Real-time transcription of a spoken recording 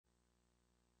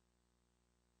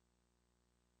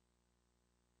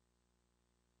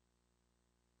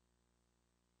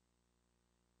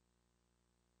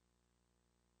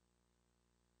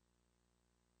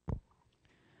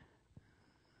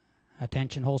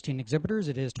Attention Holstein exhibitors,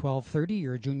 it is 12:30.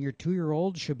 Your junior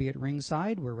 2-year-olds should be at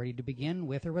ringside. We're ready to begin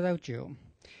with or without you.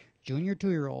 Junior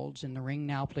 2-year-olds in the ring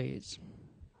now, please.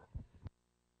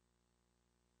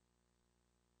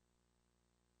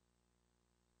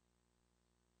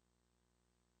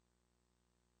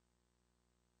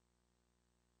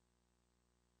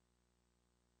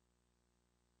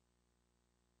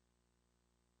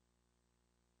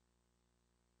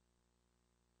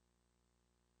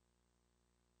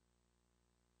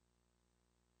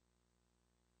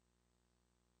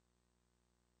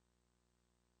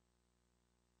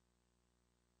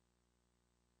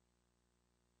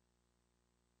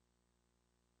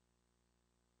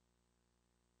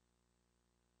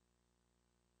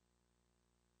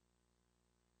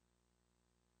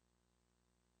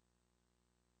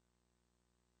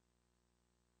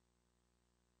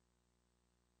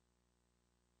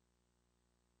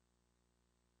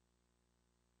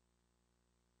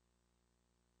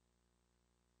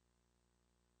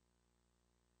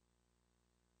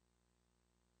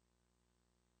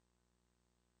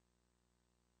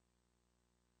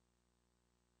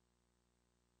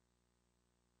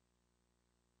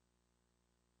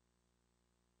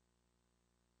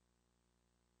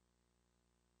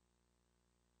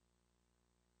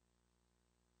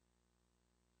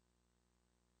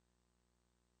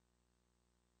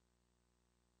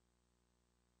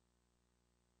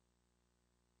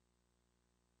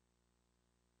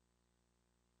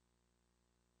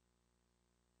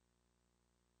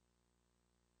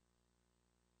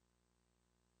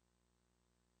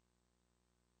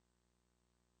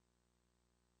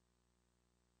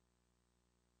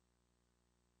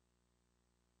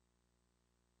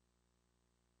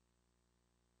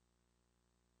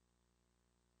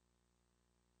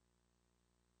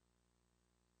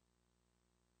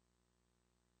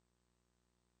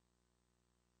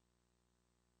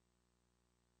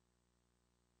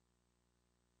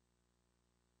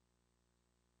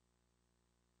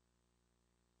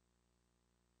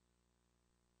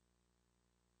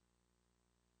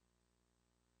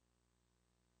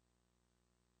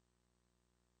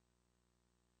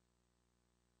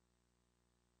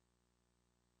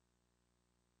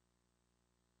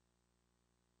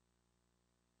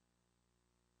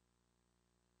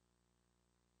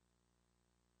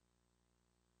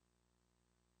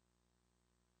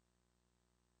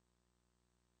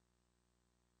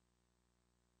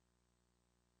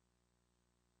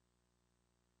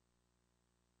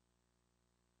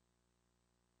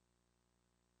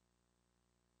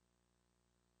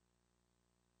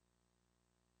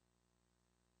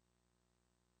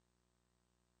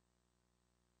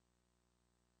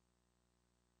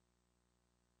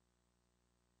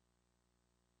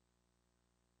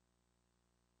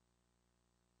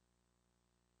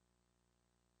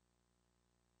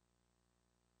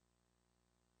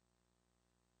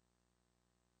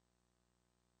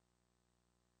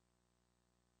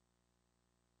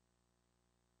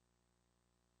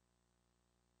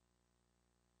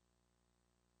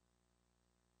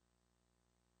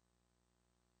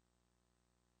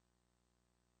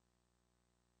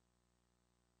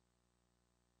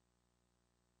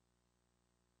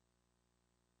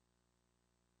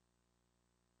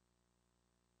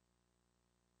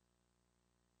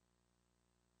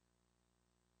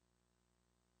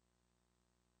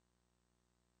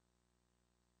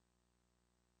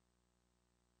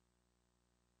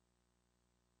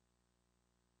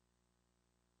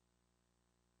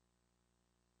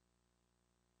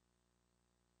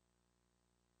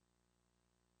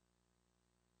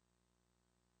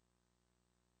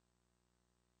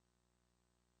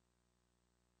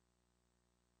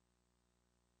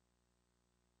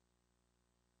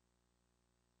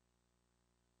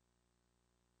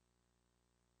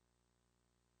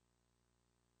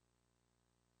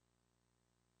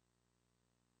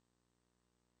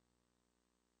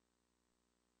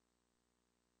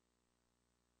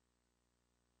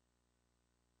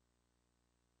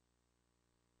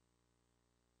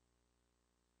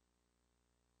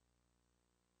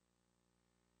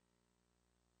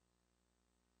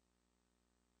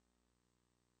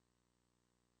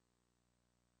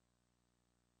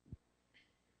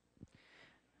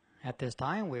 At this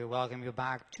time, we welcome you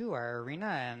back to our arena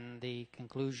and the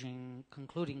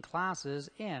concluding classes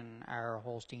in our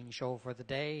Holstein show for the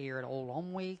day here at Old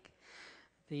Home Week.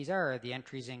 These are the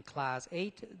entries in Class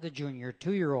 8, the junior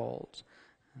 2-year-olds.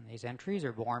 And these entries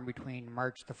are born between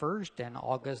March the 1st and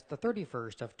August the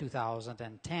 31st of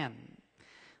 2010.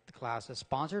 The class is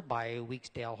sponsored by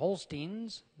Weeksdale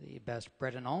Holsteins, the Best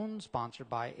Bred and Owned, sponsored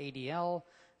by ADL,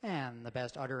 and the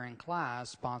Best Udder in Class,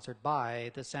 sponsored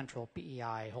by the Central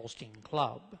PEI Holstein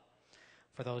Club.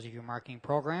 For those of you marking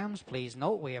programs, please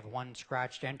note we have one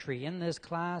scratched entry in this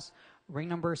class. Ring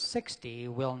number 60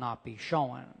 will not be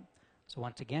shown. So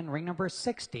once again, ring number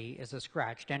 60 is a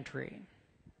scratched entry.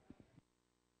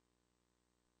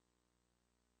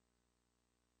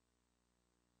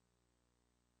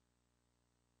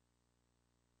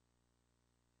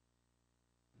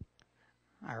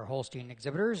 Our Holstein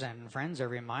exhibitors and friends are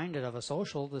reminded of a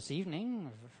social this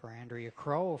evening for Andrea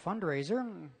Crow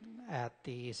fundraiser at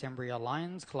the Cimbria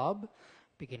Lions Club,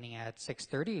 beginning at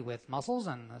 6:30 with mussels,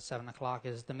 and 7 o'clock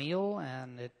is the meal,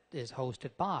 and it is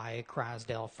hosted by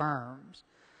Crasdale Farms.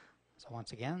 So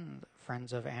once again, the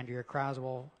Friends of Andrea the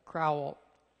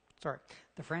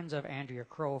Friends of Andrea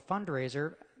Crow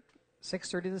fundraiser,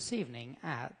 6:30 this evening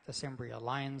at the Cimbria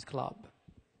Lions Club.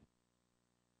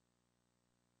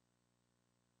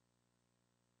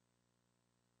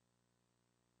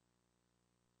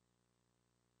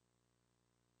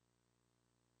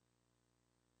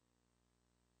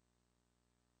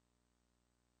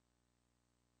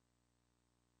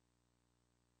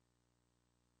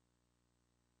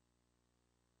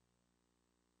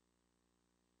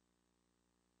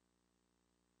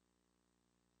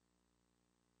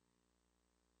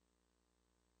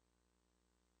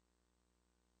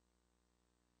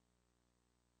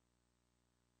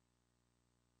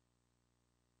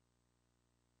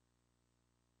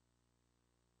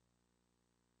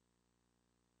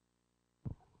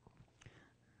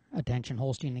 Attention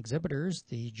Holstein exhibitors,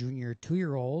 the junior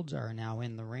 2-year-olds are now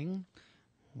in the ring.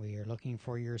 We are looking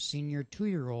for your senior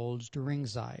 2-year-olds to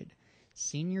ringside.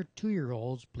 Senior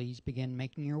 2-year-olds, please begin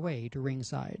making your way to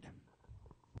ringside.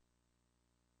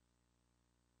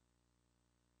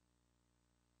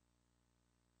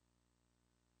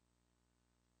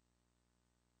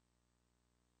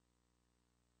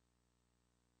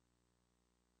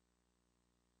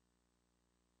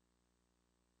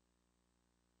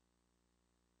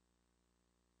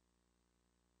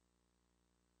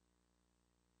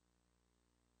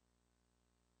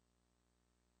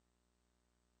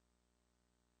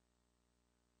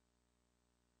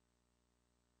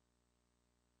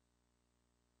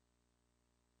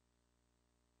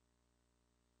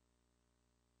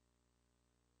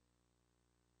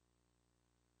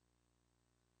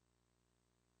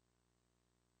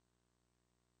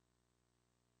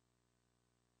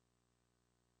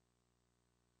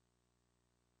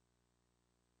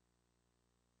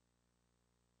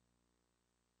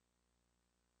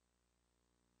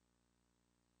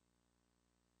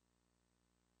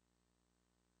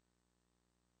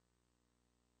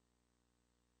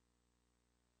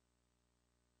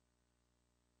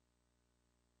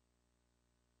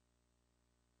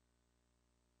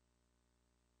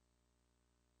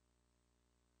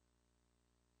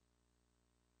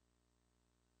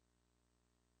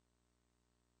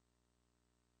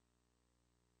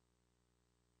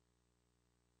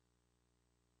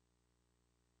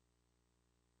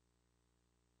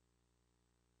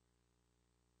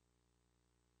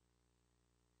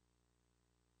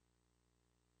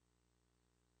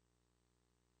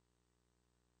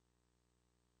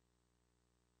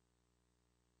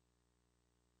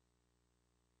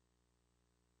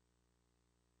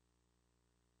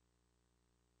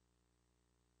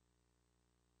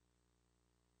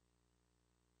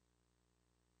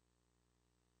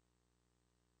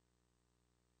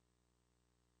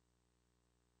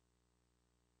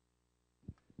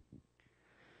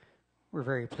 We're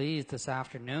very pleased this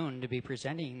afternoon to be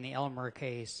presenting the Elmer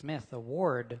K. Smith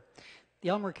Award. The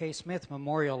Elmer K. Smith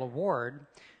Memorial Award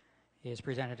is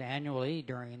presented annually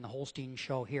during the Holstein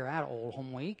Show here at Old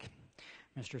Home Week.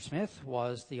 Mr. Smith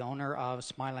was the owner of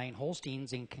Smiline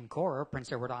Holsteins in Kincora,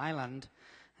 Prince Edward Island,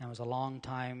 and was a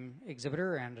long-time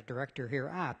exhibitor and a director here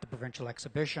at the Provincial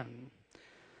Exhibition.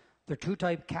 The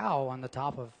two-type cow on the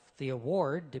top of the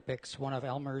award depicts one of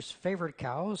Elmer's favorite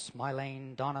cows,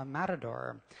 Smiline Donna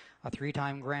Matador, a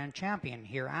 3-time grand champion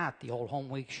here at the Old Home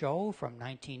Week Show from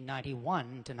 1991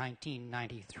 to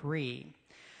 1993.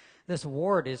 This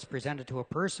award is presented to a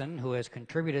person who has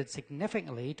contributed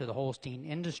significantly to the Holstein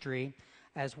industry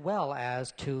as well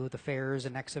as to the fairs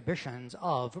and exhibitions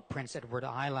of Prince Edward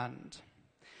Island.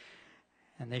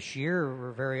 And this year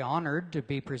we're very honored to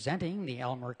be presenting the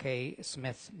Elmer K.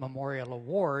 Smith Memorial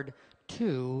Award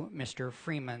to Mr.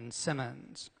 Freeman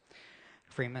Simmons.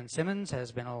 Freeman Simmons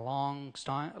has been a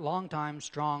long-time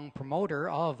strong promoter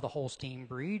of the Holstein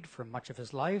breed for much of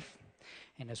his life.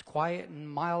 In his quiet and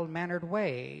mild-mannered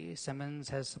way, Simmons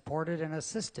has supported and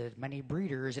assisted many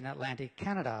breeders in Atlantic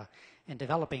Canada in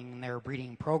developing their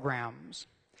breeding programs.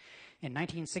 In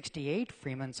 1968,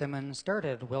 Freeman Simmons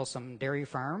started Wilson Dairy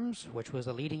Farms, which was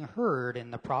a leading herd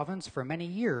in the province for many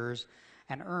years,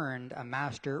 and earned a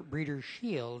Master Breeder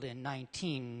Shield in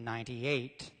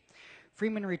 1998.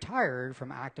 Freeman retired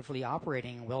from actively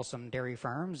operating Wilson Dairy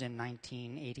Farms in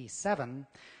 1987.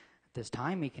 At this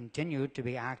time, he continued to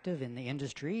be active in the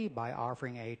industry by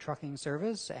offering a trucking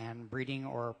service and breeding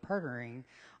or partnering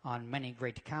on many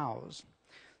great cows.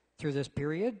 Through this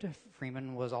period,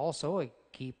 Freeman was also a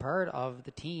key part of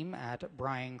the team at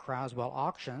Brian Craswell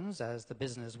Auctions as the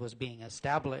business was being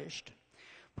established.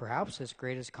 Perhaps his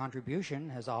greatest contribution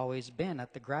has always been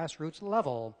at the grassroots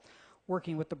level,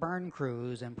 working with the barn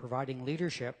crews and providing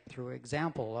leadership through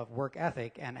example of work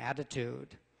ethic and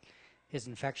attitude. His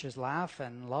infectious laugh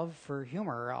and love for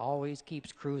humor always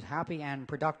keeps crews happy and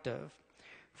productive.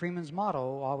 Freeman's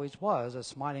motto always was, "A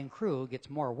smiling crew gets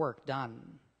more work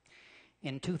done."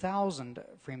 In 2000,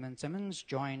 Freeman Simmons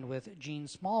joined with Gene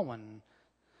Smallman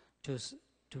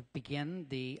to begin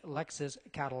the Lexus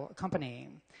Cattle Company.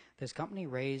 This company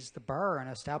raised the bar in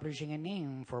establishing a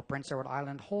name for Prince Edward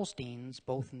Island Holsteins,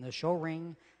 both in the show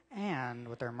ring and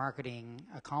with their marketing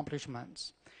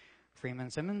accomplishments.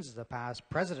 Freeman Simmons is the past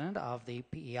president of the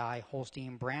PEI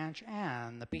Holstein branch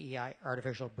and the PEI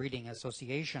Artificial Breeding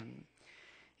Association.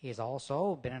 He has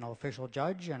also been an official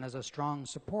judge and is a strong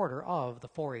supporter of the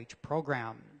 4-H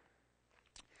program.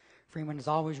 Freeman is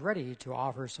always ready to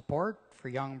offer support for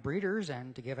young breeders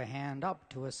and to give a hand up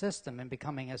to assist them in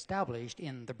becoming established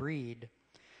in the breed.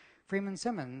 Freeman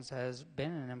Simmons has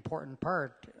been an important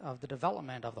part of the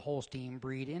development of the Holstein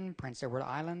breed in Prince Edward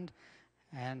Island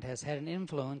and has had an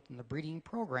influence in the breeding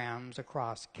programs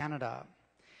across Canada.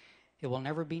 It will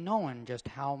never be known just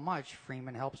how much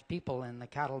Freeman helps people in the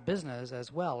cattle business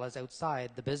as well as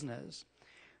outside the business.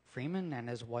 Freeman and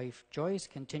his wife Joyce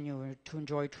continue to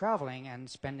enjoy traveling and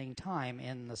spending time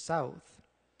in the South.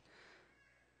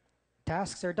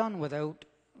 Tasks are done without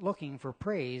looking for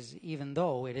praise, even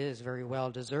though it is very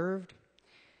well deserved.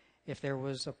 If there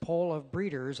was a poll of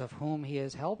breeders of whom he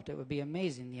has helped, it would be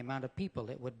amazing the amount of people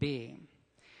it would be.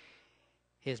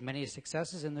 His many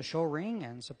successes in the show ring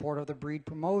and support of the breed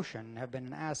promotion have been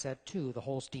an asset to the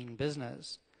Holstein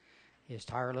business. His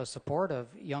tireless support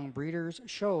of young breeders,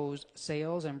 shows,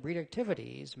 sales, and breed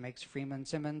activities makes Freeman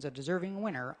Simmons a deserving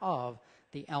winner of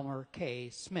the Elmer K.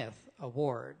 Smith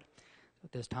Award.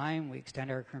 At this time, we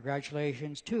extend our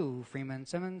congratulations to Freeman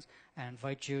Simmons and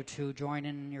invite you to join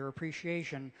in your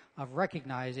appreciation of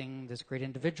recognizing this great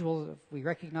individual we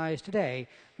recognize today,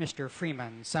 Mr.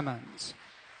 Freeman Simmons.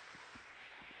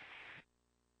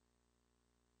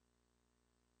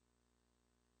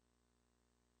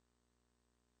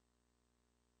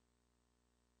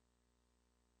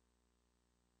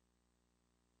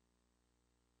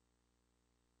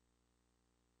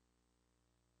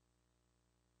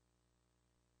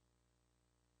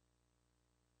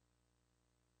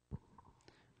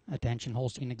 Attention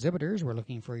Holstein exhibitors, we're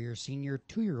looking for your senior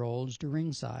 2-year-olds to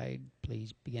ringside.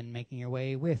 Please begin making your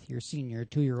way with your senior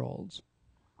 2-year-olds.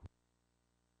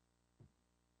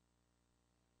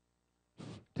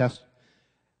 Test.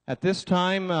 At this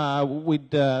time,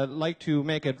 we'd like to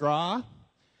make a draw.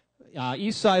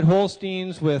 Eastside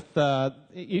Holsteins with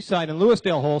Eastside and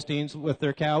Lewisdale Holsteins with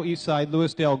their cow Eastside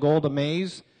Lewisdale Gold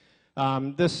Amaze.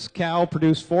 This cow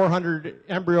produced 400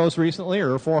 embryos recently,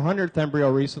 or 400th embryo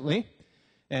recently.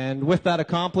 And with that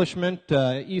accomplishment,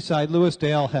 Eastside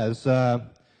Lewisdale has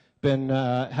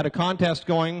had a contest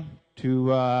going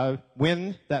to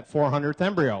win that 400th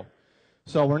embryo.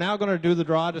 So we're now going to do the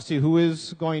draw to see who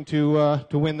is going to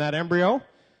win that embryo.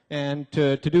 And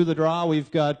to do the draw, we've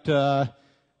got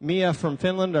Mia from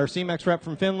Finland, our CMEX rep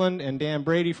from Finland, and Dan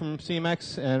Brady from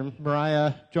CMEX, and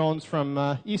Mariah Jones from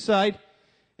Eastside.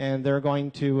 And they're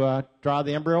going to draw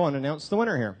the embryo and announce the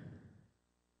winner here.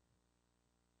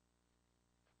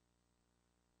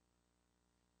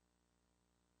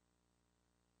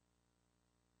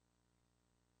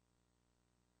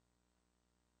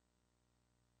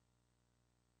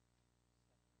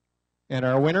 And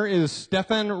our winner is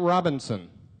Stefan Robinson.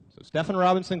 So Stefan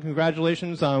Robinson,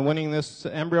 congratulations on winning this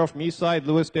embryo from Eastside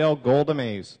Lewisdale Gold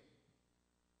Amaze.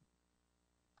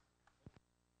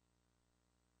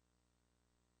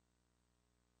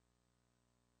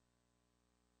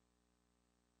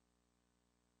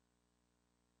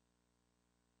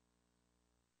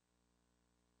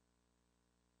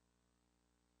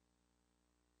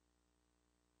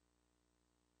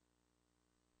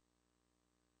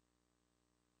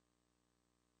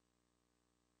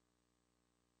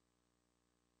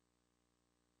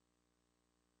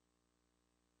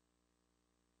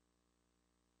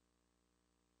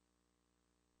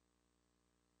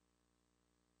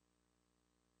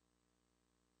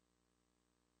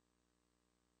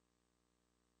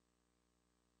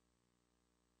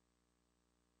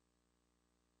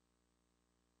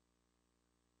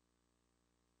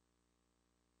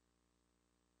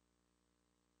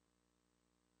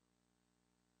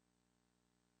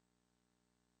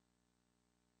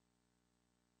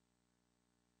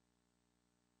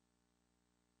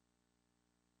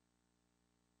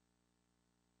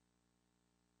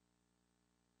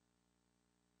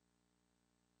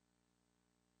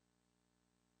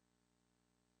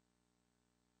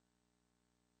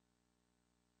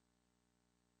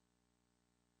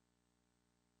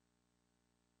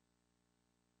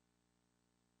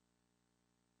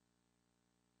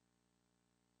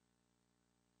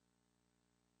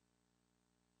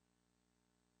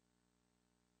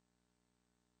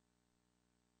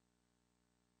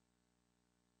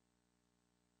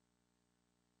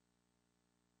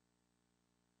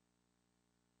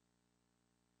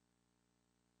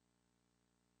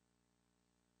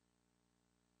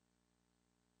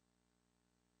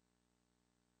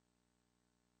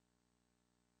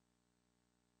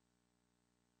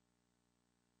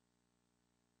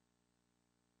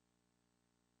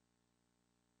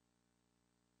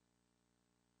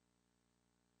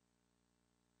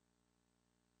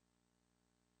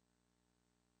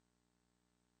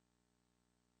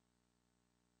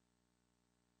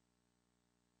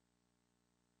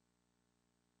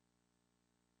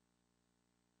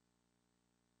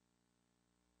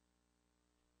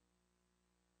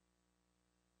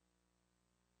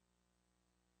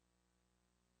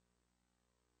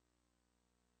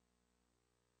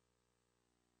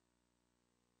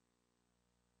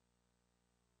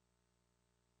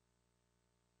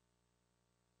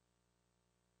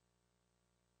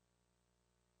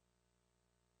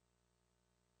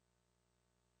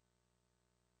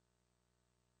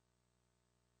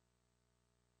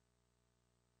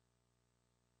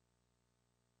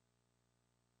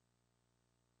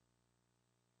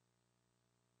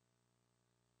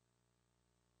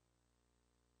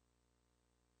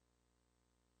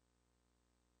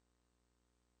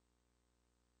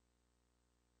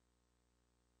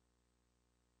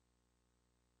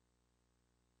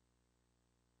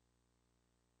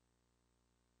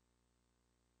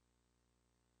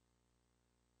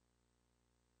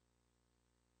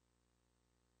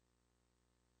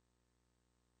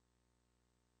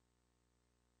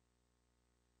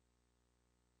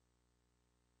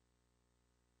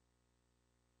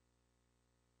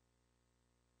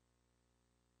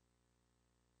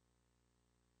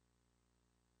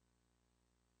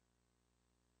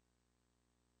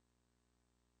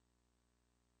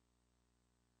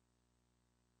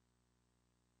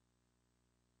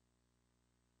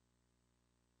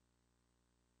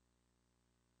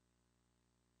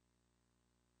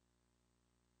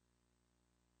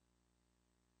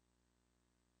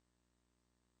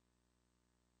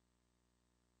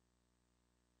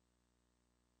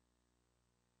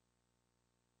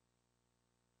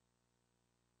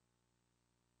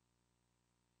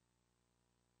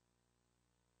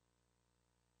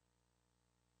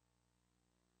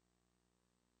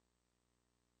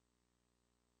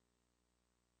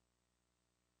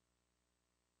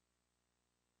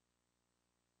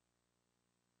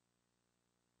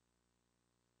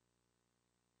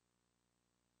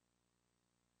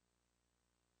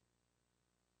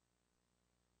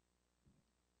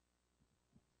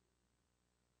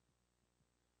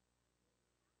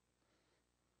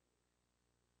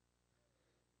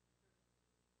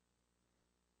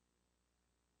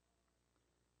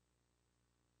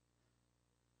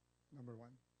 number 1.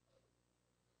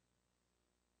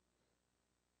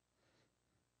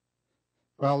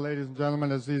 Well, ladies and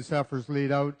gentlemen, as these heifers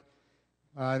lead out,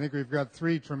 I think we've got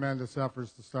 3 tremendous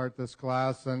heifers to start this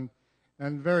class, and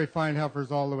very fine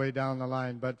heifers all the way down the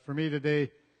line. But for me today,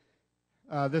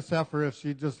 this heifer, if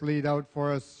she'd just lead out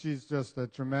for us, she's just a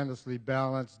tremendously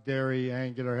balanced, dairy,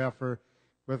 angular heifer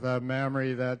with a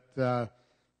mammary that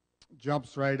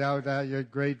jumps right out at you,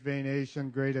 great venation,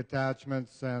 great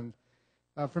attachments, and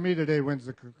for me today wins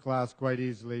the class quite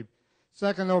easily.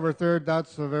 Second over third,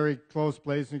 that's a very close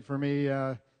placing for me.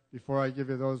 Before I give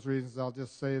you those reasons, I'll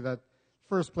just say that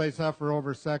first place heifer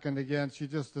over second again. She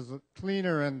just is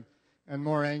cleaner and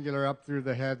more angular up through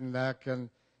the head and neck, and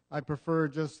I prefer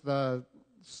just the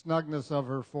snugness of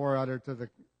her foreudder to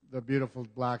the beautiful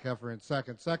black heifer in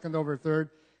second. Second over third,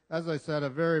 as I said, a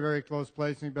very, very close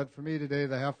placing, but for me today,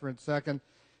 the heifer in second.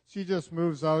 She just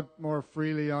moves out more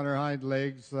freely on her hind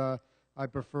legs. I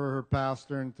prefer her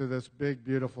pastern to this big,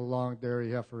 beautiful, long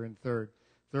dairy heifer in third.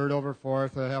 Third over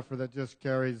fourth, a heifer that just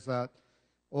carries that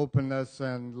openness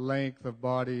and length of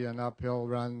body and uphill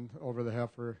run over the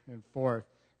heifer in fourth.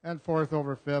 And fourth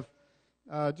over fifth,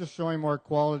 just showing more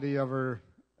quality of her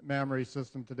mammary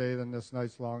system today than this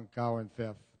nice long cow in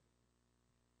fifth.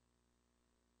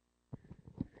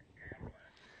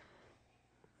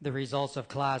 The results of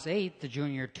Class 8, the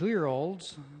junior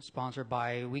 2-year-olds, sponsored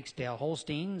by Weeksdale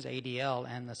Holsteins, ADL,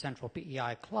 and the Central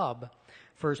PEI Club.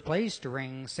 First place to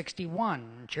ring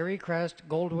 61, Cherry Crest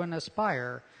Goldwyn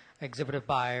Aspire, exhibited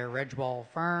by Redgewall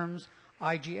Farms,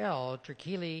 IGL,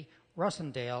 Trakili,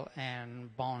 Russendale, and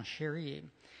Bon Chéri.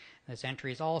 This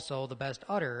entry is also the best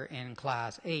udder in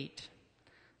Class 8.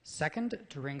 Second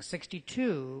to ring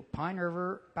 62, Pine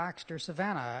River Baxter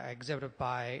Savannah, exhibited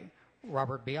by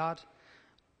Robert Biot,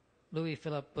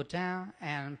 Louis-Philippe Boutin,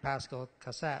 and Pascal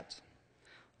Cassette.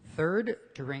 Third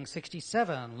to ring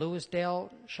 67,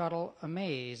 Louisdale Shuttle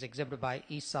Amaze, exhibited by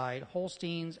Eastside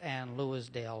Holsteins and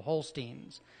Louisdale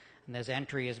Holsteins. And this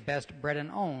entry is best bred and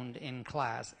owned in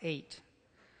Class 8.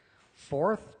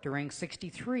 Fourth to ring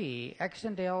 63,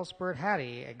 Extondale Spurt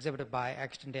Hattie, exhibited by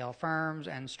Extondale Farms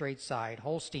and Straightside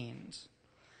Holsteins.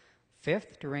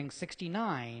 Fifth to ring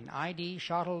 69, ID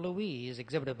Shuttle Louise,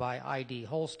 exhibited by ID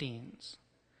Holsteins.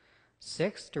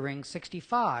 Sixth to ring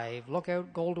 65,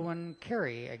 Lookout Goldwyn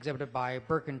Carey, exhibited by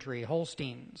Birkentree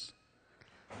Holsteins.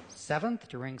 Seventh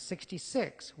to ring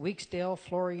 66, Weeksdale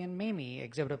Florian Mamie,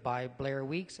 exhibited by Blair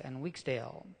Weeks and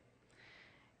Weeksdale.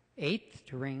 Eighth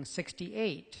to ring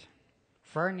 68,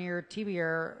 Farnier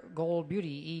TBR Gold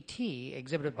Beauty ET,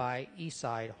 exhibited by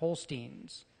Eastside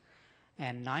Holsteins.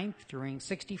 And ninth to ring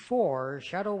 64,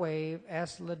 Shadow Wave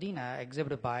S. Ladina,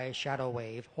 exhibited by Shadow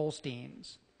Wave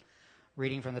Holsteins.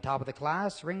 Reading from the top of the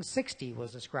class, ring 60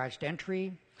 was the scratched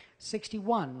entry,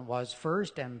 61 was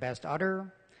first and best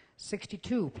udder,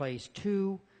 62 placed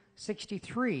 2,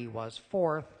 63 was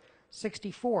fourth,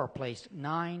 64 placed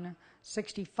 9,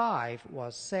 65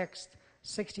 was sixth,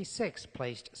 66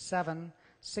 placed 7,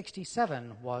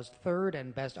 67 was third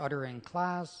and best udder in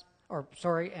class,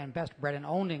 and best bred and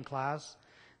owned in class,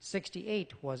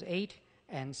 68 was 8,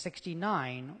 and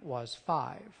 69 was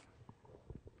 5.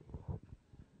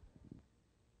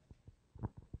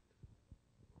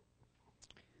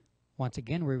 Once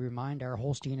again, we remind our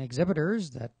Holstein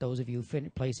exhibitors that those of you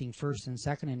placing first and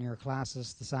second in your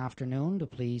classes this afternoon to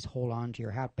please hold on to your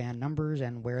hat band numbers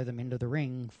and wear them into the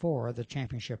ring for the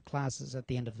championship classes at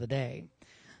the end of the day.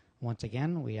 Once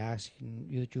again, we ask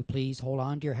you to please hold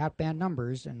on to your hat band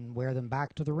numbers and wear them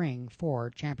back to the ring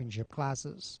for championship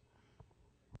classes.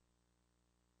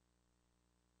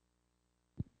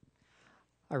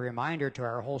 A reminder to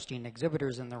our Holstein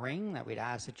exhibitors in the ring that we'd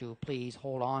ask that you please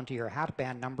hold on to your hat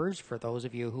band numbers for those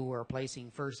of you who are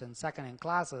placing first and second in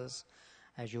classes,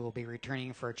 as you will be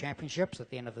returning for championships at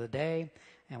the end of the day.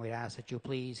 And we'd ask that you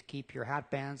please keep your hat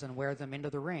bands and wear them into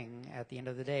the ring at the end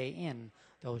of the day in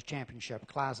those championship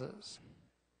classes.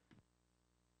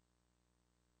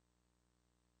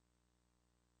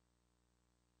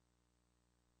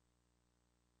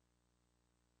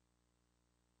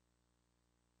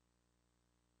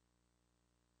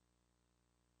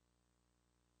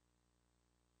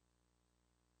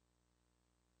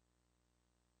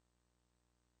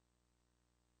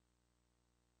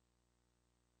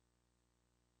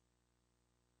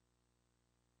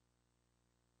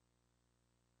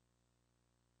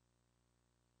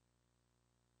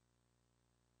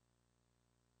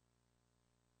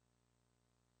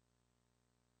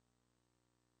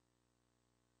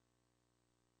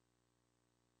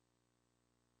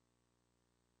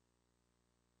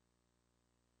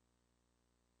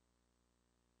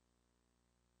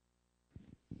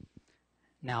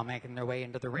 Now making their way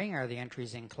into the ring are the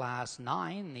entries in Class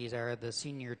 9. These are the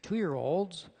senior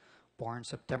 2-year-olds, born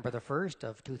September the 1st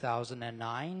of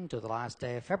 2009 to the last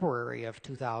day of February of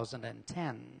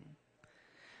 2010.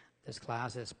 This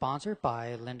class is sponsored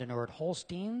by Lindenord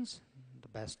Holsteins, the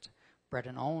best bred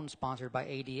and owned sponsored by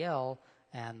ADL,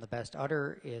 and the best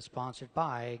udder is sponsored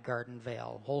by Garden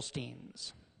Vale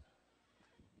Holsteins.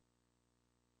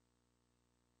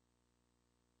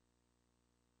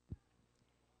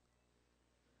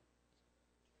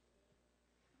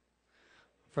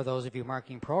 For those of you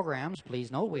marking programs, please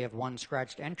note we have one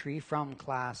scratched entry from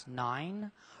Class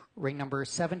 9. Ring number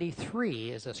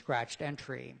 73 is a scratched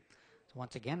entry. So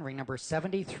once again, ring number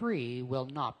 73 will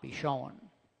not be shown.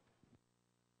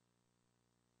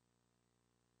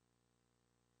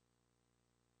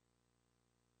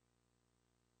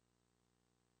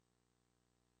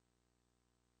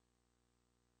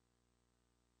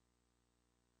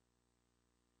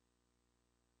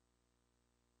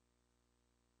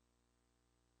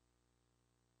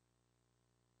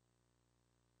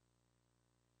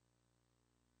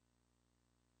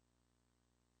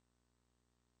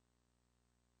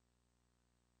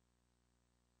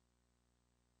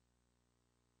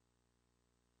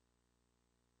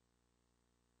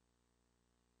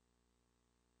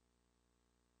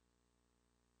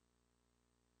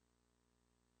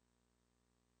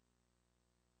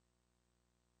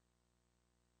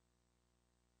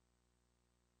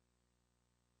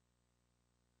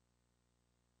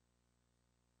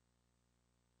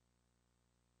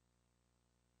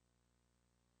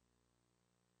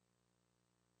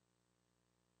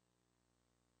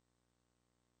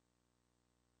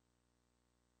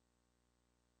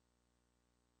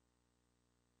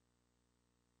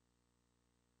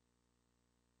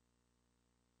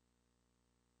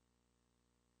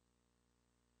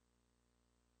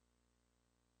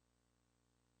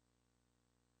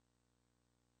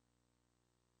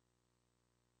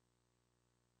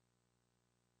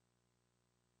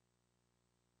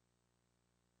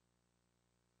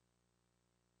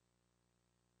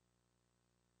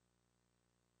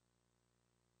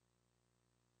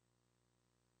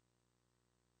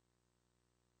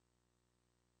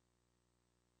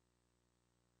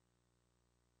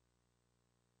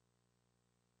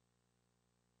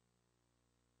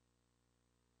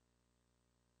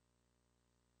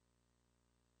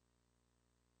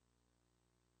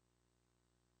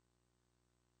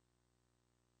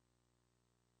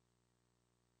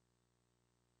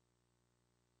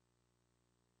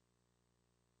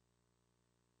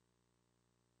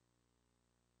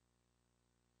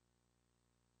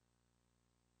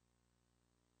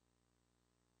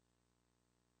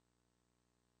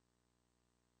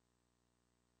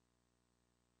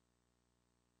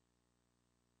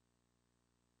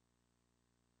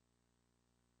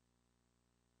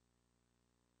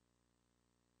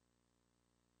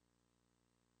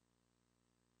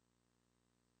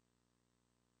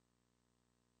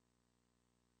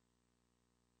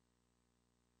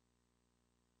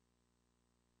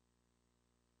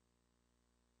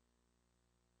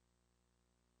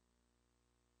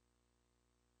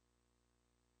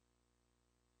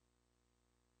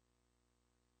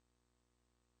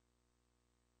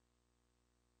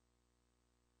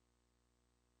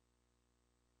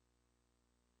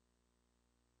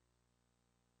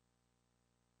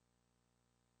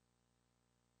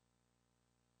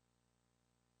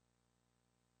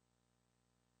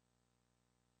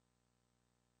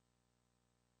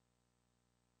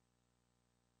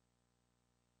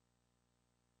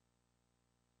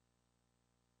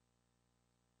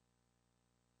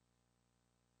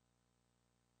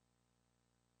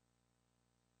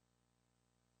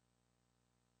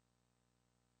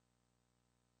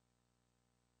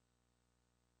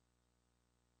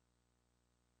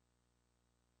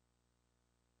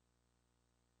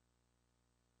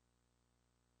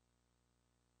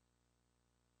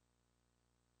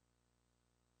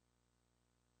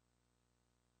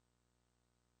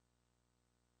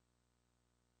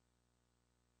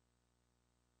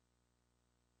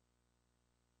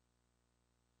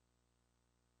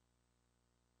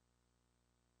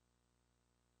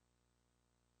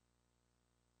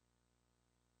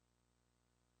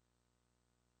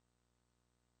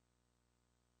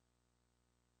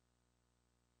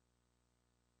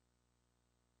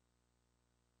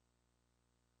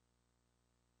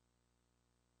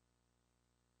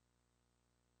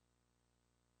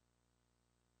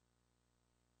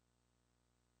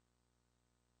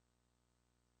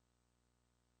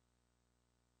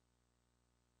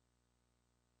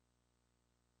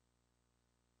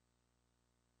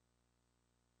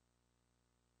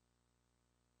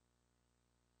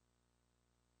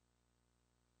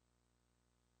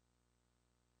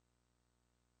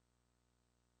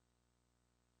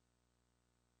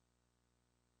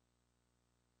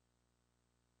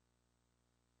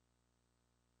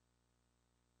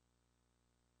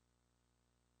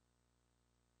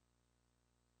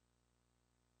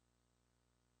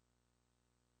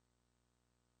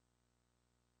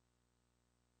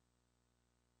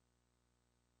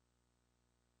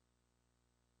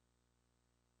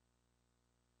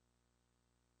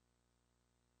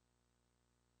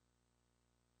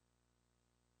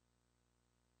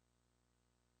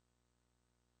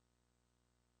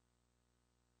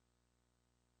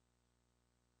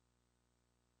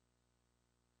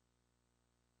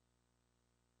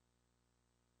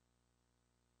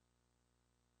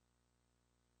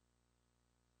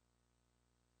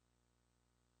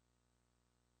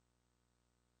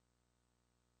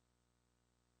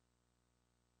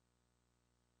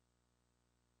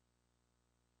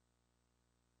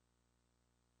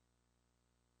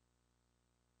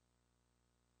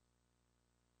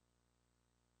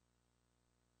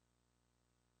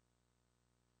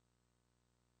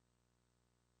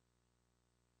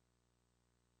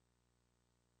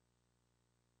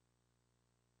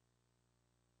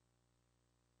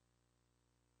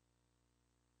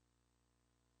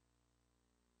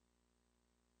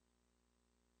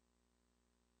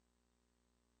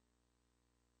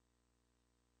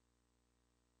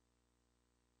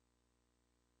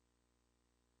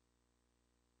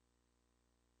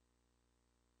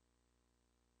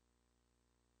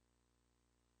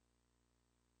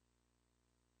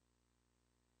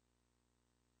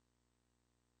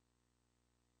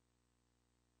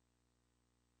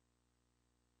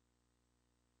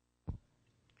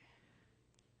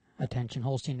 Attention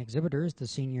Holstein exhibitors, the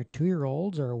senior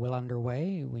 2-year-olds are well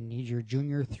underway. We need your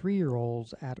junior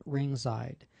 3-year-olds at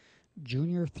ringside.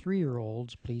 Junior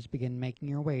 3-year-olds, please begin making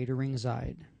your way to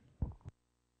ringside.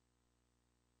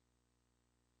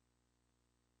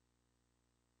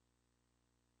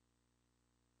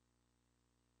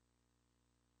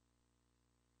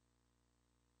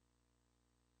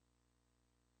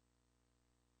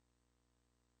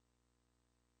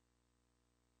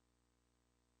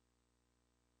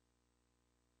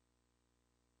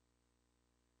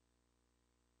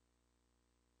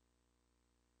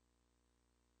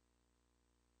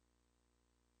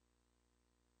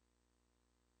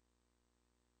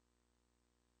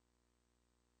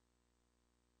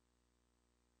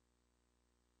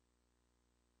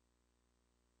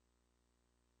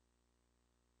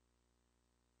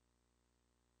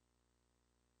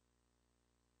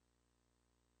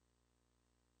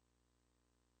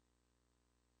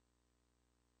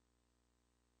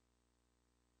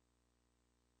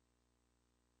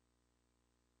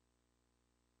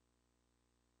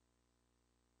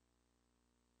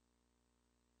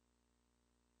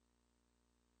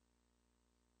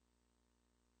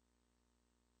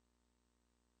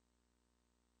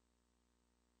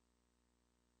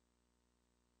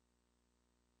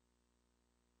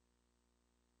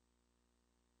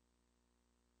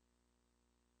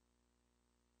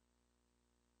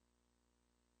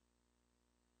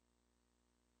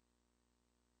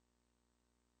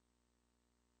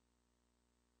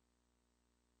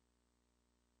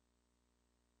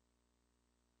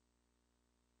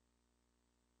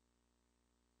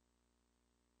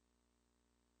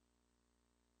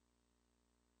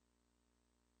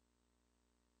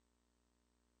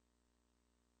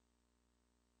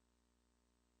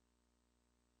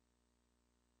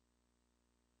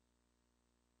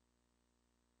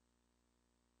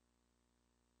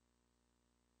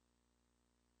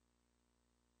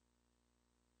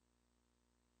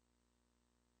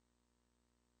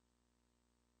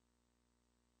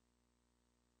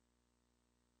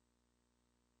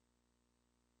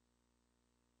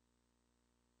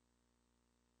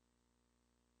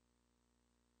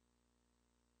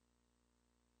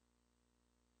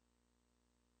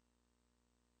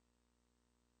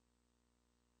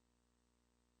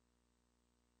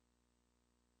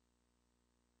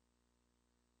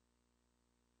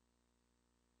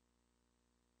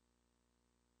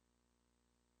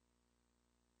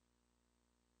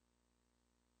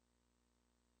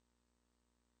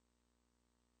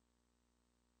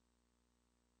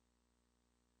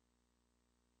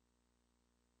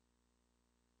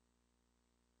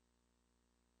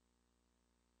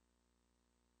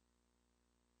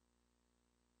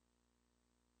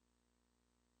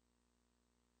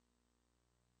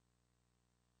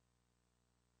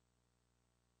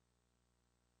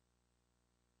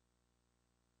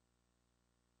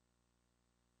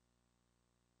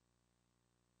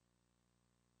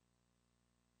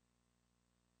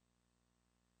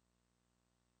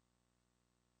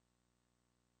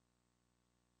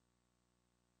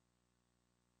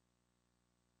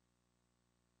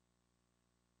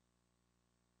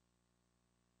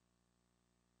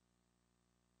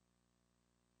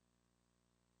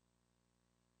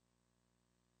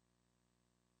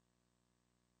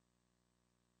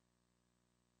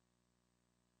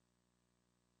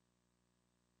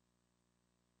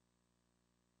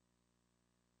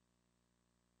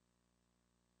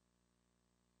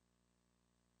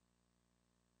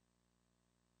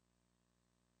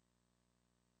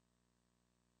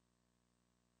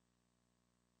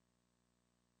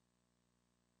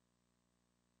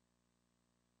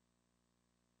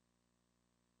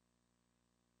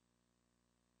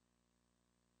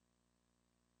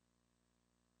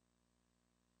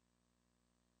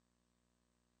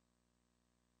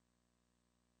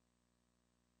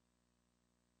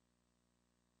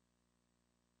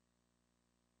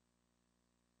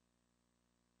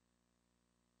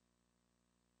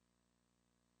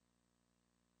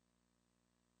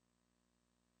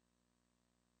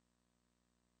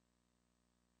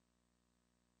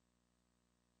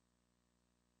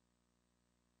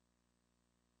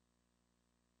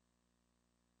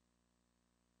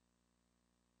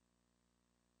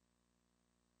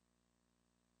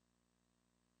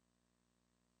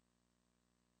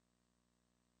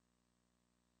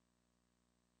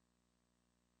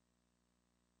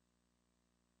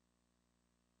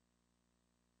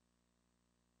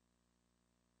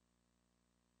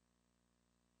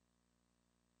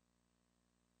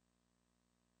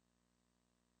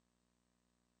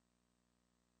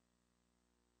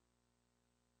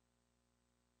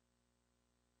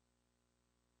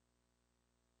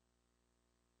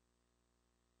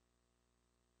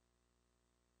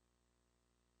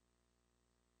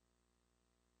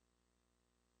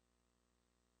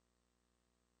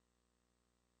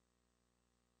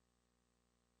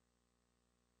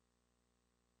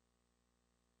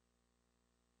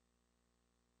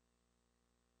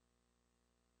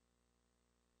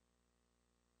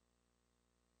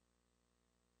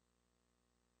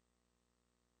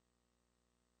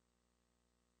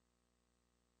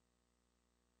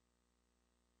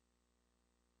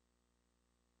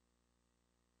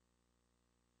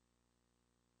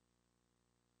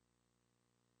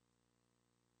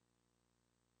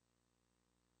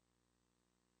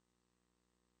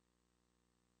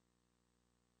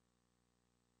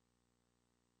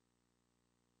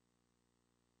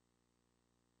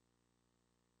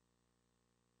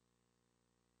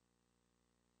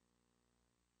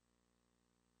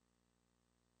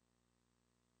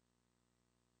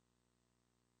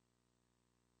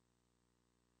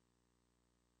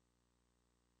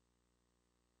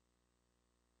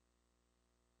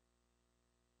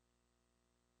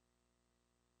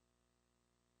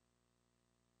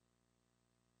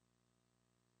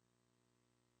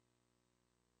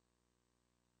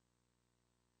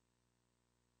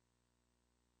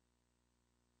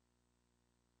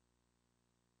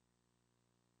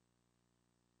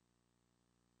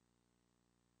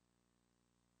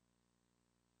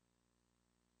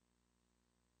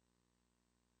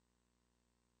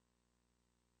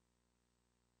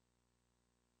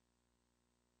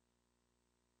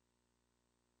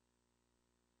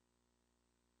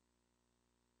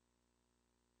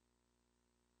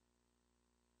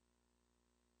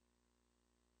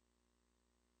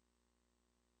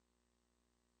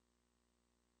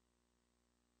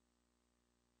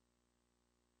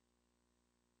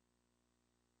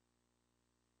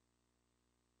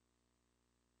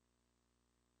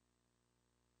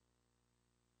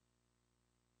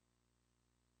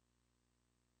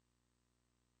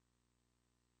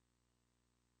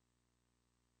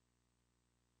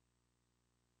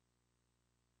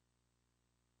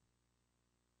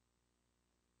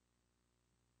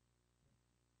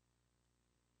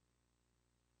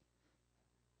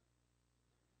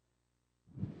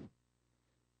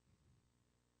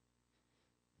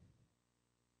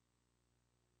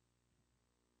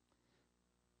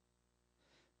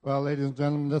 Well, ladies and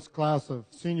gentlemen, this class of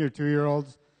senior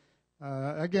 2-year-olds,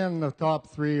 again, the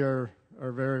top three are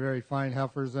very, very fine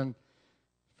heifers. And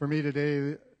for me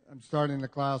today, I'm starting the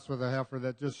class with a heifer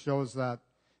that just shows that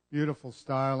beautiful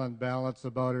style and balance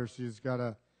about her. She's got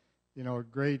a,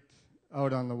 great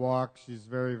out on the walk. She's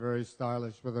very, very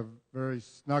stylish with a very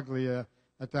snugly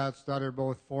attached udder,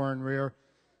 both fore and rear.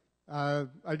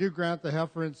 I do grant the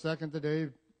heifer in second today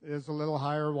is a little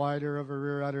higher, wider of a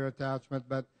rear udder attachment,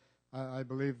 but I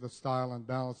believe the style and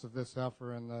balance of this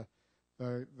heifer and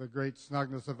the great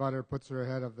snugness of udder puts her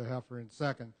ahead of the heifer in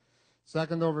second.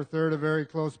 Second over third, a very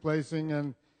close placing,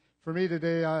 and for me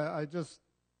today, I just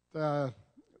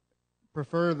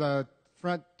prefer the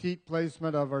front teat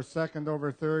placement of our second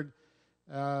over third,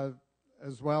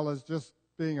 as well as just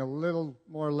being a little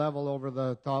more level over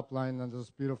the top line than this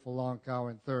beautiful long cow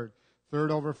in third.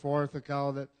 Third over fourth, a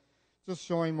cow that just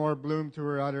showing more bloom to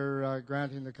her udder,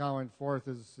 granting the cow in fourth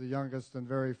is the youngest and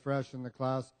very fresh in the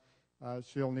class.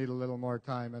 She'll need a little more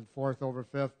time. And fourth over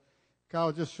fifth,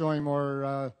 cow just showing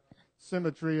more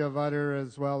symmetry of udder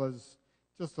as well as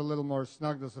just a little more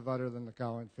snugness of udder than the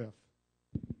cow in fifth.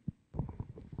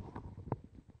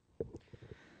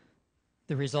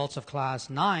 The results of Class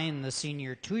 9, the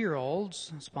senior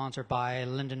 2-year-olds, sponsored by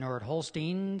Lindenord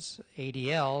Holsteins,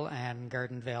 ADL, and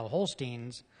Gardenvale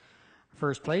Holsteins.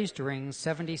 First place to ring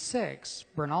 76,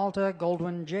 Bernalta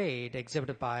Goldwyn Jade,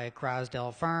 exhibited by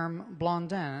Crasdale Farm,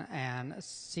 Blondin, and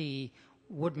C.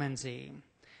 Woodmansey.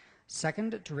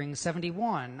 Second to ring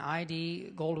 71,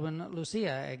 ID Goldwyn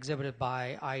Lucia, exhibited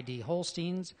by ID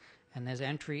Holsteins, and his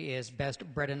entry is best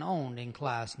bred and owned in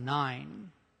Class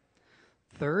 9.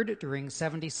 Third to ring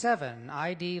 77,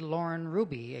 ID Lauren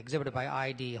Ruby, exhibited by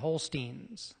ID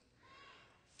Holsteins.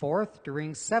 Fourth to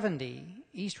ring 70,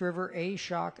 East River A.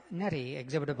 Shock Nettie,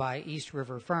 exhibited by East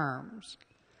River Farms.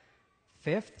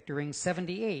 Fifth to ring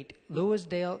 78,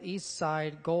 Lewisdale East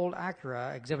Side Gold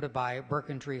Acura, exhibited by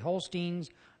Berkentree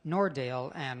Holsteins,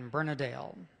 Nordale, and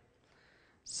Bernadale.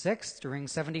 Sixth to ring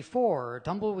 74,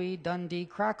 Tumbleweed Dundee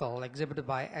Crackle, exhibited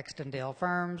by Extondale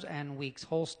Farms and Weeks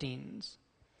Holsteins.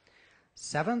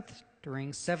 Seventh to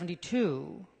ring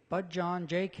 72, Bud John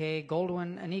J.K.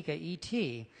 Goldwyn Anika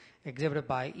E.T., exhibited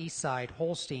by Eastside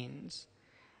Holsteins.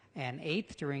 And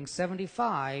eighth to ring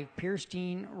 75,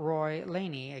 Pierstein Roy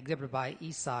Laney, exhibited by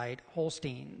Eastside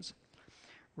Holsteins.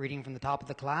 Reading from the top of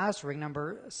the class, ring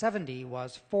number 70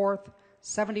 was fourth,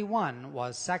 71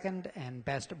 was second and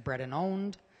best bred and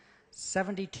owned,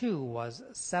 72 was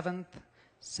seventh,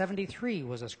 73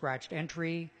 was a scratched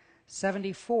entry,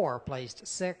 74 placed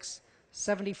sixth,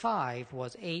 75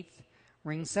 was eighth,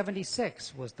 ring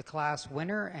 76 was the class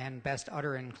winner and best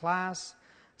udder in class,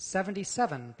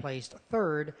 77 placed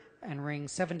third, and ring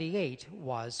 78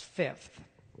 was fifth.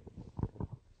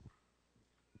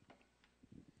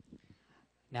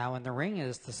 Now in the ring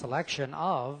is the selection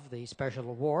of the special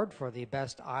award for the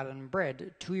best island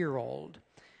bred 2-year-old.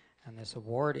 And this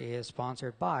award is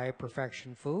sponsored by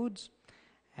Perfection Foods.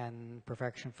 And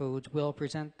Perfection Foods will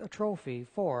present a trophy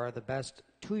for the best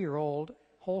 2-year-old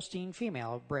Holstein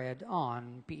female bred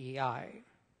on PEI.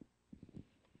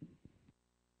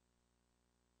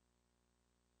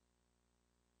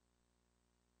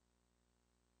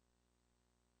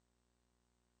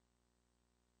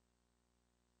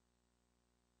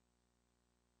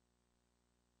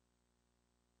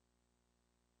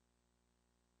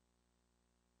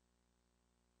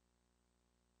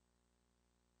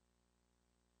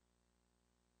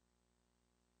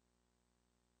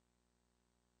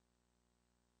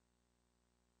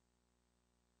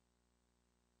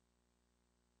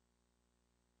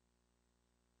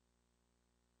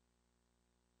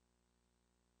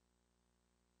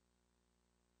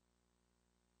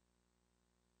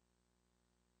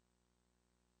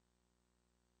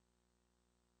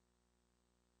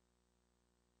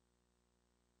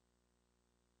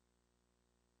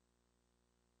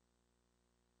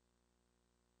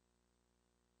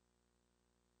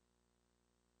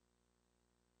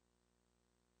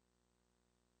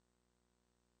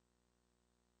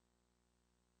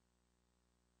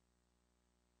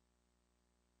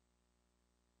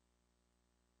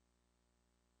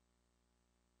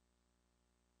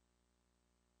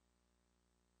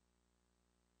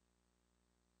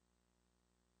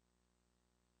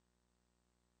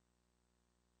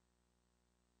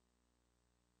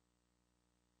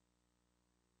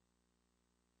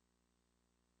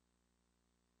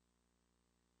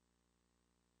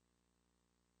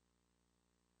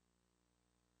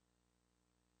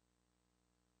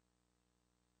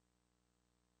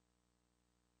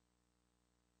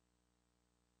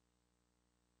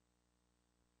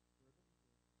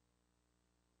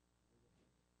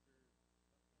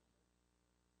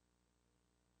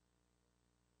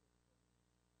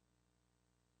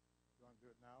 do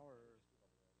it now or?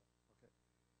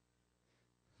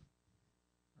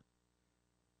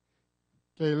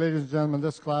 Okay, ladies and gentlemen,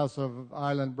 this class of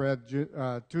island-bred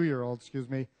 2-year-olds,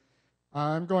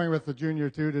 I'm going with the junior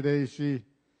 2 today. She,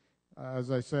 as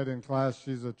I said in class,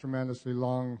 she's a tremendously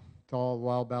long, tall,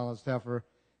 well-balanced heifer,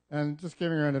 and just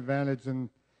giving her an advantage in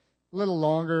a little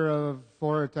longer of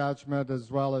fore attachment,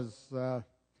 as well as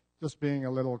just being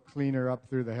a little cleaner up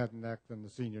through the head and neck than the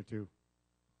senior 2.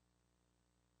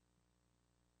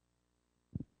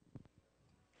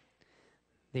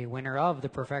 The winner of the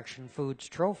Perfection Foods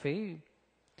Trophy,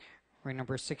 ring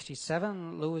number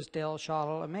 67, Louisdale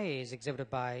Shuttle Amaze, exhibited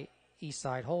by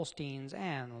Eastside Holsteins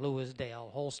and Louisdale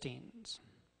Holsteins.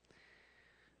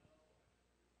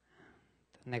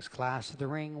 The next class of the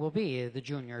ring will be the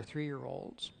junior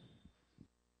 3-year-olds.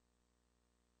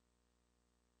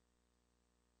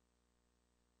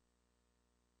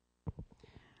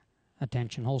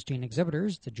 Attention Holstein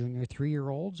exhibitors, the junior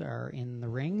 3-year-olds are in the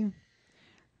ring.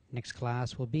 Next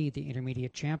class will be the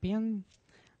intermediate champion.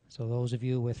 So those of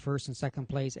you with first and second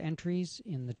place entries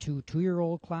in the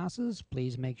 2-year-old classes,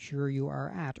 please make sure you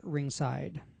are at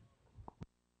ringside.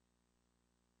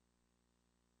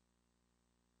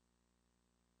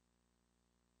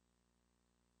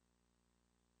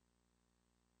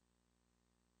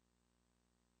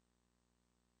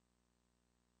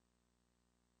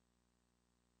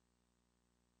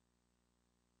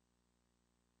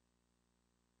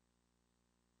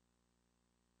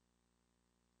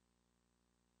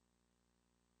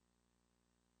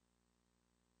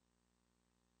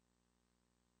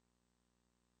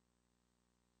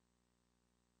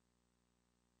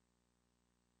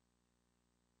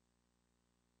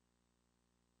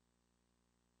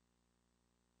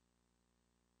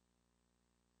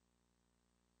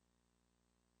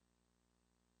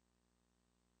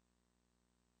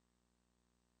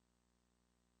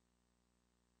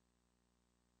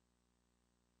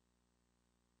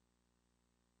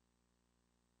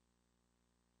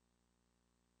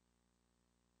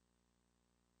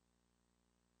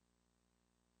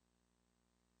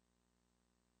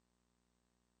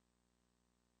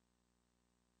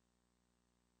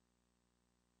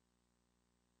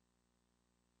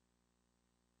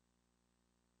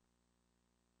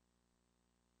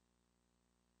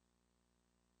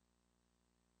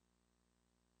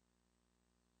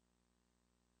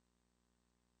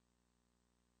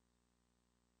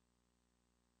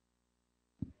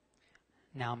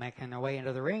 Now making their way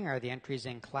into the ring are the entries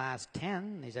in Class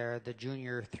 10. These are the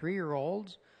junior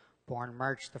 3-year-olds, born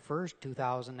March the 1st,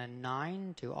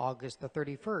 2009 to August the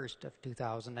 31st of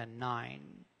 2009.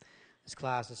 This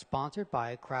class is sponsored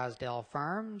by Crasdale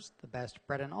Farms, the Best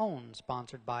Bred and Owned,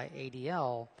 sponsored by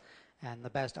ADL, and the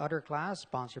Best Udder class,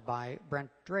 sponsored by Brent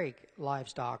Drake,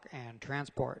 Livestock and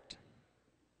Transport.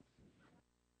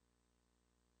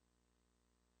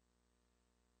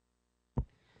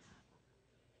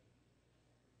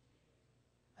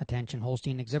 Attention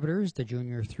Holstein exhibitors, the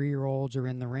junior 3-year-olds are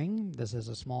in the ring. This is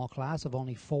a small class of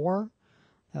only 4.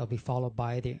 That'll be followed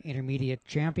by the intermediate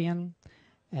champion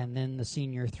and then the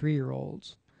senior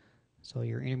 3-year-olds. So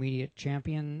your intermediate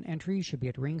champion entry should be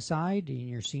at ringside and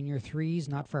your senior 3s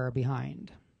not far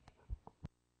behind.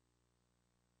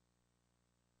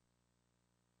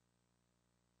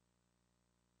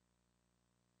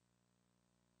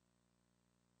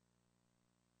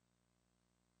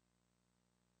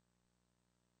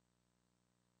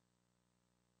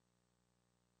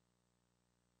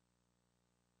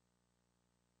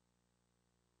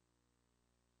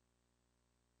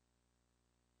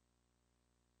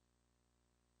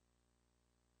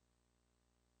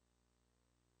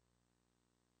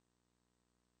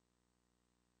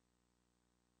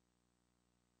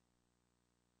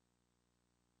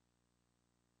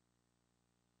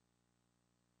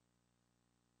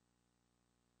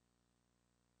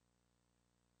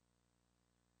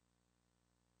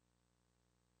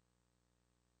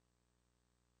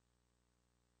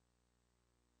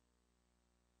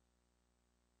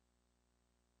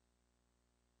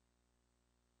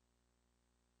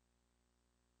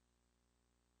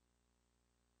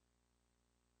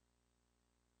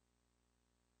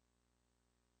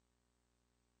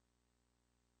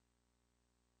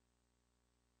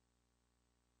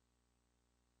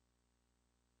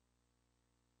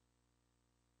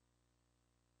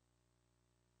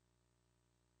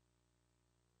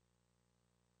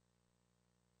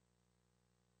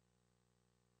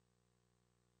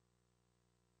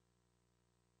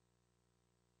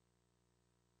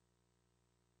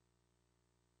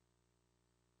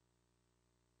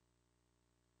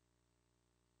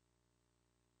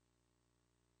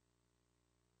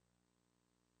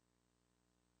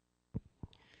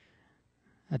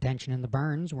 Attention in the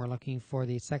barns. We're looking for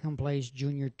the second place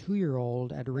junior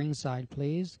 2-year-old at ringside,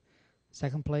 please.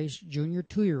 Second place junior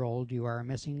 2-year-old, you are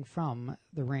missing from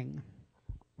the ring.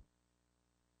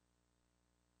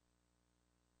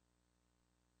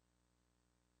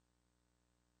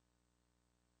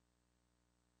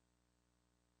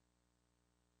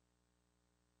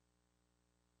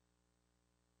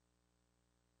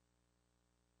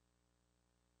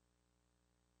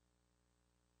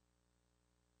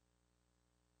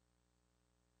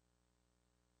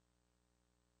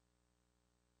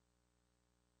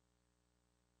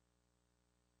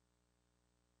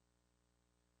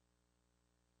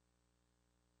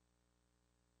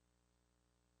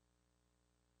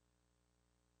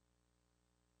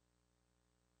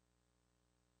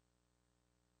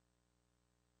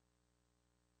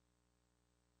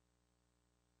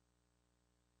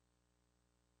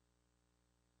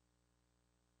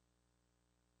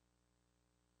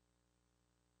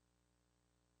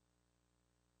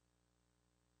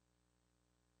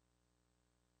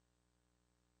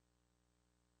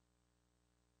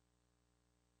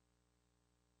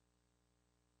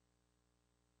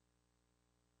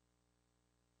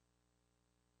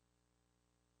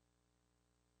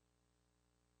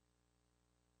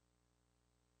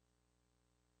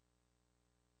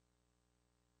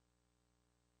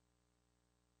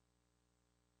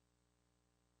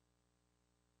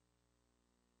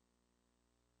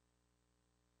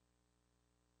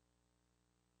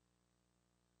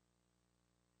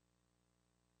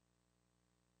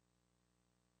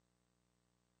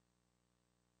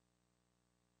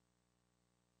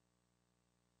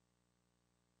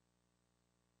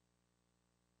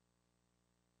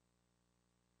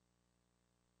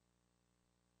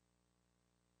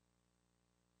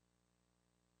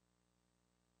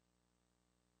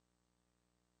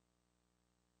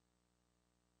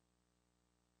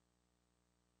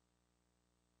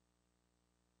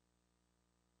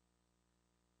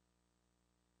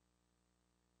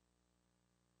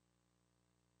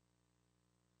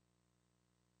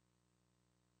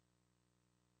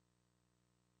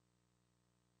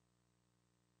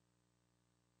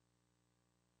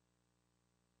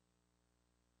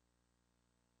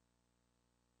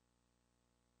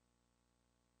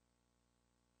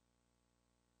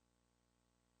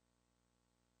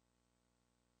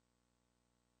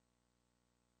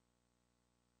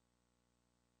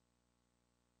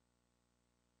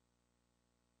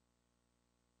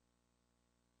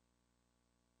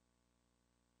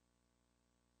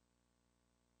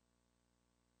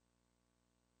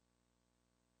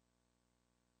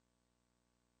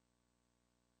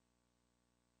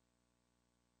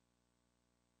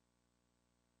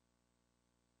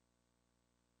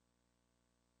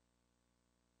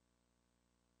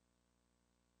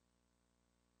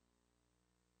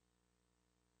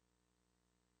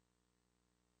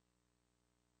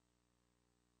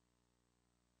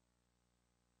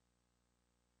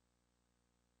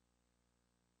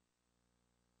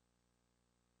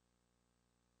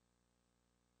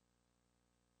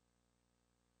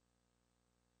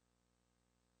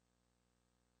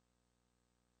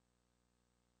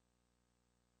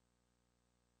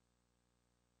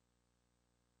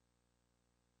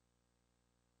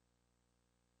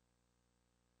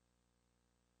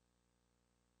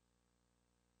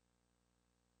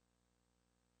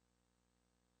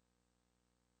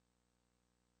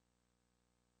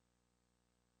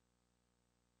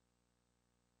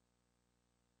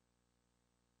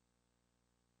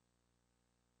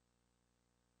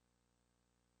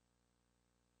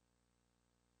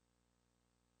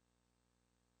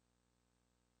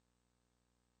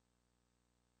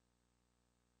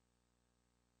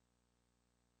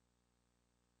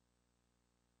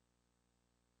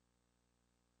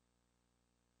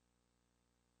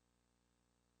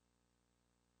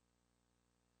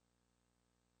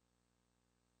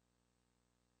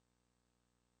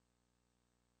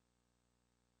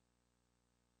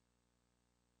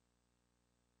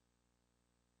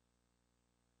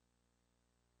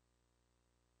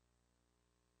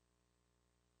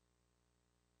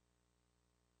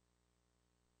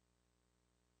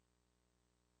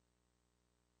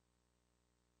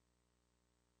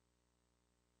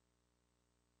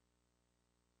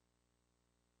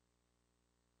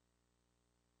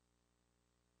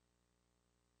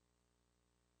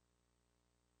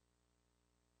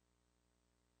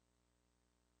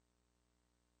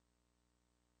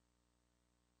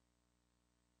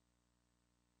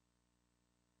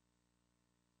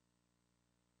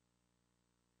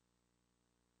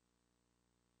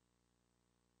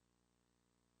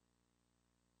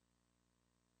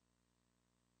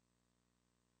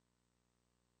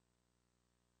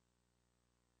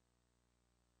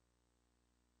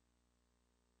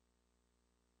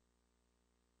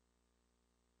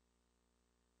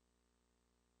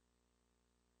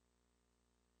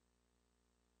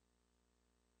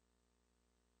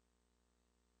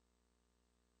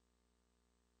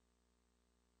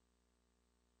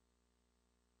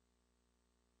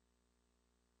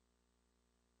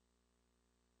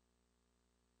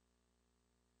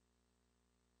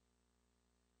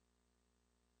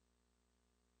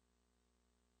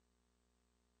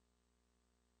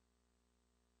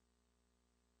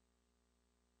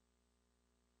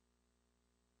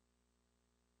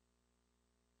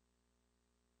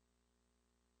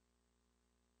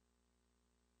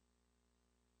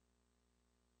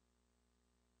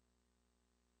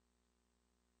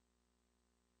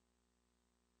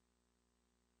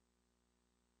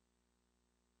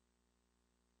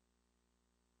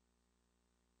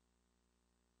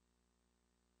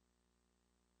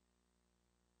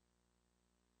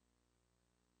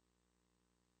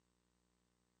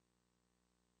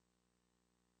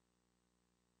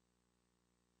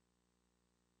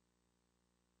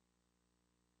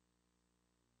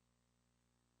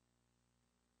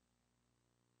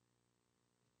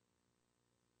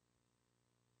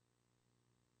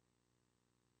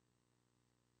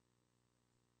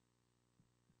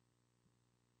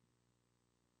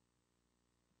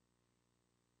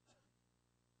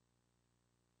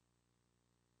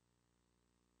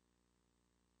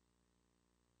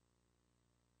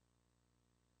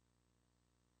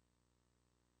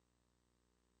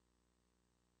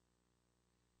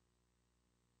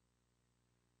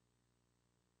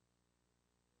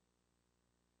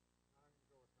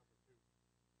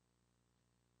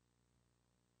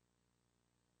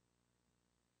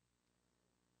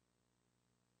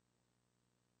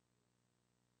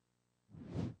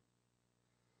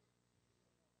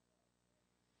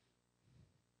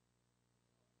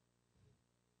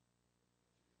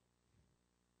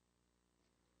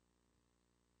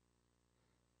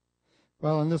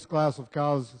 Well, in this class of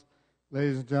cows,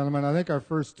 ladies and gentlemen, I think our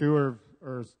first two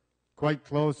are quite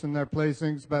close in their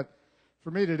placings, but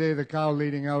for me today, the cow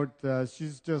leading out,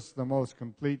 she's just the most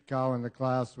complete cow in the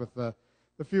class with the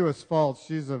fewest faults.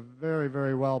 She's a very,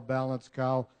 very well-balanced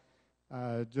cow,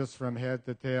 just from head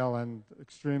to tail, and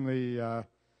extremely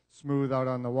smooth out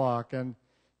on the walk. And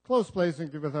close placing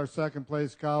with our second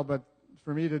place cow, but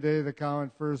for me today, the cow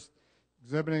in first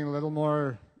exhibiting a little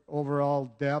more overall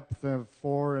depth of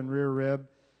fore and rear rib,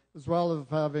 as well as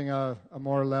having a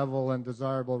more level and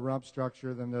desirable rump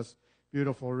structure than this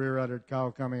beautiful rear-uddered cow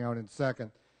coming out in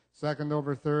second. Second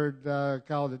over third,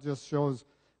 cow that just shows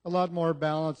a lot more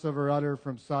balance of her udder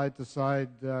from side to side,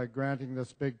 granting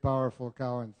this big, powerful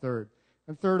cow in third.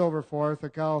 And third over fourth, a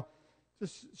cow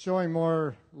just showing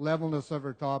more levelness of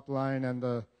her top line and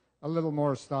a little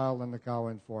more style than the cow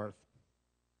in fourth.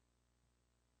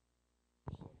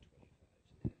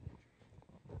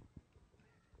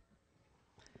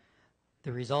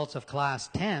 The results of Class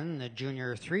 10, the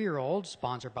junior 3-year-olds,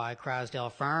 sponsored by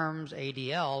Crasdale Farms,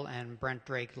 ADL, and Brent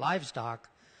Drake Livestock.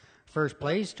 First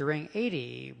place to ring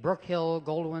 80, Brookhill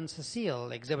Goldwyn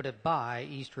Cecile, exhibited by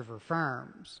East River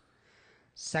Farms.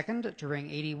 Second to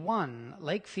ring 81,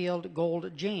 Lakefield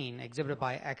Gold Jane, exhibited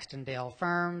by Extondale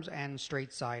Farms and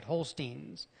Straightside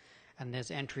Holsteins. And this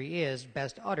entry is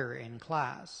best udder in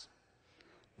class.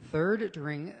 Third to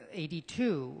ring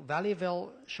 82, Valleyville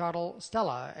Shuttle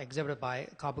Stella, exhibited by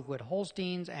Cobequid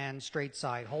Holsteins and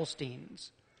Straightside Holsteins.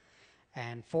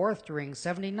 And fourth to ring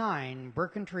 79,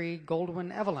 Birkentree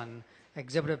Goldwyn Evelyn,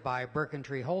 exhibited by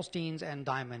Birkentree Holsteins and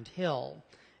Diamond Hill.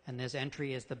 And this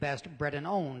entry is the best bred and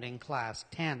owned in Class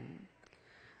 10.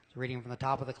 So reading from the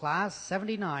top of the class,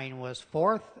 79 was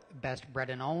fourth, best bred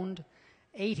and owned.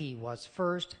 80 was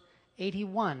first.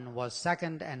 81 was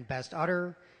second and best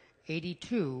udder.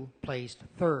 82 placed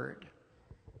third.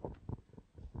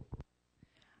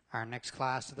 Our next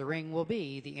class to the ring will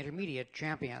be the intermediate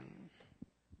champion.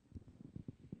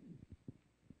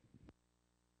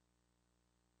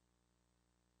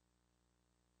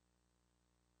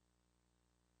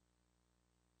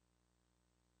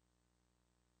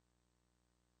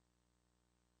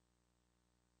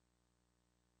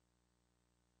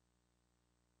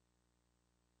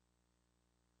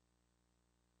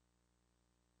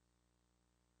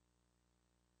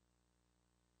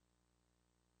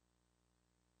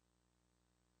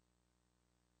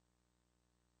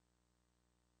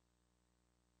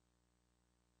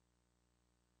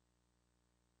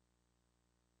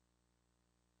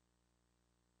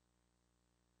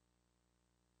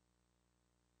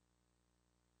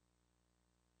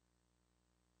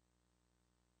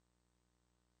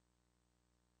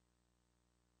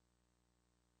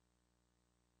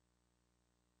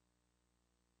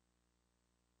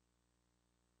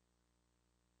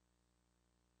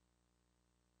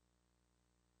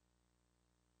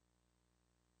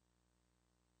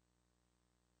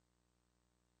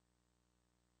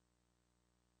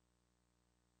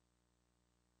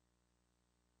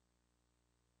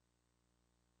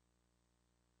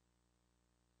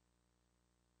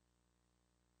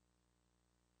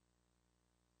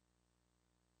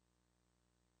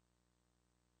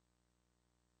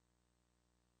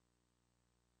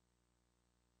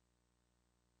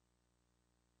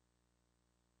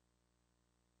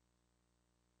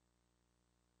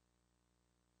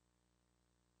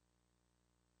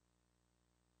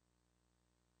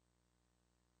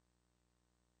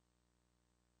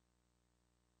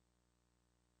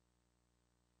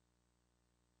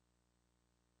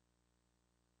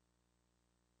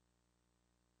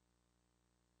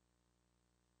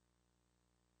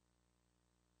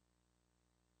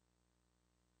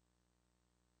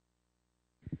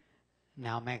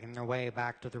 Now making their way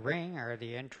back to the ring are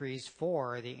the entries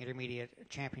for the intermediate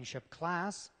championship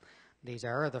class. These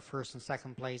are the first and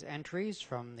second place entries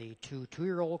from the two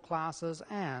 2-year-old classes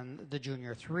and the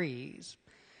junior 3s.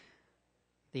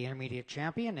 The intermediate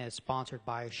champion is sponsored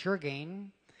by Suregain.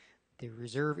 The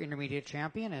reserve intermediate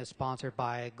champion is sponsored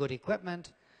by Good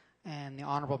Equipment, and the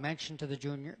honorable mention to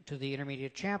the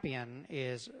intermediate champion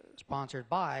is sponsored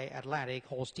by Atlantic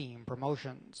Holstein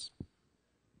Promotions.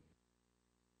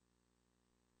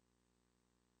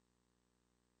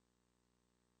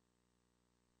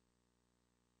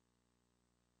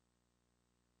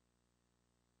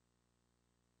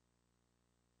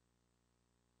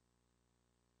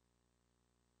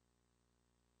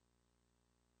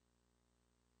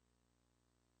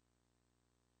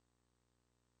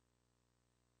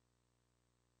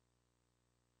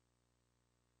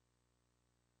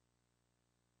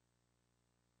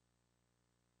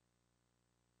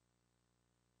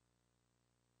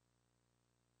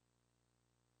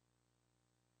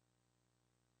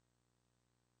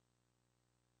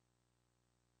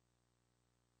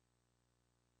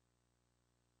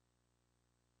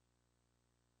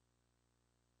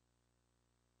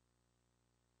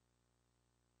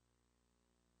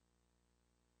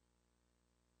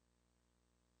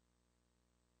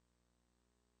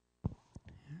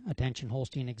 Attention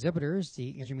Holstein exhibitors,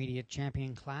 the intermediate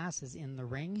champion class is in the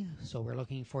ring, so we're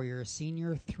looking for your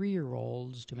senior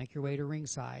 3-year-olds to make your way to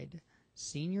ringside.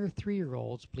 Senior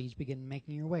 3-year-olds, please begin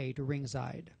making your way to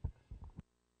ringside.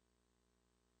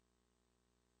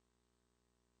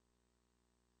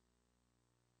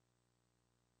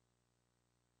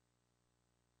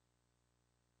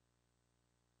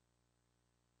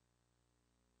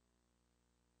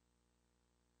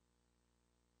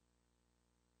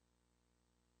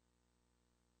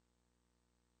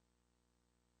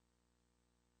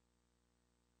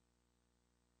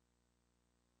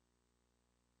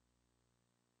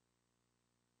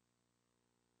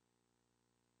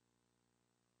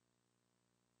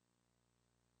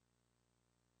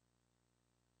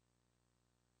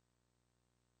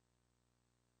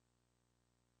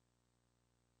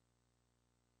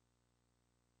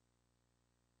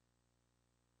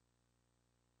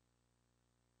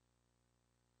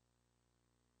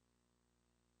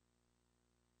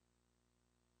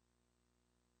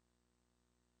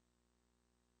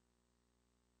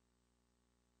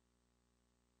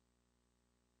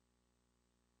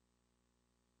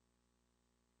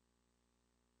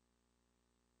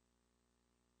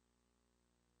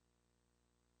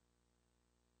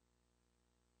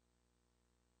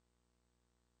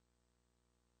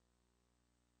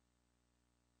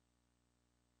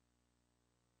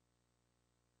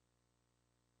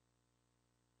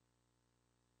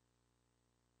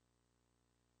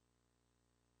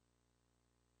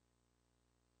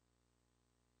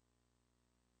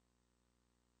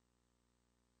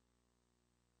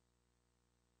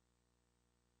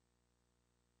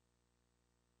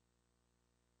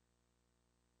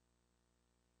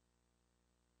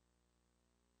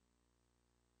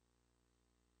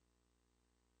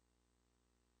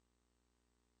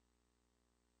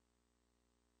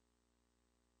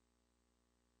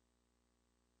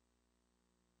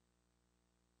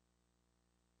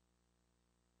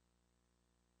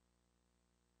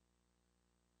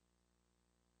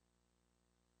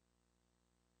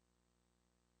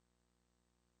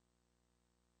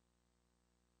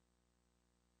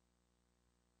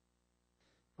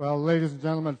 Well, ladies and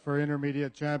gentlemen, for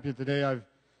intermediate champion today, I've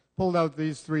pulled out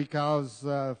these 3 cows.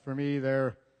 For me,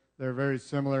 they're very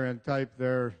similar in type.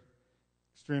 They're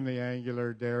extremely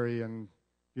angular dairy and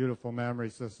beautiful mammary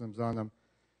systems on them.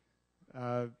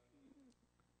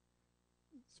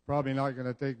 It's probably not going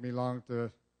to take me long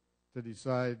to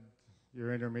decide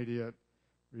your intermediate,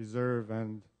 reserve,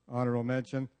 and honorable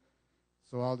mention.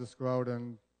 So I'll just go out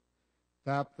and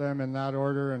tap them in that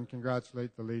order and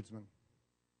congratulate the leadsman.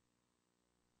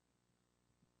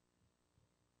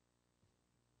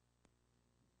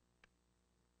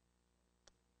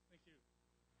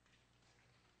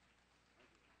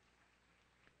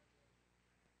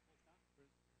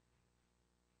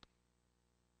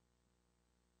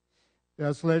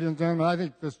 Yes, ladies and gentlemen, I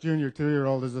think this junior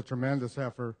 2-year-old is a tremendous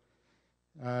heifer.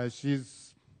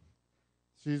 She's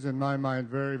in my mind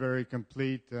very, very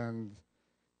complete and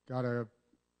got a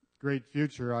great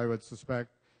future, I would suspect.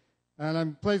 And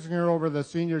I'm placing her over the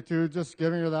senior 2, just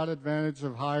giving her that advantage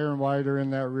of higher and wider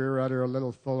in that rear udder, a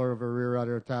little fuller of a rear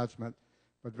udder attachment,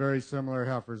 but very similar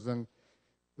heifers. And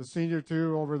the senior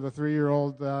 2 over the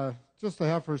 3-year-old, just a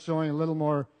heifer showing a little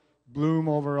more bloom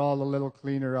overall, a little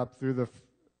cleaner up through the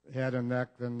head and neck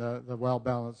than the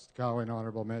well-balanced cow in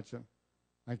honorable mention.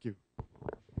 Thank you.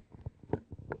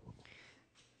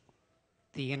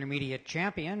 The intermediate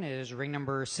champion is ring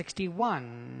number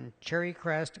 61, Cherry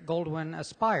Crest Goldwyn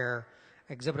Aspire,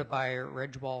 exhibited by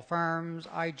Ridgewall Farms,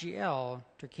 IGL,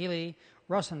 Turkili,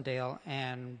 Rossendale,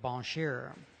 and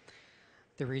Bonshire.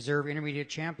 The reserve intermediate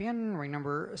champion, ring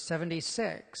number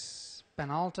 76,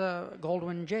 Benalta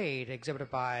Goldwyn Jade, exhibited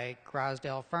by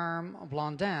Grasdale Farm,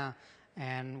 Blondin,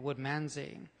 and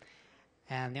Woodmansey.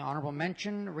 And the honorable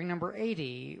mention, ring number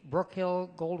 80,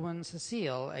 Brookhill Goldwyn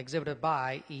Cecile, exhibited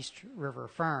by East River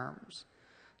Farms.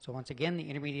 So once again, the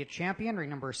intermediate champion, ring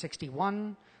number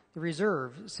 61, the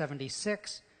reserve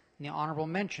 76, and the honorable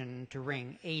mention to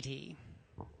ring 80.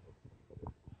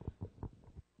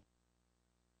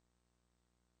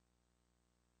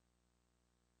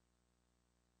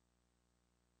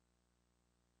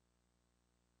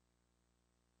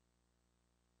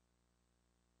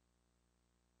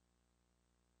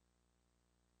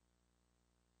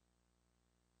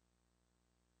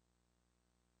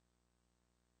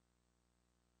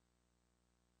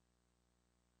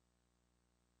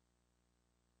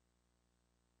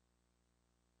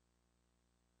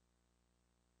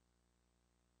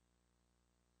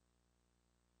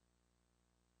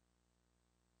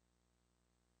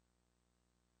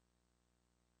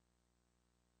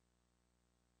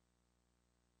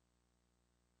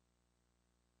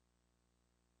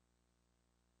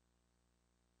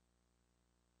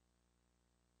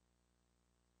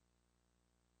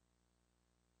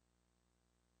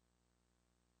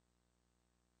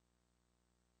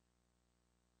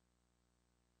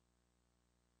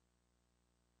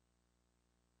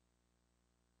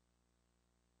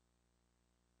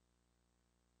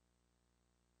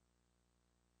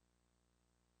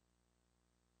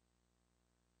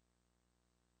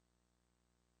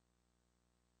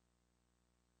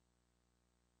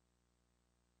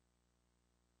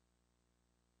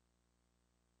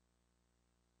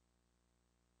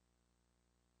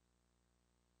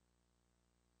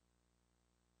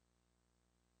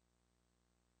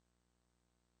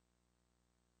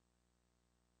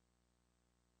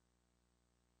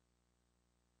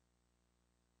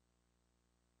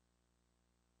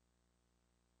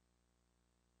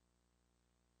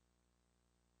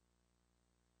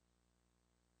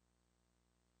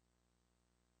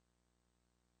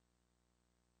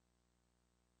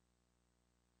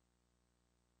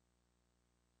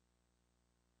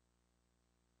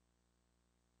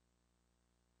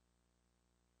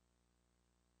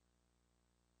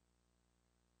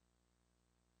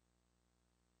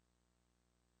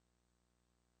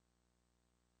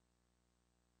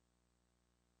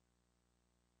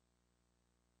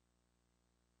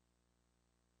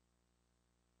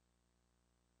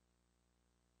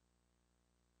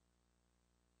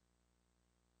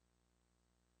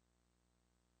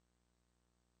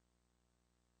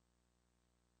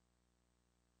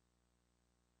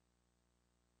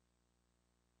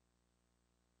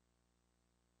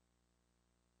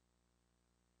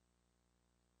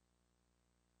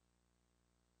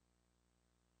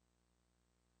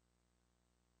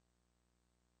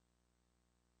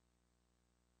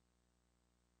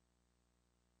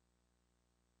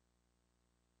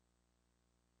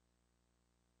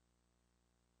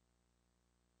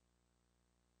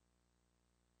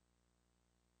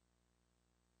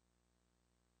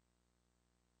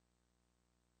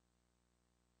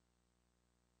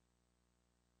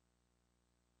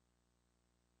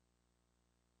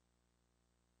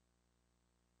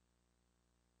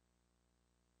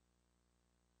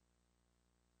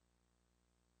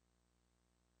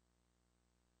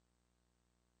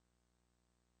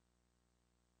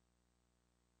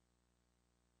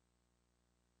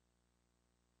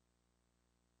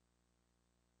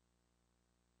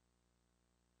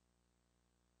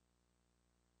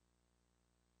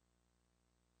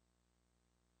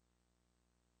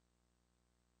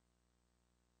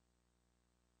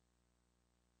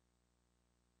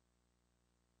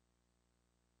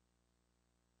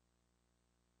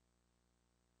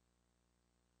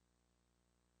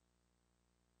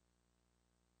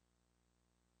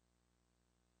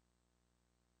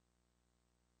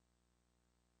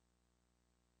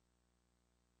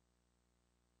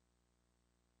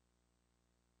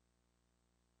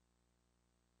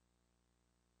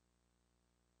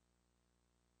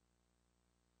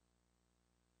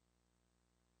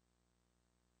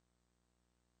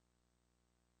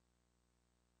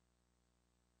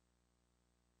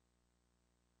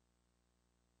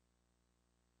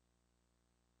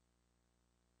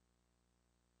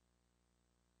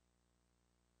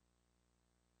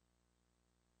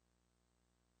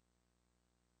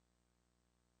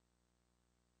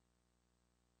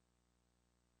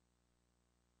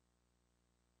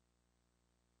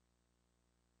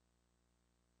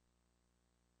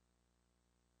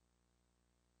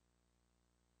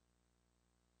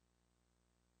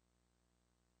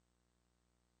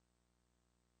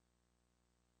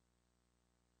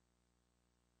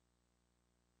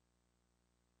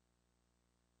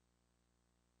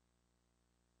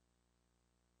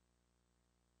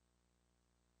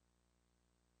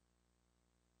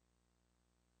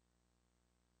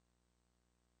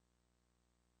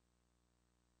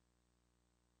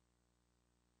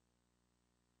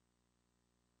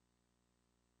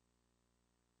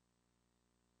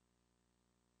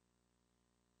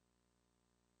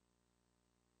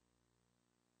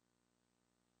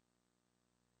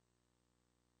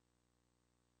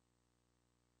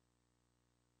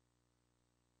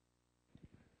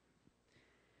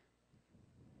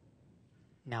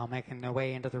 Now making their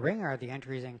way into the ring are the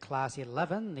entries in Class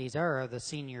 11. These are the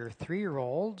senior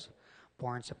 3-year-olds,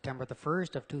 born September the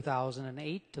 1st of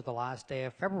 2008 to the last day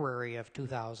of February of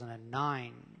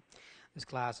 2009. This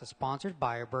class is sponsored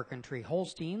by Birkentree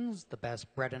Holsteins, the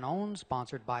best bred and owned,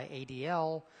 sponsored by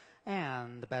ADL,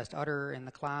 and the best udder in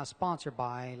the class, sponsored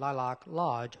by Lilac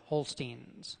Lodge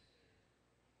Holsteins.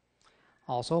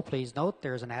 Also, please note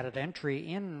there's an added entry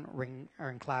in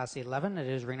Class 11. It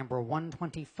is ring number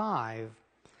 125,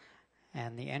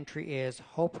 and the entry is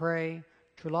Hopre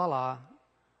Trulala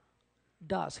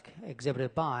Dusk,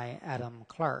 exhibited by Adam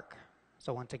Clark.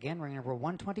 So once again, ring number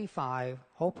 125,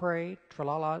 Hopre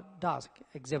Tralala Dusk,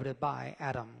 exhibited by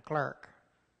Adam Clark.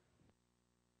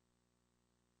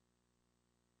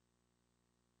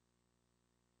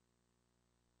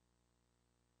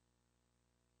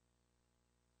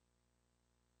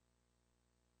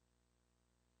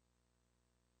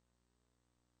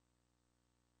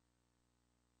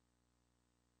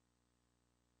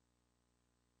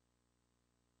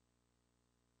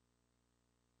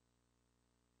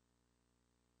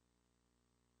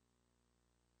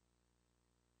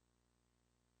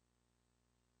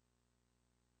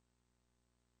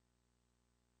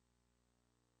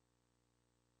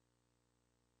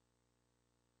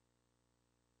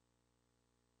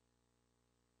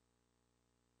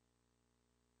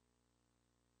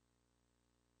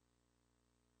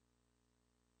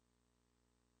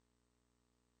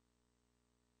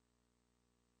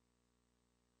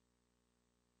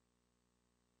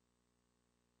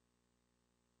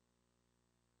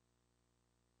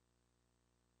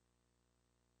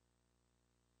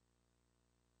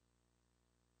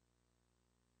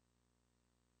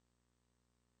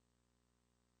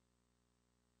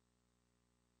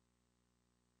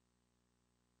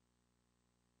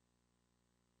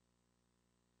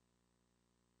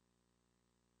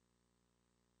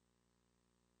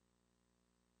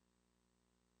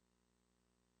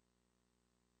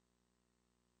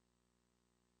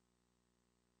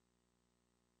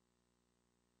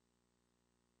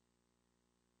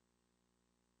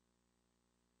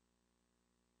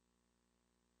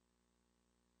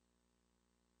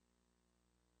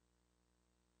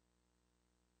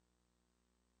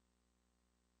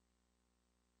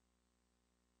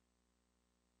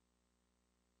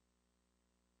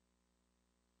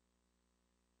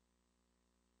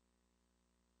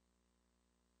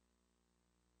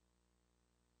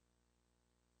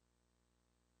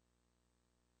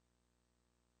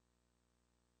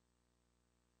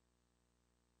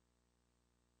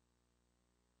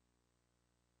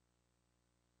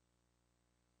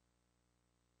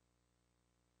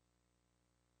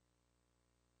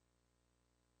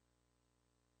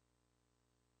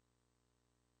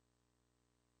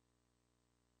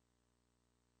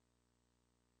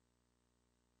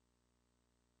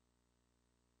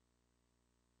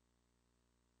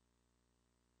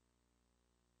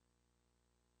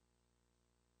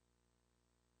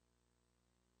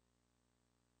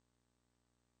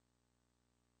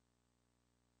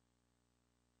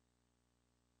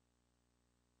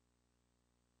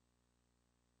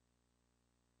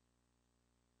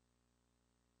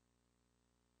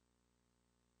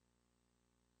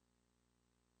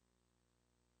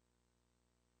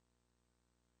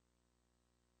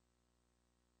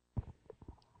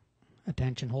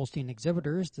 Attention Holstein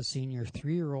exhibitors, the senior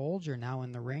 3-year-olds are now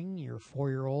in the ring. Your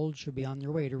 4-year-olds should be on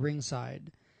their way to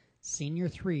ringside. Senior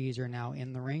 3s are now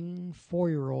in the ring.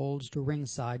 4-year-olds to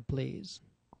ringside, please.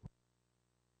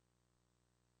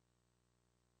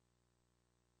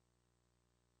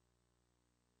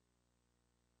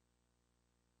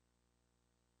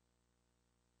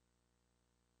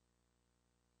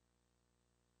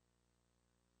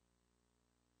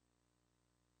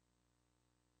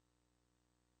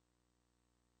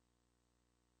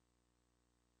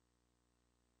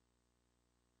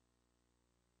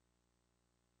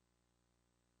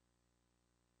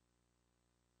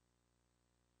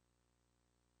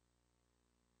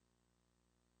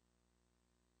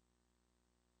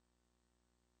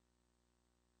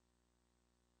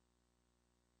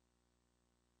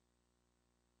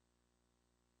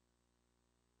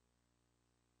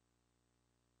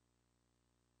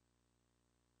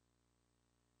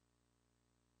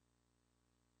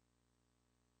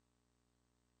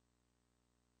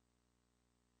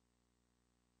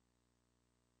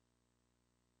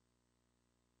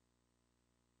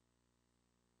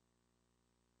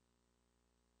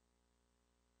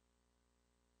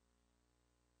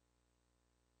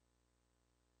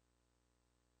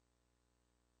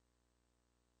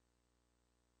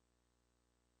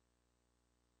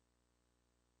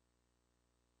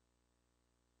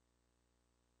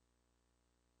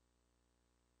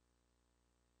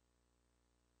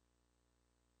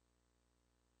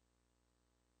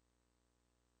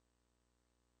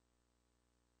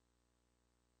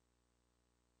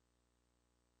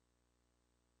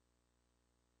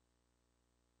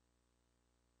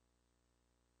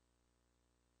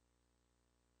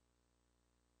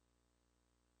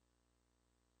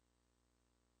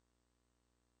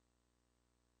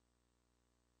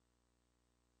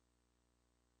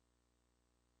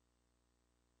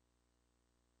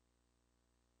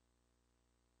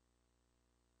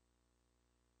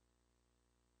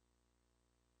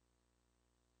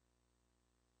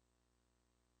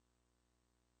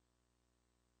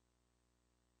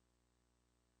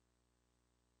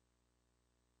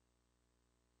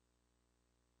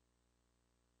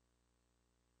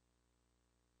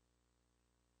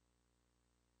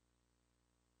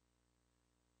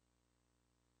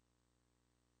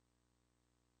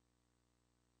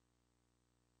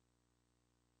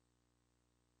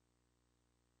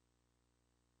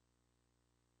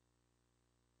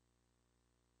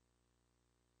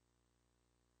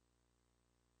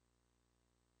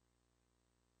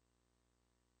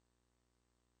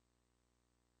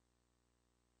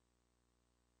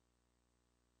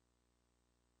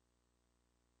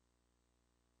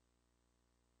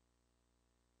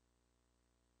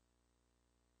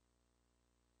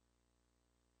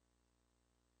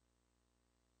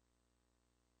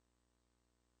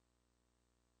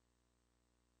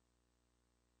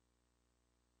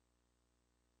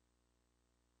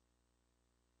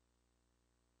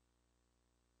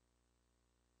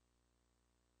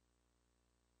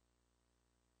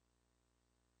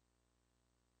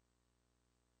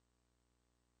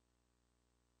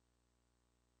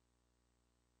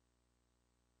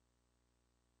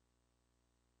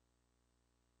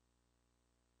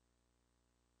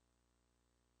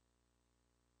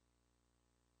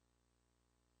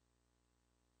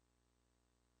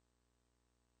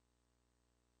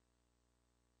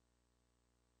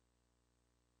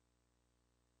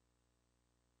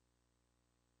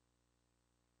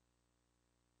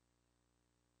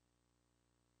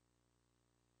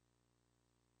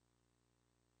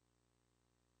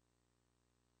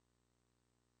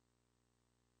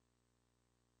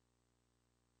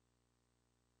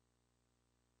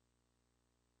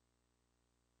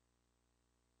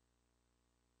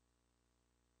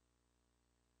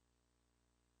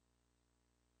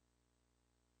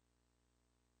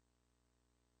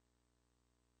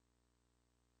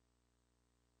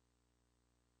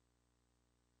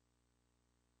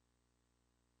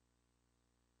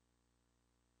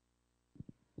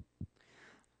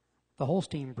 The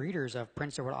Holstein breeders of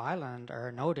Prince Edward Island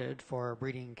are noted for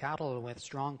breeding cattle with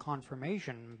strong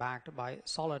conformation backed by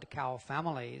solid cow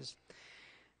families.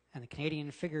 And the Canadian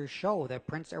figures show that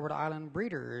Prince Edward Island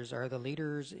breeders are the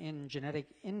leaders in genetic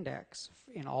index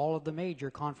in all of the major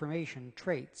conformation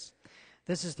traits.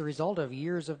 This is the result of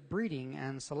years of breeding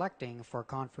and selecting for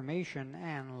conformation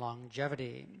and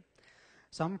longevity.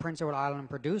 Some Prince Edward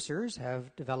Island producers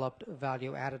have developed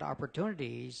value-added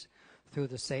opportunities through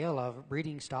the sale of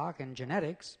breeding stock and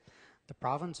genetics. The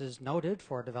province is noted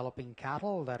for developing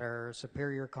cattle that are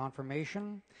superior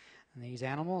conformation, and these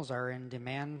animals are in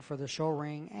demand for the show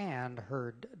ring and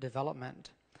herd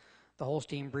development. The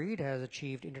Holstein breed has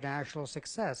achieved international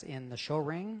success in the show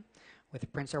ring,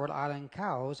 with Prince Edward Island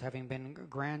cows having been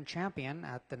grand champion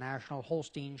at the National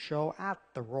Holstein Show at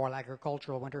the Royal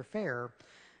Agricultural Winter Fair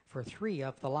for 3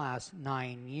 of the last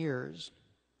 9 years.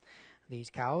 These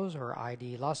cows are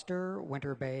ID Luster,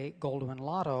 Winter Bay Goldwyn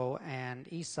Lotto, and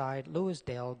Eastside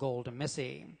Louisdale Golden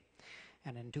Missy.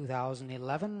 And in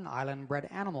 2011, island-bred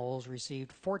animals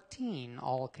received 14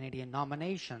 All-Canadian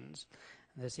nominations.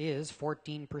 This is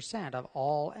 14% of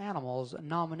all animals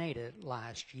nominated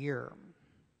last year.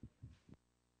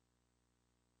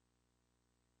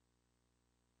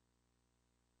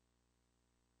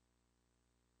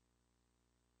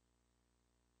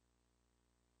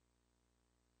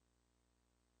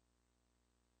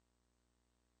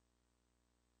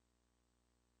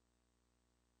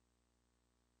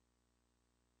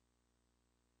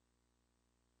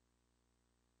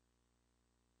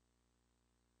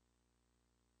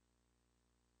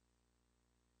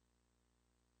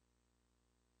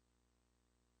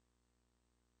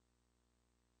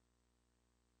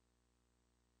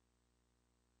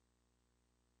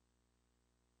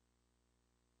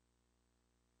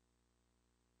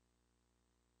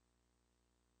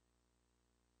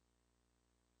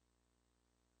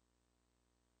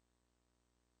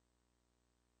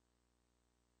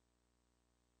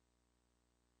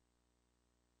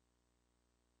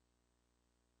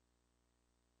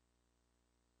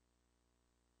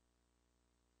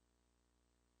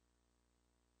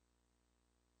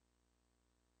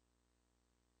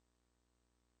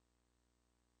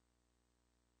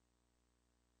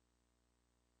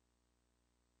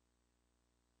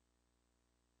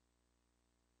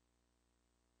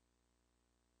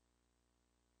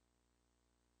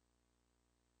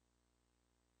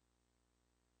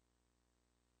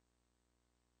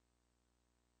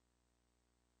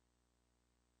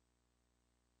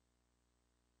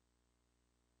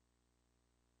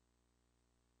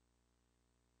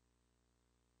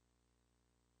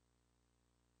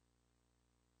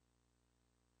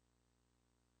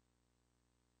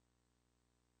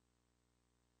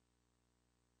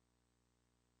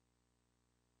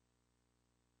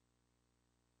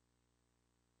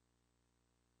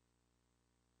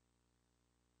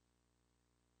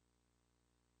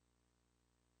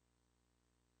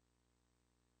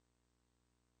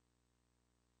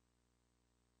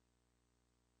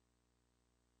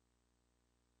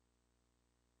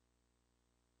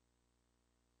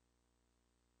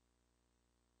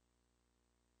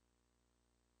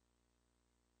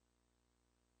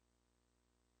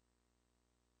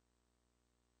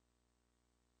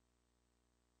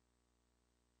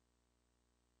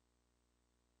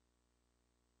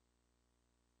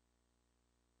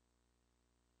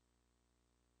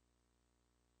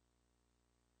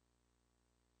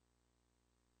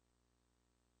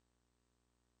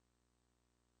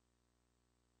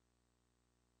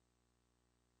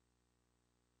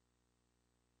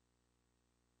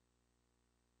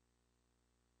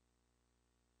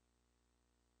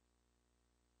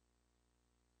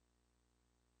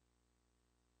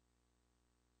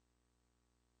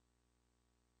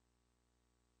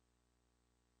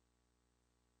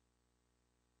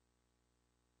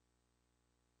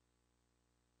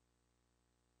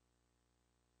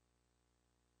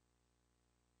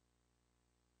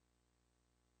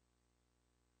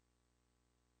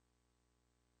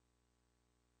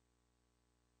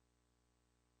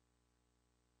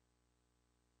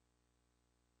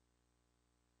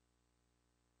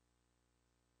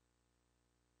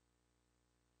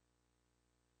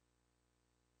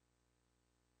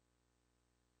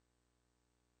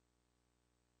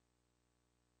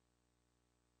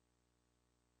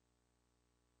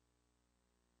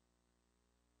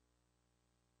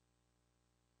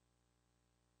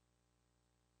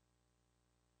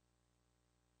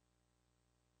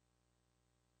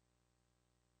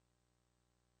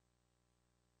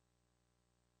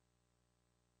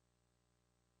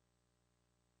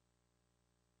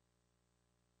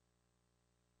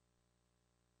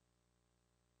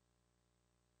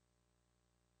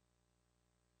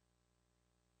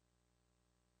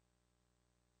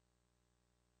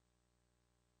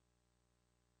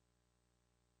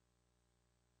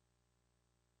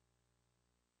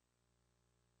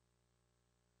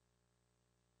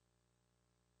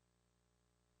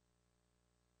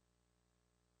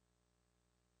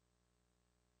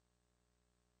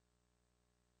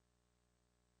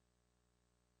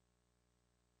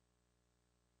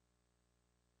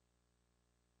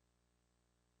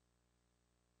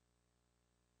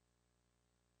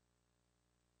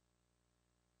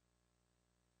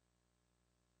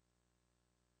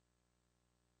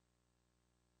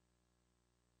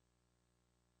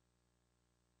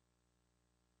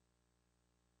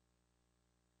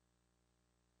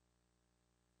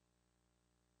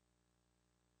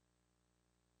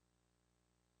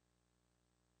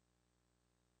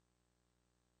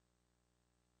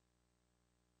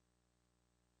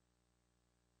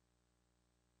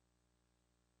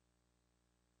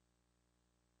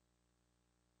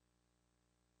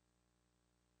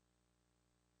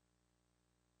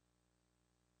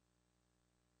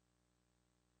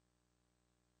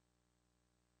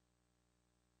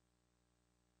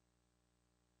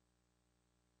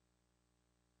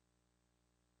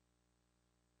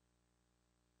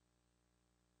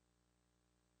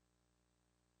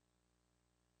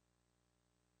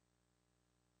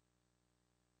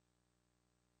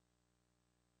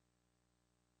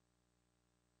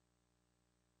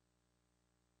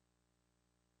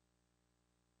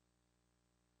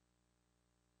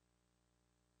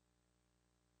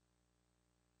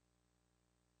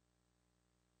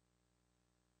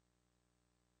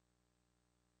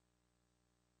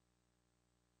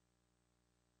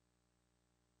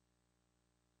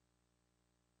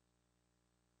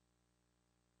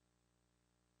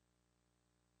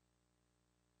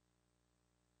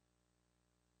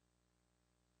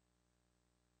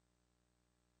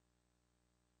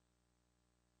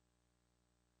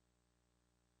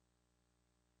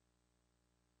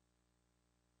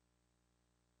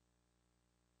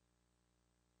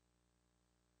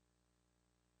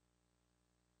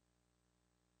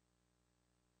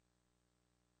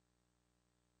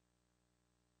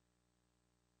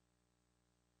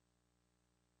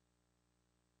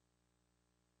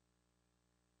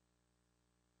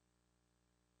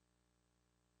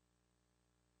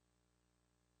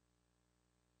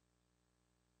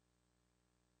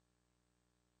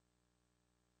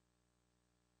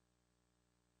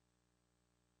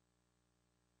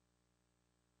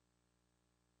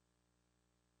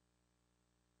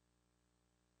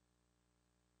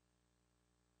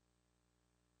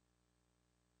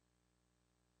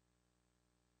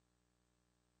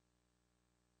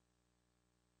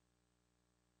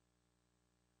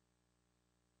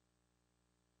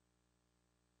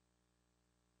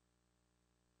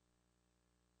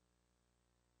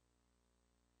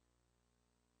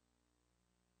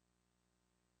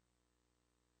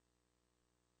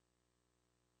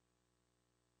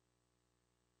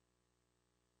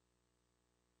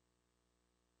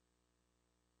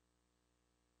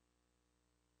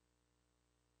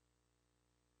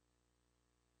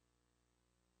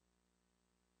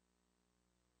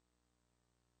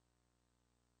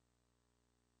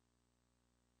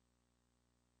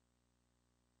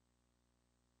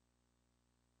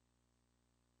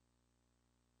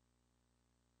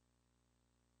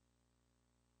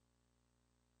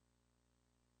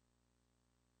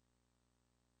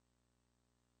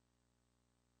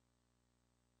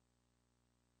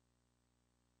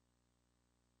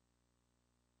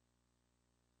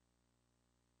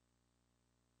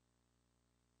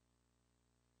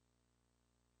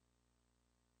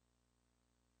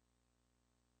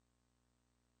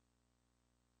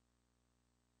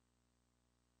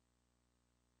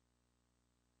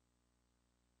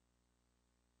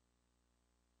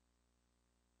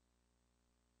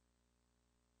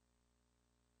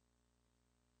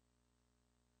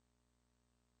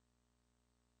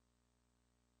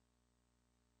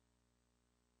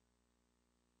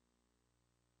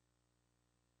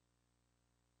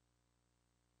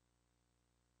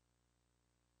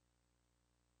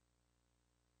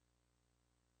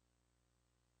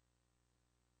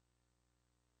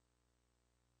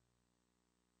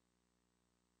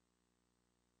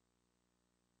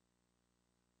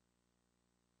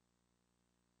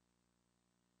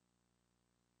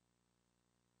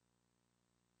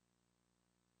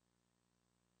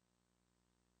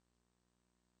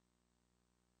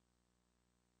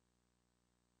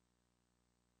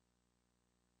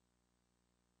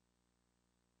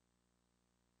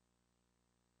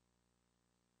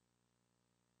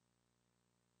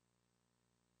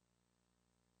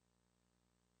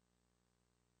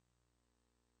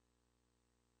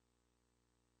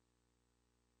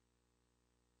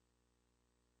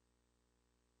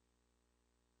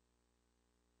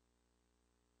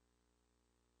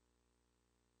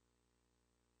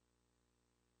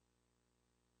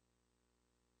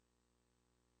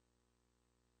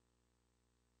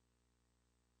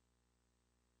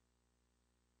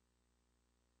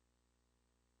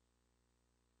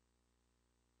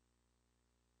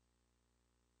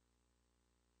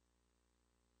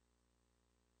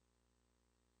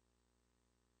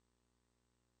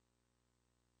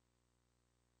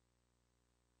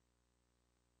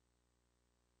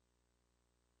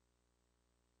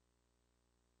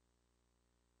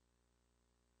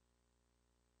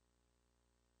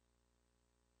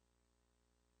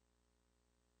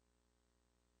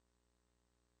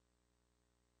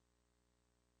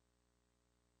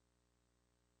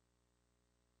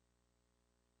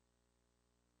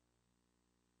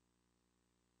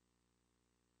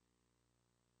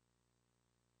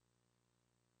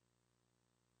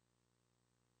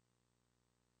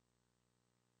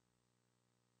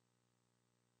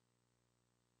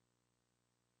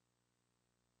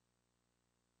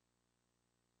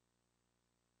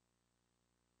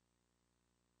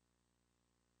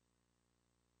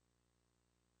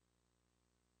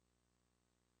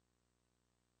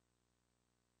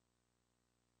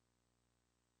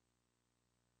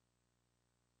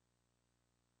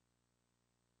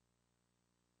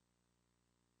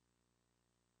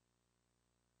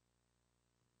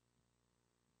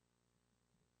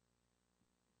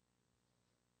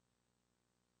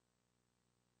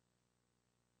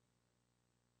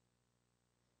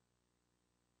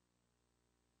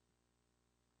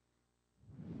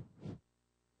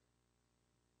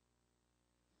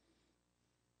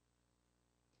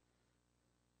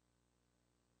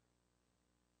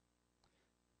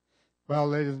 Well,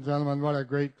 ladies and gentlemen, what a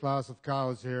great class of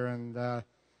cows here. And,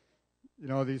 you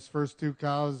know, these first two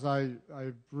cows, I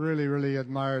really, really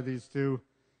admire these two.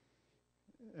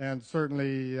 And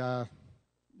certainly,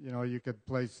 you know, you could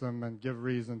place them and give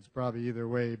reasons probably either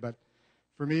way. But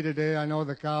for me today, I know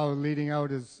the cow leading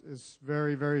out is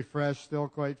very, very fresh, still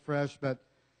quite fresh. But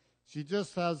she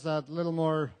just has that little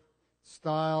more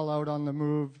style out on the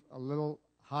move, a little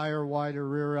higher, wider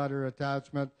rear udder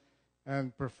attachment,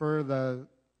 and prefer the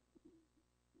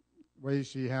way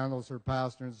she handles her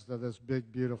pasterns to this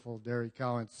big, beautiful dairy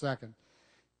cow in second.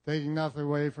 Taking nothing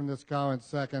away from this cow in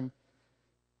second,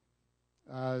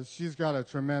 she's got a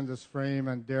tremendous frame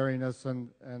and dairiness and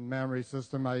mammary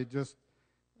system. I just,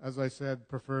 as I said,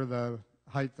 prefer the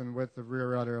height and width of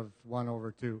rear udder of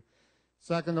 1/2.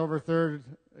 Second over third,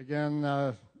 again,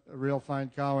 a real fine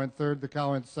cow in third. The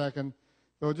cow in second,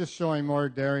 though just showing more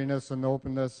dairiness and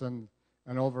openness and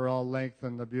overall length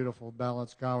than the beautiful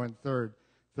balanced cow in third.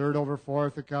 Third over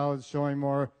fourth, the cow is showing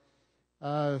more,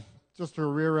 just her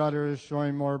rear udder is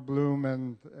showing more bloom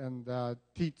and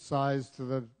teat size to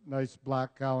the nice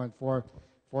black cow in fourth.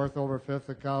 Fourth over fifth,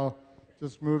 the cow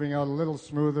just moving out a little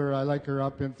smoother. I like her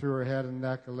up in through her head and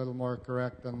neck a little more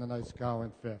correct than the nice cow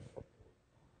in fifth.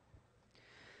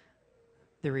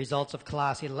 The results of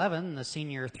Class 11, the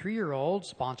senior 3-year-olds,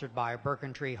 sponsored by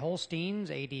Birkentree Holsteins,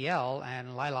 ADL,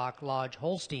 and Lilac Lodge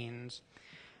Holsteins.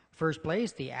 First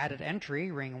place, the added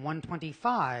entry, ring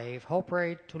 125,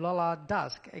 Hopre Tulala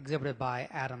Dusk, exhibited by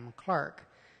Adam Clark.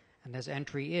 And this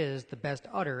entry is the best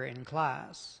udder in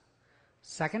class.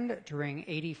 Second, to ring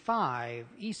 85,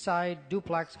 Eastside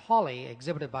Duplex Holly,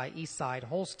 exhibited by Eastside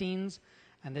Holsteins,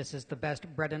 and this is the best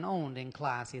bred and owned in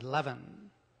Class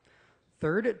 11.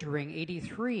 Third, to ring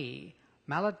 83,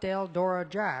 Malletdale Dora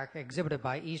Jack, exhibited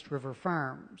by East River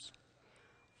Farms.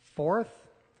 Fourth,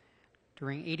 to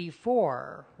ring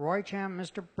 84, Roycham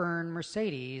Mr. Byrne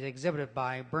Mercedes, exhibited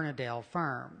by Bernadale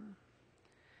Farm.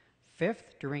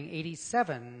 Fifth, to ring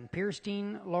 87,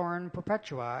 Pierstein Lauren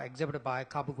Perpetua, exhibited by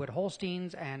Cobblewood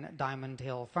Holsteins and Diamond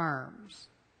Hill Farms.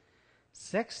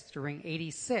 Sixth, to ring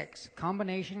 86,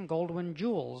 Combination Goldwyn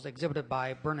Jewels, exhibited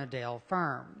by Bernadale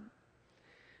Farm.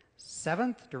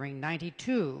 Seventh, to ring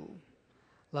 92,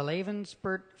 Lalaven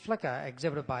Spurt Flicka,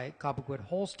 exhibited by Cobblewood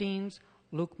Holsteins,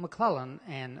 Luke McClellan,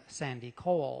 and Sandy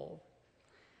Cole.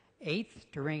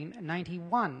 Eighth, to ring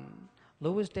 91,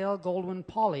 Lewisdale Goldwyn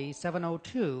Polly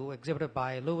 702, exhibited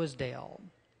by Lewisdale.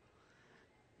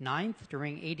 Ninth, to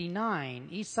ring 89,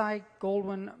 Eastside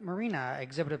Goldwyn Marina,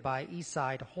 exhibited by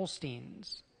Eastside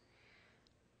Holsteins.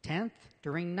 10th,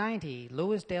 to ring 90,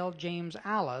 Lewisdale James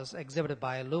Alice, exhibited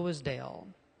by Lewisdale.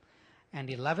 And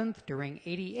 11th, to ring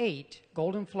 88,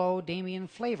 Golden Flow Damien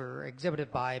Flavor,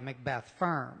 exhibited by Macbeth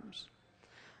Farms.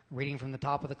 Reading from the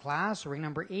top of the class, ring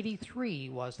number 83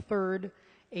 was third,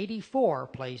 84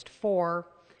 placed 4,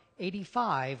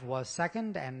 85 was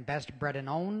second and best bred and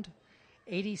owned,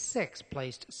 86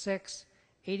 placed 6,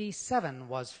 87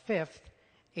 was 5th,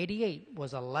 88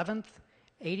 was 11th,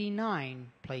 89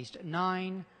 placed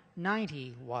 9,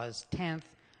 90 was 10th,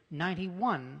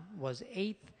 91 was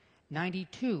 8th,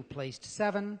 92 placed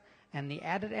 7, and the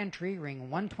added entry, ring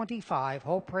 125,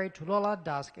 Hopre Tulula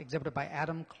Dusk, exhibited by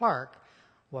Adam Clark,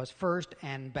 was first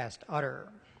and best udder.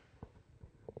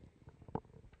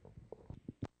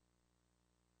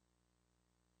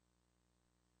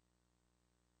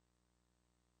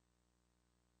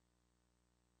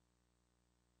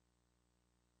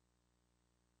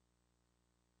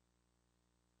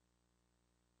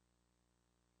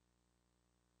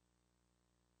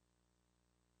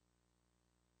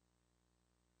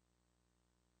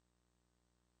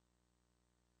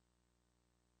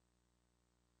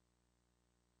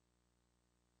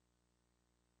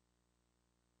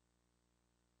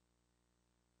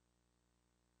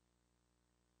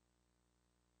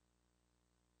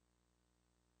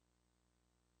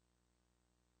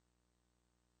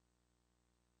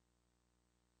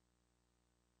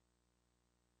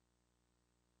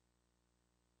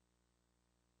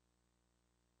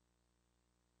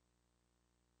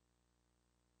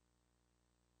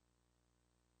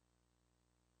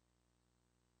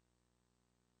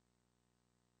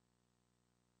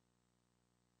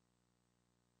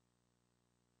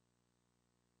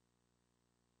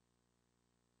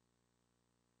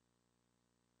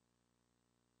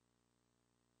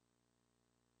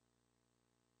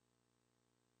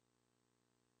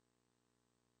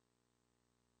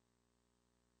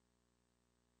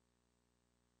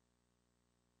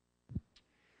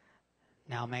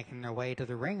 Now making their way to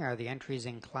the ring are the entries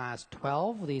in Class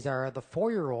 12. These are the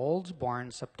 4-year-olds born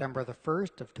September the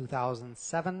 1st of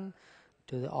 2007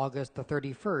 to August the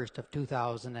 31st of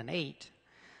 2008.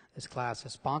 This class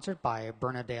is sponsored by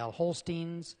Bernadale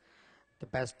Holsteins, the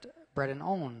Best Bred and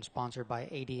Owned sponsored by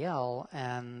ADL,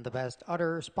 and the Best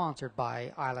Udder sponsored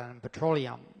by Island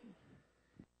Petroleum.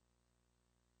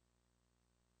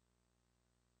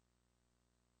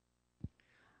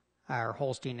 Our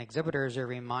Holstein exhibitors are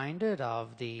reminded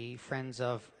of the Friends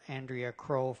of Andrea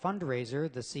Crow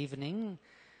fundraiser this evening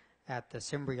at the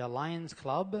Cimbria Lions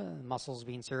Club. Mussels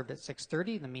being served at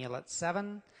 6:30, the meal at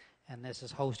 7, and this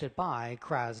is hosted by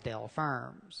Crasdale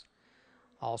Farms.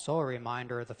 Also, a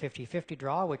reminder of the 50-50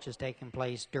 draw, which is taking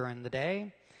place during the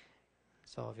day.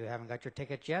 So if you haven't got your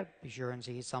ticket yet, be sure and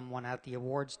see someone at the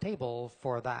awards table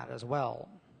for that as well.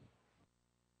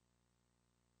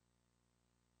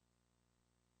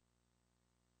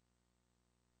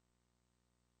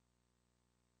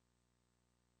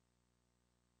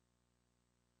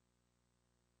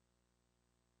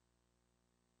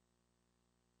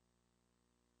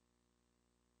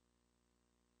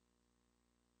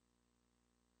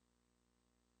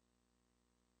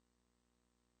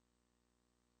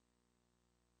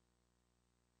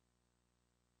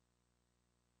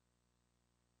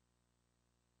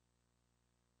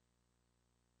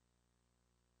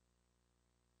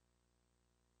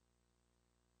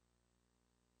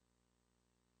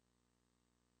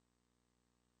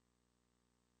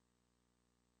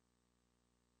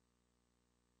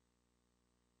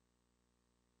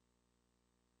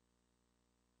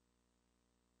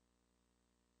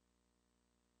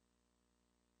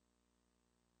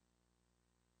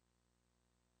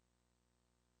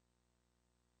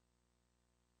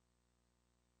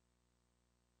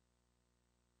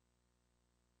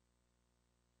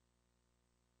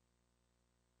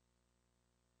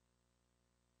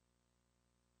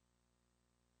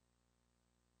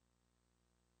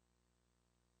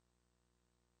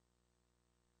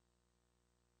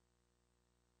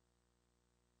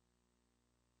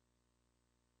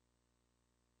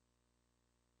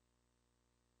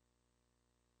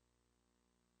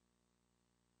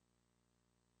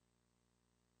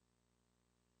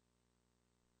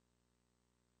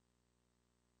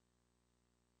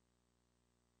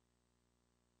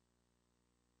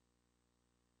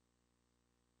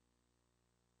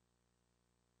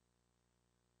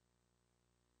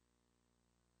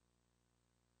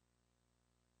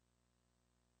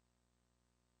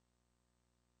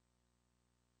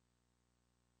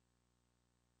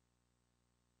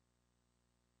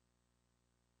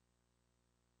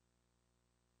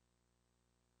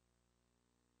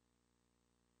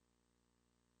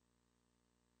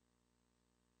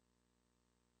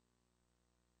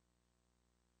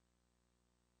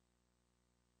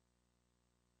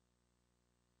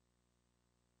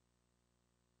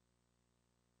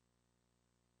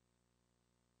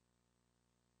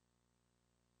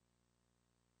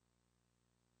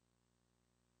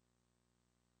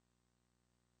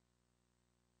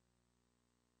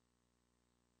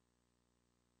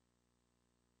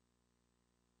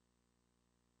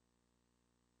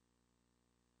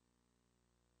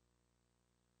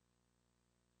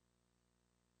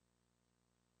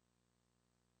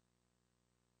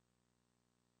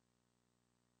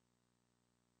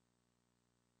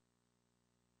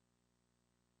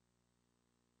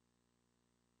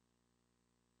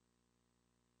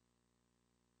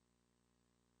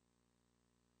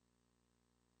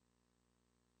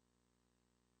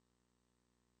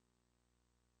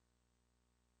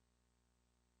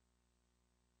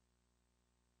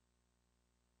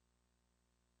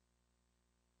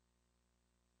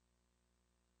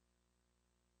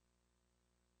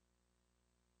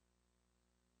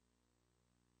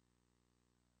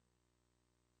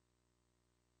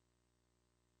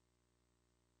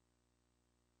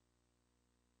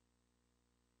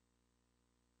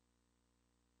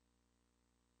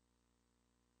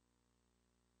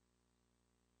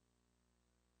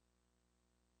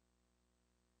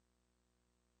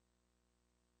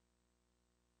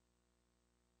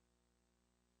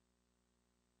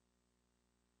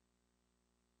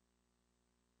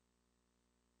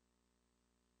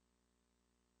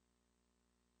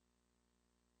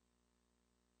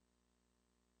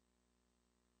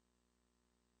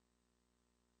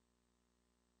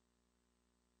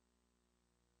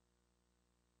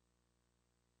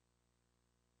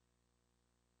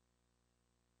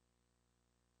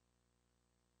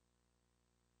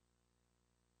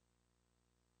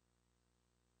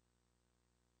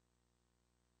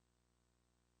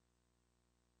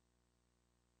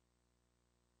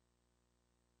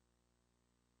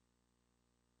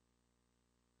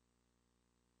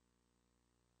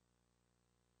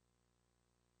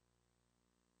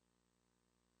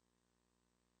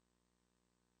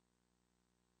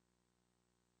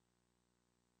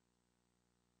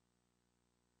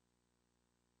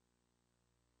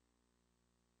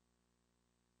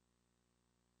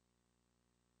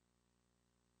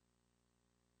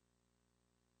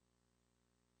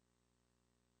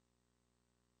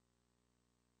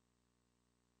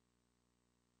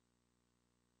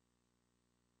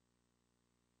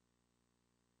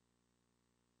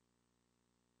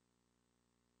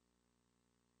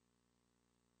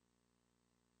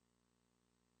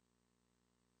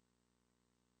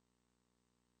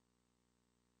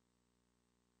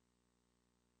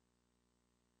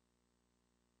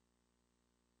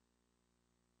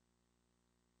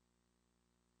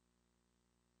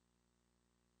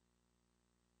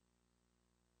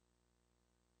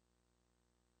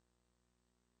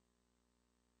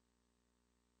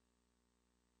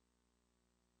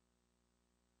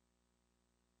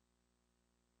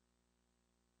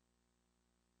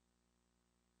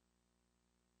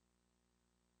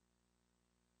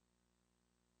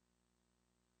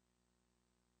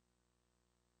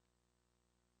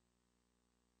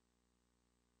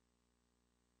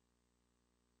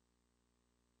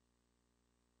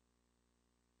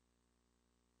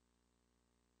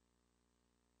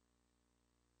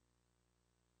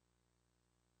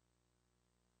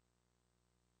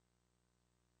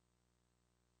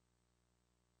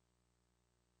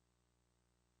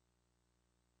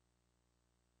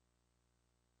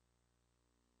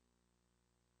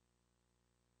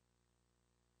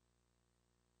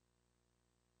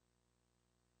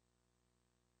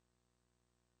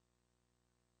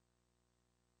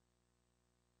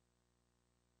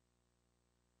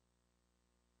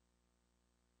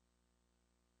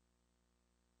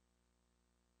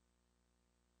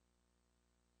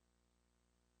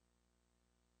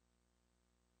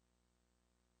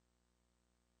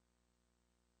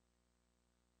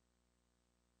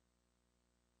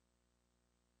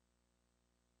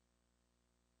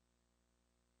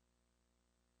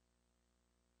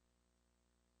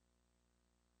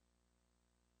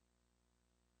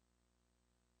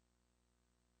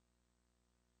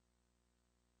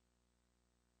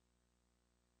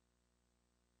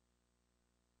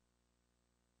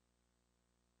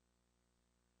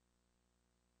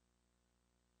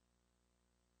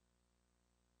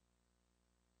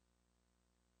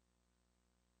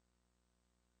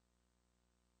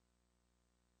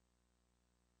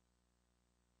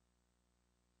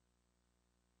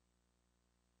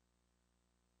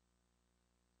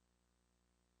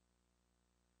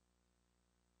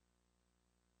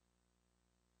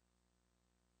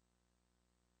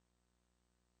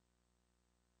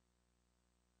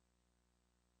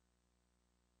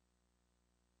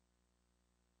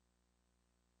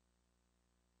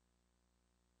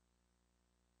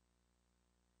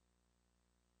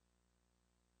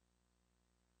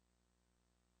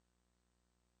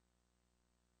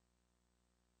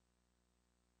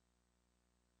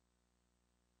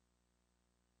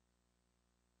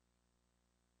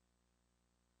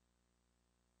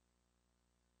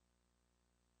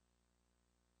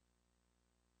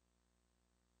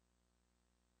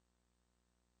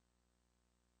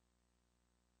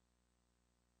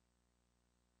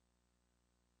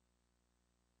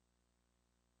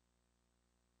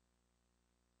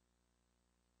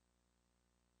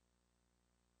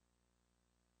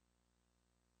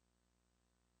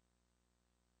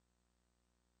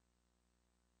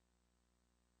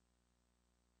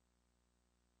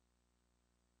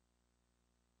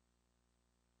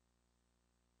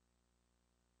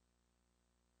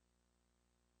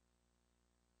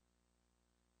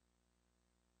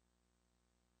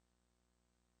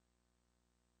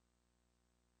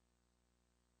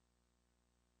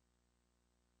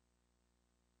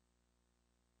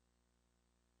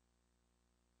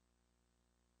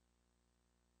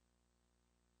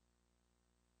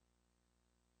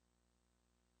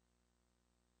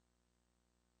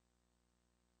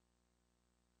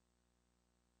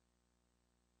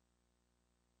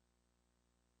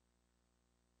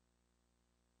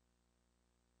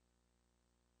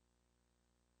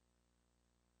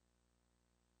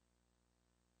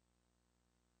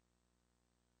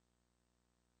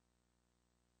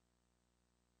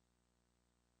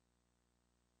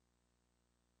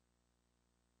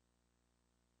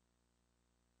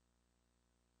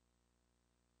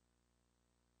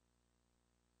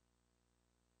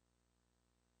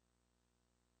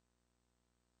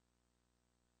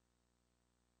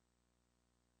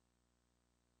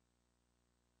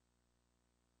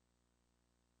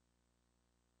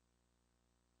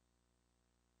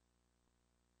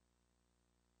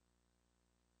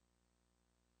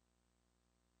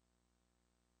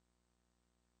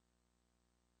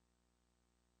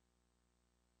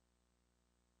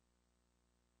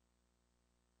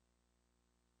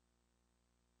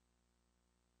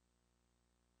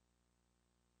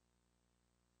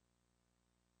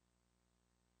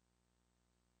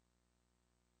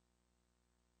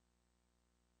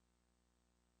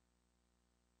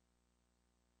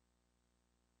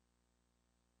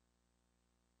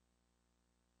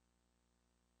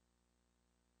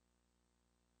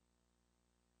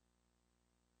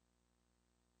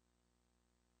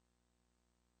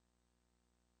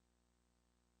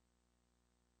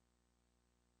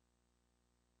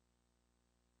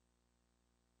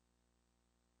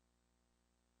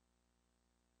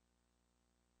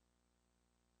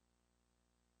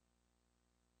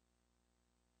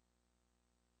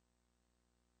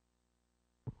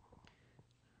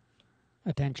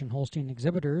 Attention Holstein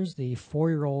exhibitors, the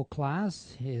 4-year-old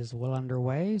class is well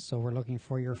underway, so we're looking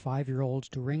for your 5-year-olds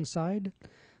to ringside.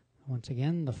 Once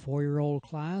again, the 4-year-old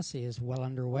class is well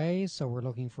underway, so we're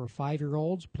looking for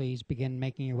 5-year-olds. Please begin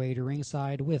making your way to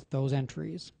ringside with those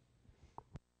entries.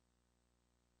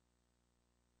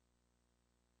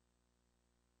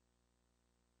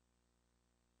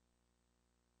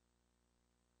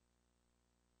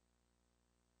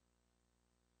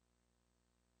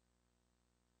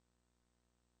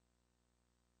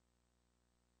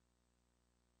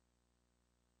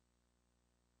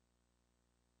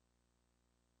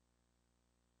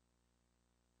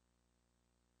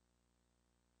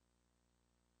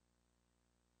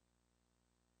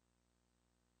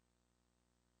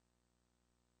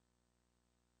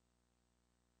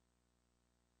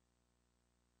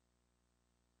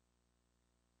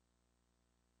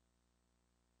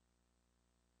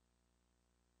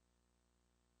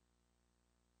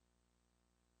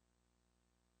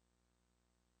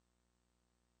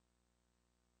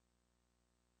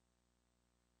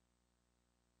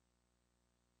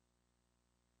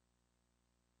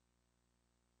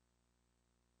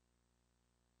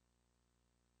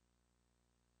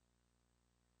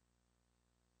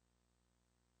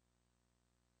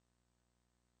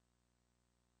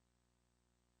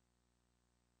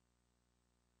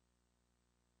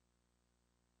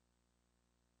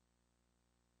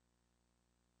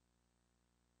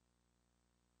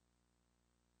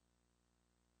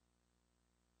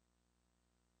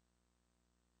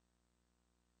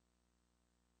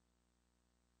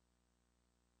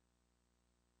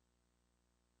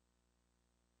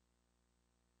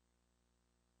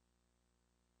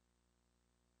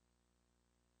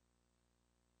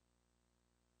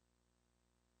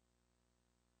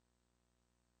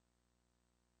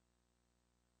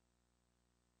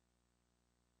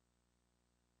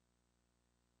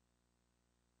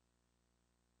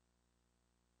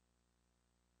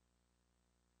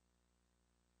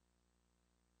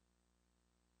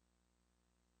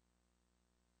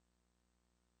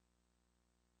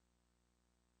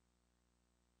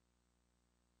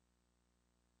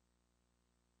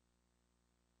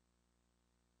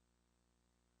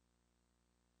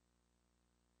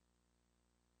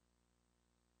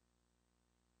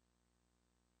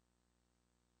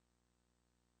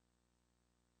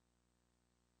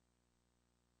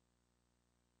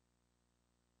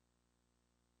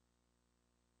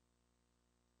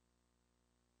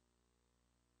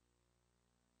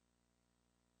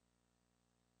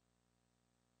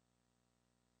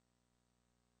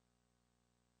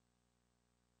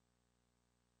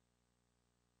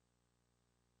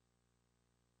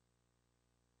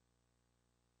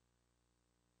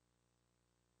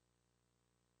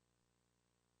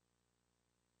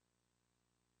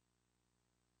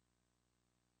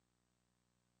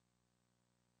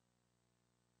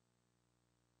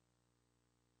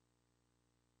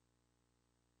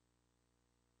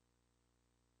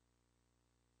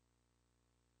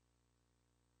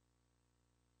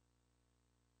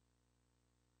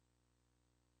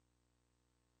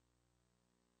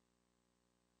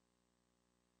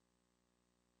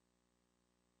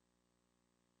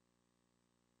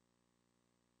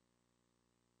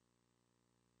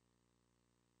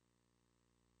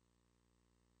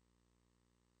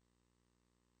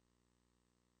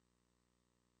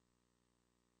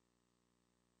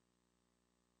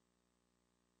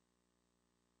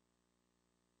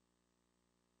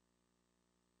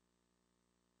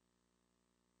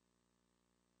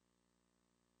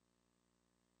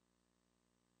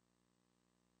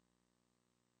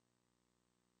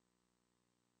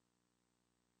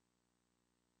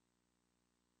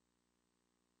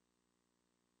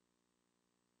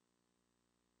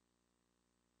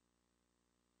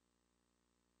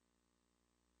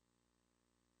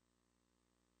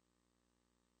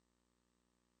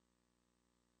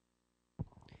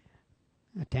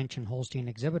 Attention Holstein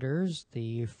exhibitors,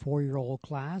 the 4-year-old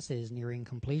class is nearing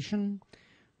completion.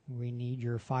 We need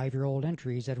your 5-year-old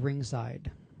entries at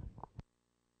ringside.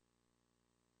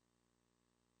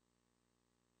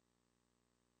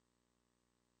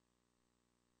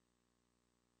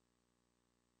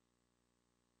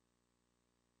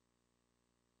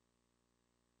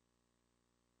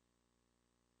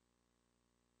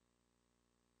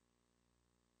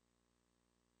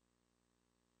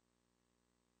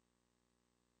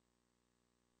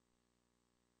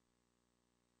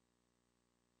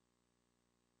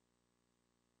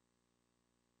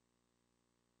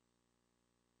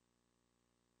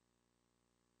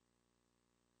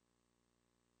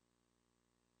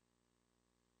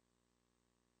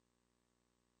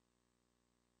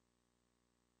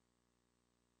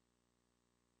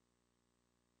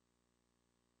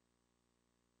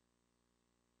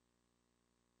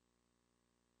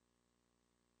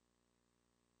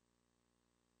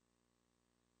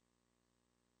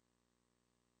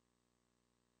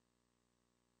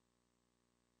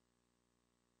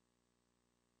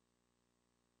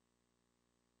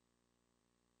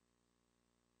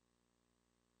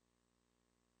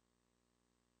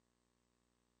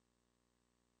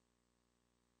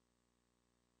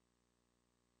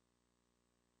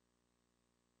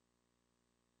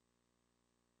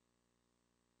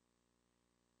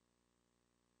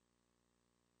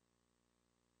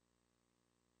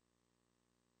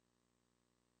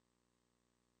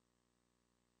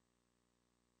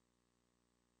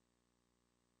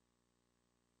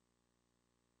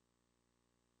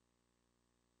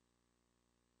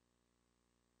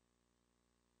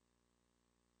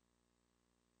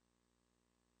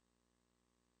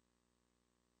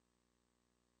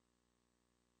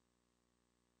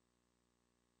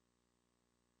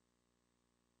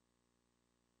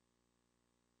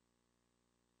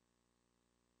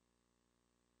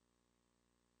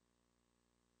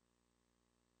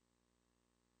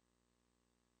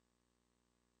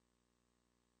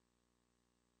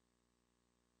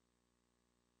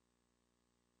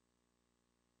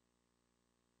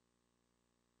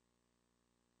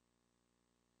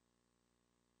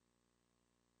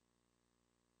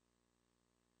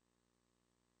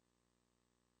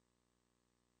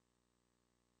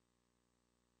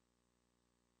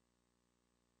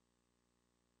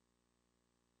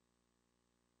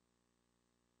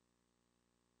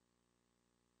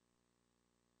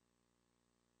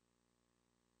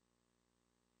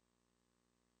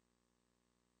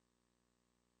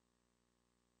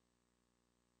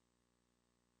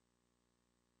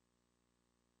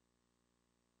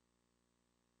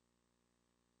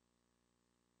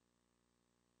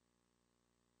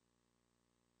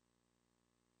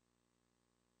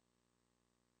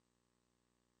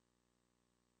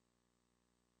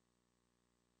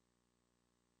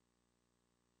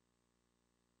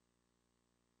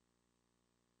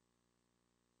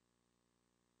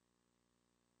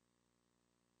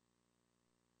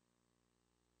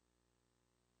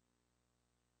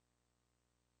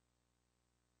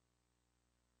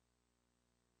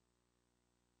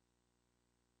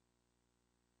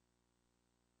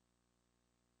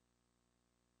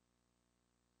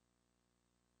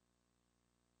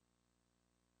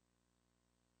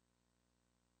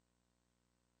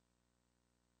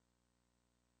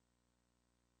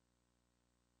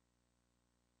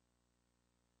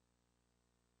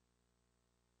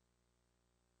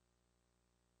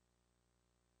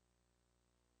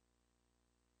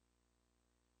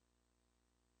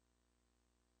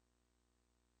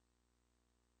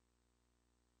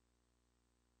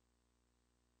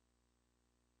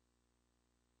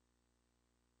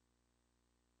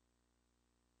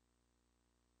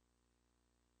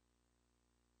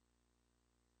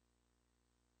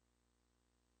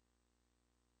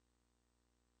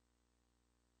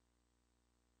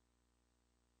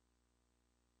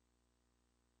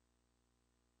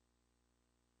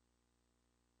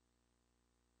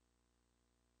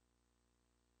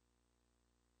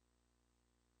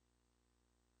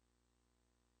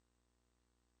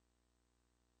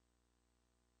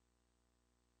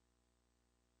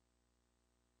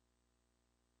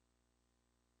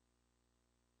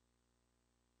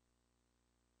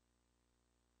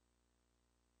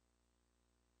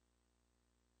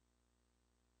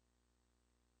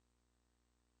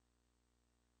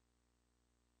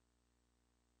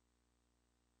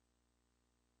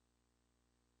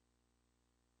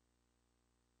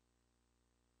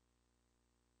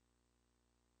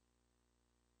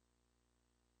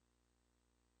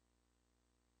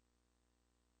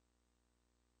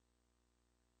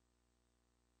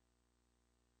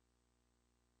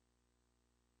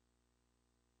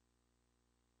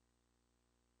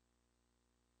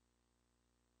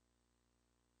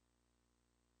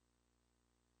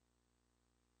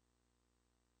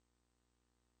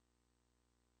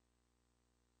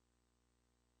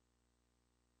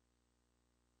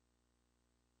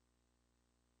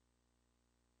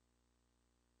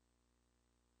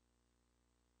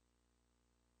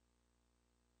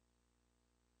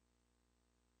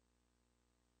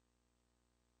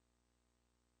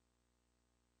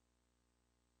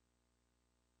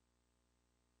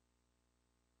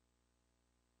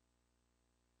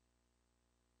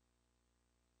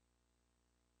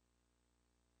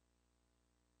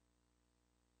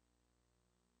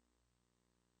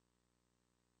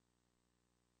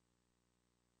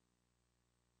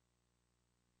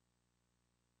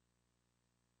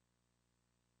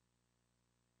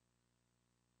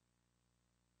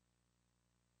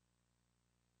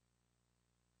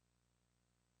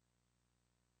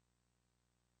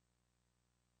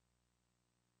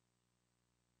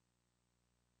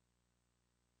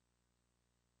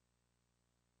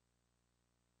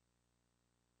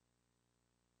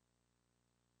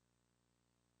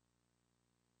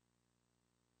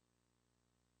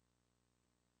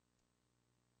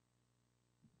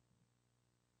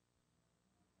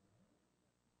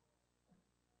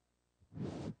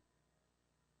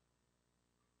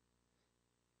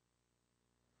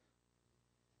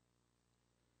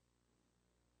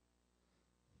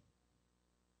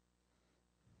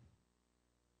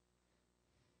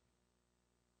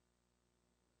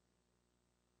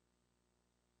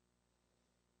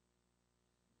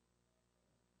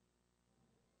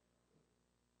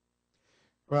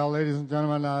 Well, ladies and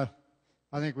gentlemen, I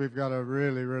think we've got a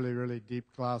really deep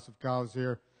class of cows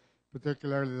here.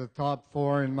 Particularly the top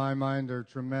four, in my mind, are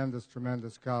tremendous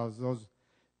cows. Those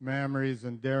mammaries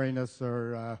and dairiness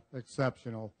are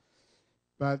exceptional.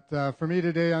 But for me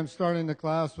today, I'm starting the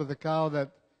class with a cow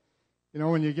that, you know,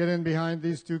 when you get in behind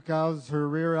these two cows, her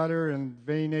rear udder and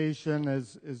venation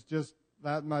is just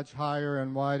that much higher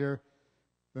and wider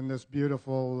than this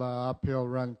beautiful uphill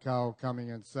run cow coming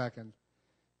in second.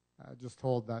 Just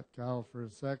hold that cow for a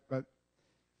sec.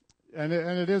 And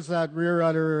it is that rear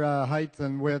udder height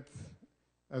and width,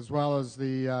 as well as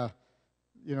the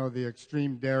the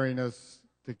extreme dairiness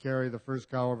to carry the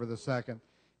first cow over the second.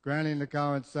 Granting the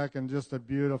cow in second, just a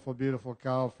beautiful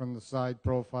cow from the side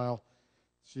profile.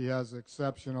 She has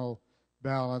exceptional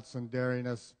balance and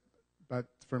dairiness, but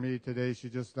for me today, she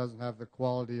just doesn't have the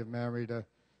quality of mammary to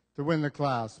win the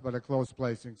class, but a close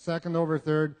placing. Second over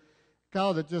third,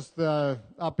 cow that just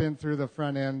up in through the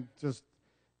front end just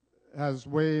has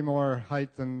way more height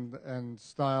and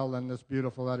style than this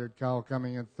beautiful uddered cow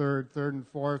coming in third and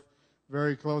fourth.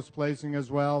 Very close placing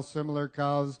as well, similar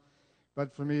cows.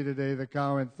 But for me today, the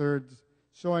cow in third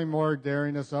showing more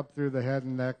dairiness up through the head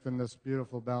and neck than this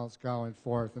beautiful balanced cow in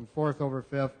fourth. And fourth over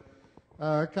fifth,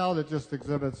 a cow that just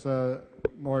exhibits a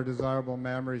more desirable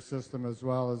mammary system as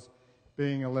well as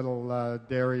being a little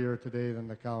dairier today than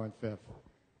the cow in fifth.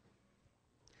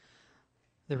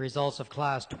 The results of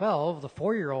Class 12, the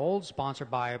 4-year-olds,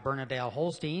 sponsored by Bernadale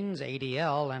Holsteins,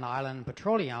 ADL, and Island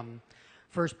Petroleum.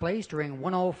 First place during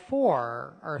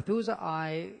 104, Arthusa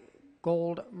I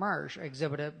Gold Marsh,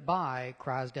 exhibited by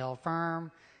Crasdale Farm,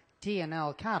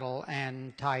 T&L Cattle,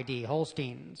 and Ty D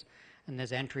Holsteins. And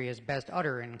this entry is best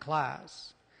udder in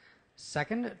class.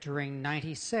 Second, during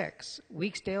 96,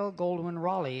 Weeksdale Goldwyn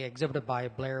Raleigh, exhibited by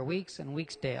Blair Weeks and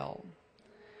Weeksdale.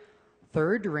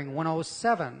 Third, during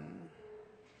 107,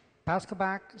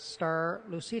 Pascabac Star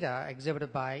Lucida,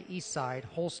 exhibited by Eastside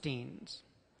Holsteins.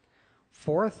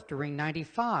 Fourth, during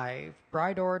 95,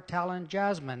 Bridor Talon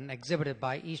Jasmine, exhibited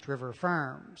by East River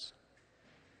Farms.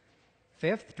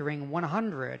 Fifth, during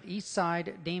 100,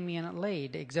 Eastside Damien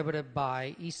Lade, exhibited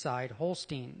by Eastside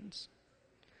Holsteins.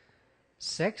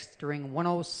 Sixth, during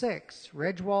 106,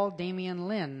 Redgewall Damien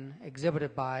Lynn,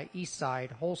 exhibited by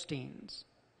Eastside Holsteins.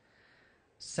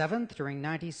 Seventh, during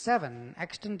 97,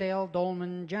 Extondale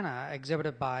Dolman Jenna,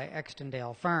 exhibited by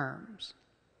Extondale Farms.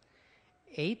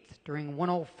 Eighth, during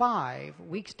 105,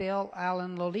 Weeksdale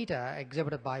Allen Lolita,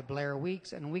 exhibited by Blair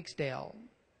Weeks and Weeksdale.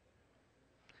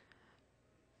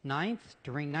 Ninth,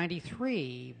 during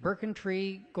 93,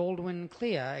 Birkentree Goldwyn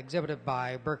Clea, exhibited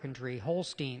by Birkentree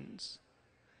Holsteins.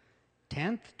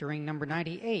 10th, during number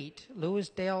 98,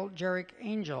 Lewisdale Jarrick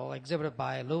Angel, exhibited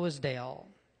by Lewisdale.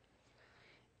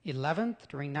 11th,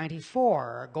 during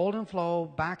 94, Golden Flow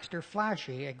Baxter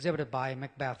Flashy, exhibited by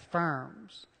Macbeth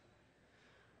Farms.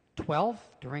 12th,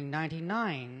 during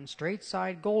 99, Straight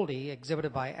Side Goldie,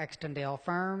 exhibited by Extondale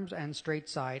Farms and Straight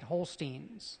Side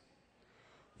Holsteins.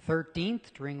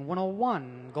 13th, during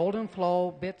 101, Golden Flow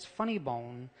Bits Funny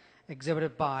Bone,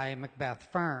 exhibited by Macbeth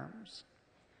Farms.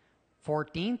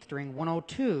 14th, during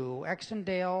 102,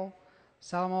 Extondale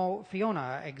Salamo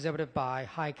Fiona, exhibited by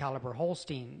High Caliber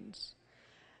Holsteins.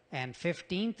 And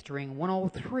 15th, during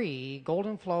 103,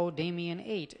 Golden Flow Damien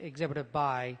 8, exhibited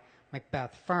by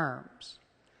Macbeth Farms.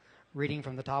 Reading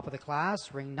from the top of the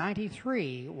class, ring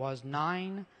 93 was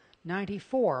 9,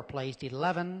 94 placed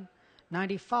 11,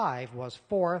 95 was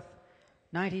 4th,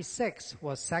 96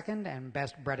 was 2nd and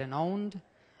best bred and owned,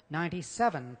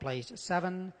 97 placed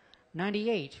 7,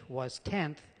 98 was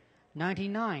 10th,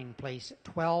 99 placed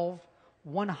 12,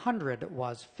 100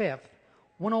 was 5th,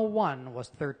 101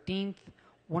 was 13th,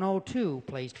 102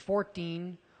 placed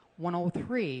 14,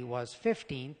 103 was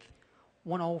 15th,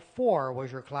 104 was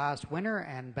your class winner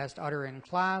and best udder in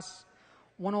class,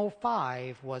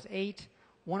 105 was 8,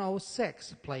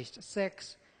 106 placed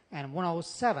 6, and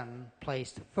 107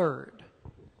 placed 3rd.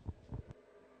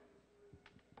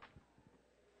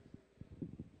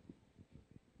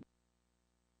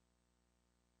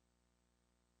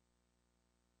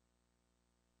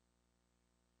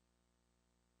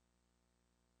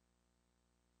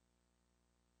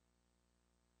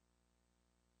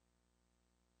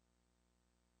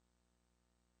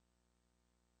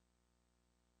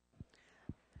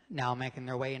 Now making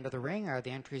their way into the ring are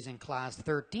the entries in Class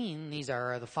 13. These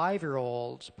are the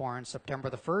 5-year-olds born September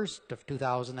the 1st of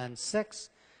 2006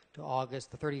 to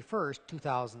August the 31st,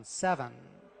 2007.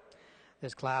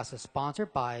 This class is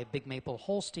sponsored by Big Maple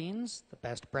Holsteins, the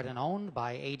best bred and owned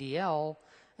by ADL,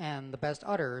 and the best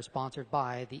udder sponsored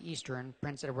by the Eastern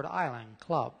Prince Edward Island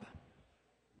Club.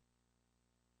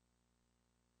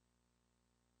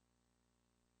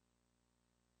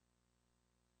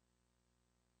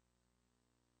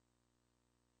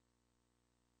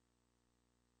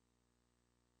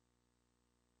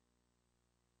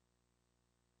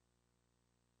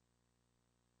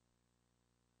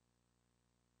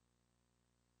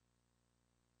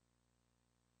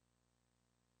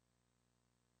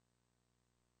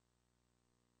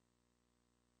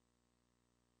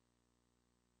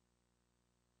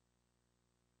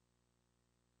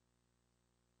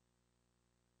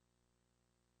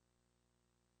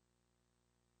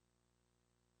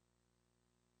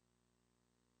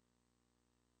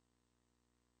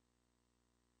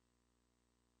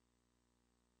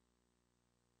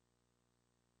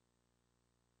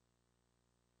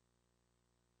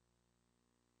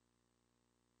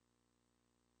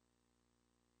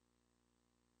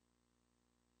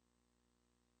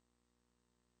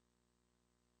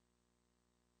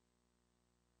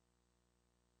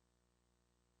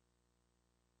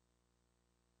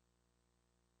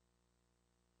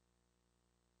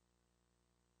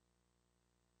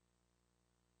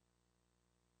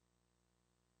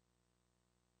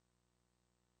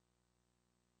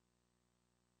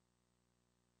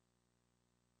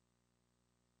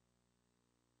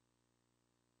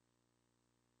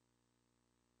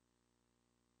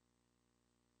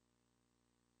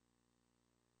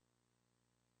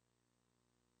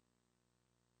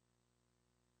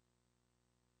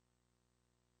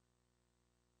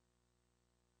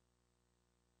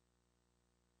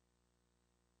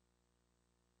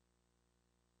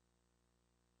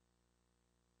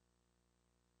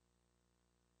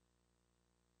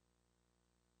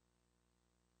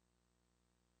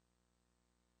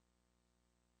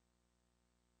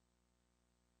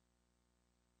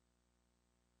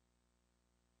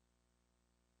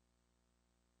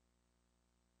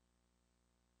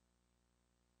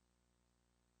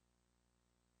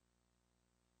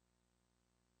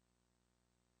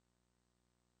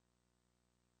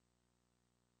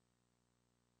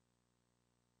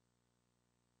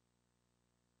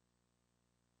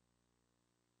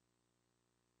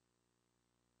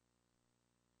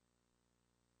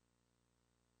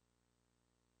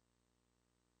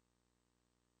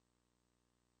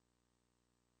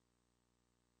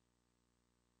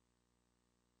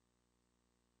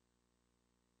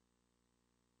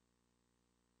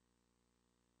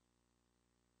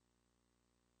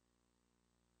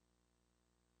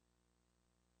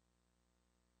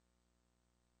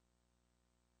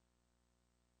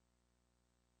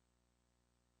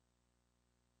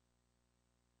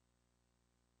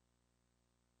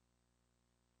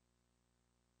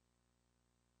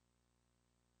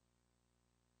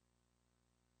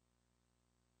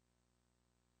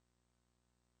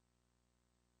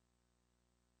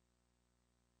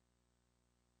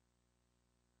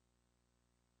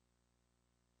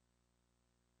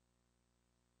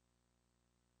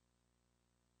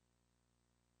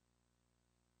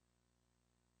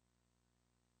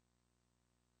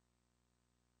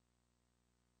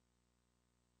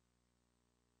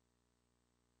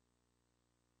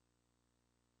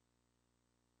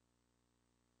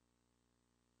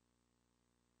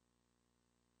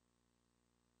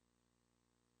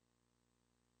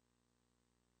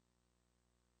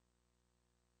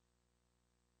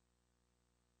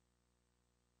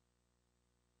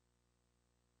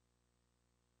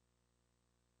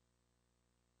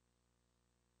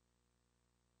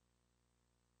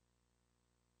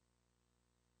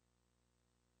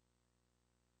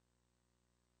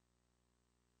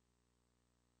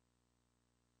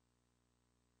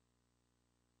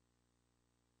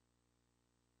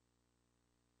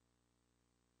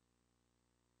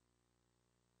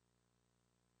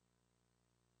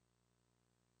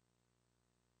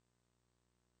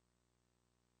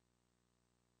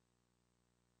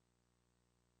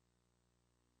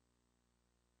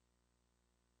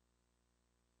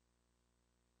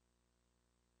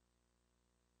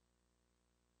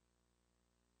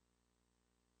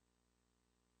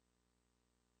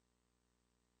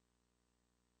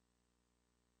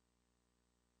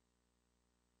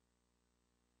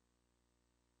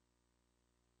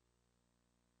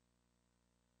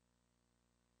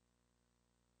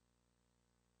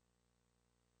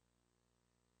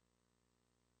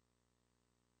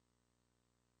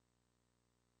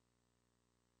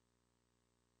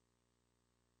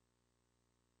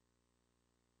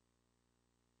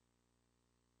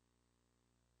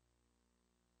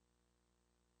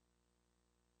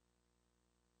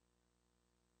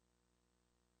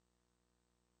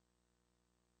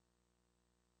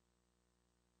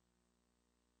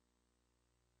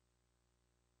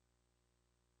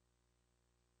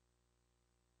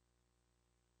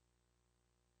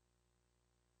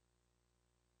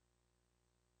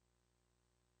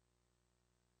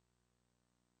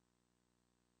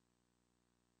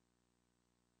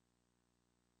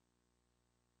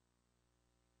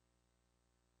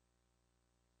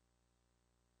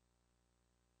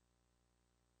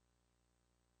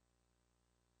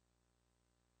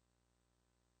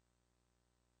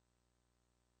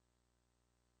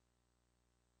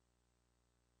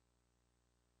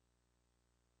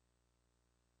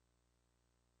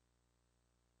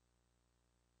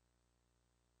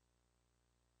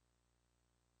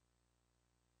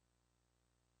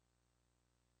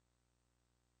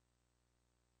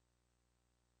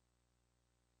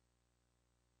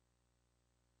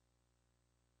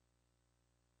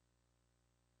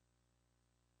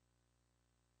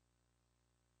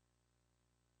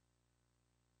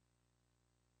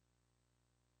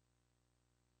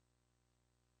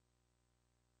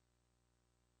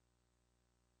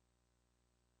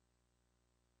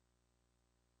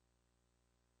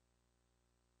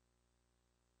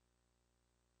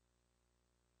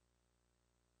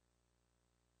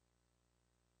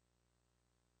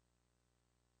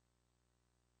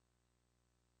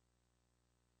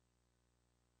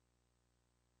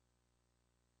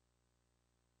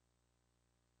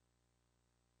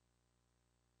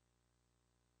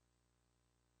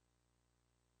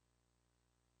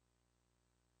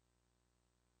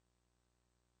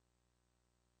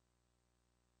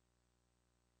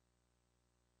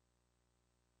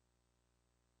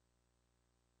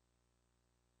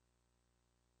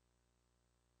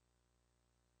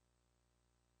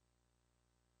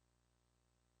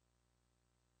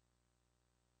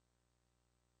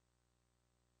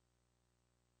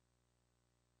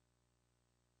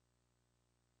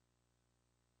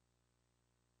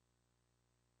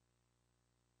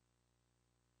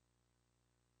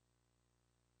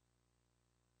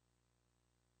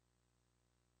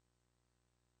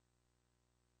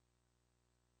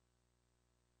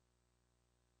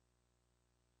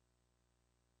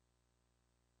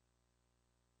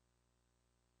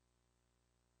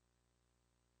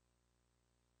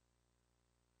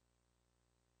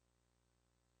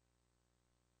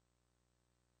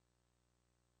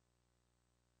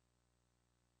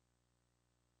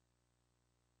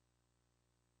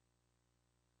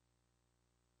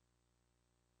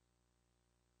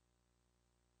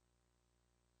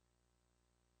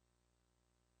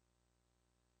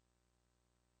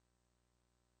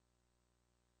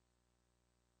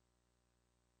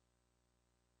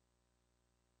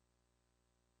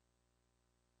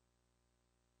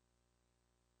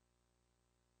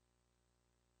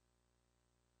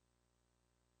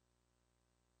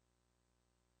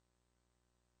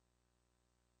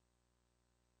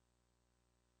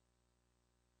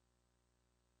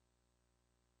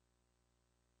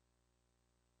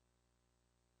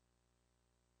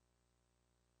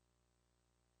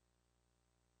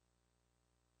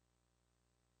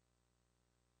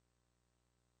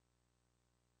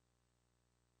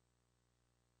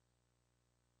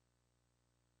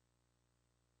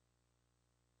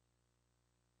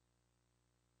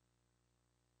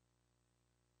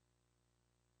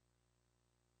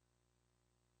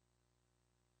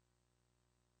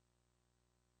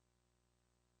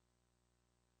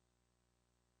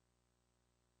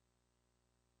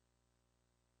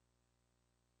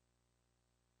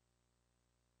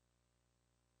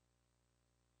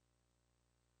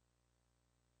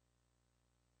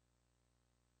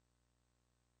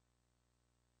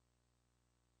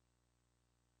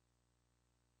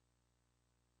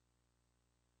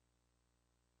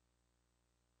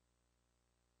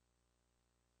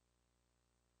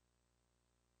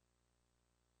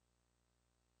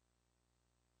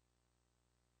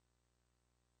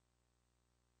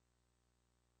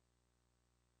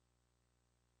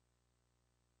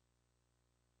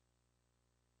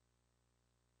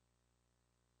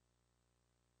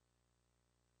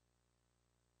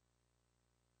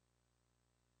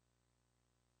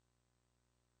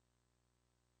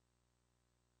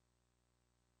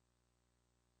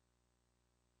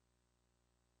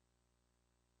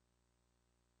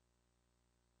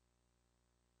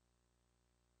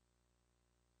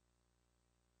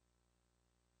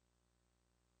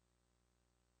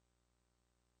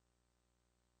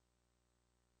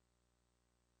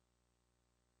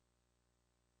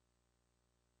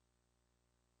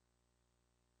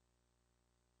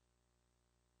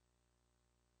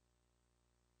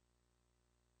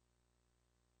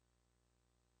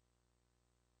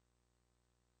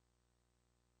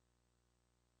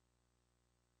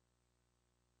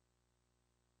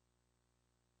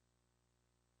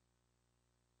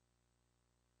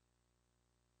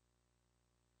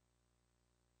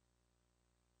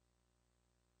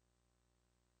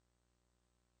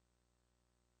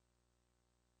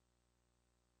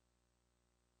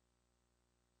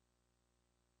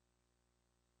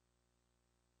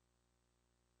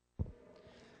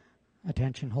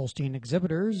 Attention Holstein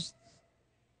exhibitors.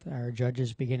 Our judge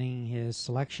is beginning his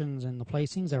selections and the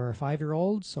placings of our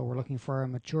 5-year-olds, so we're looking for our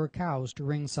mature cows to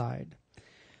ringside.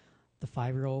 The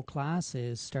 5-year-old class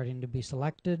is starting to be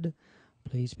selected.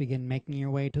 Please begin making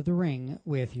your way to the ring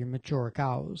with your mature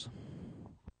cows.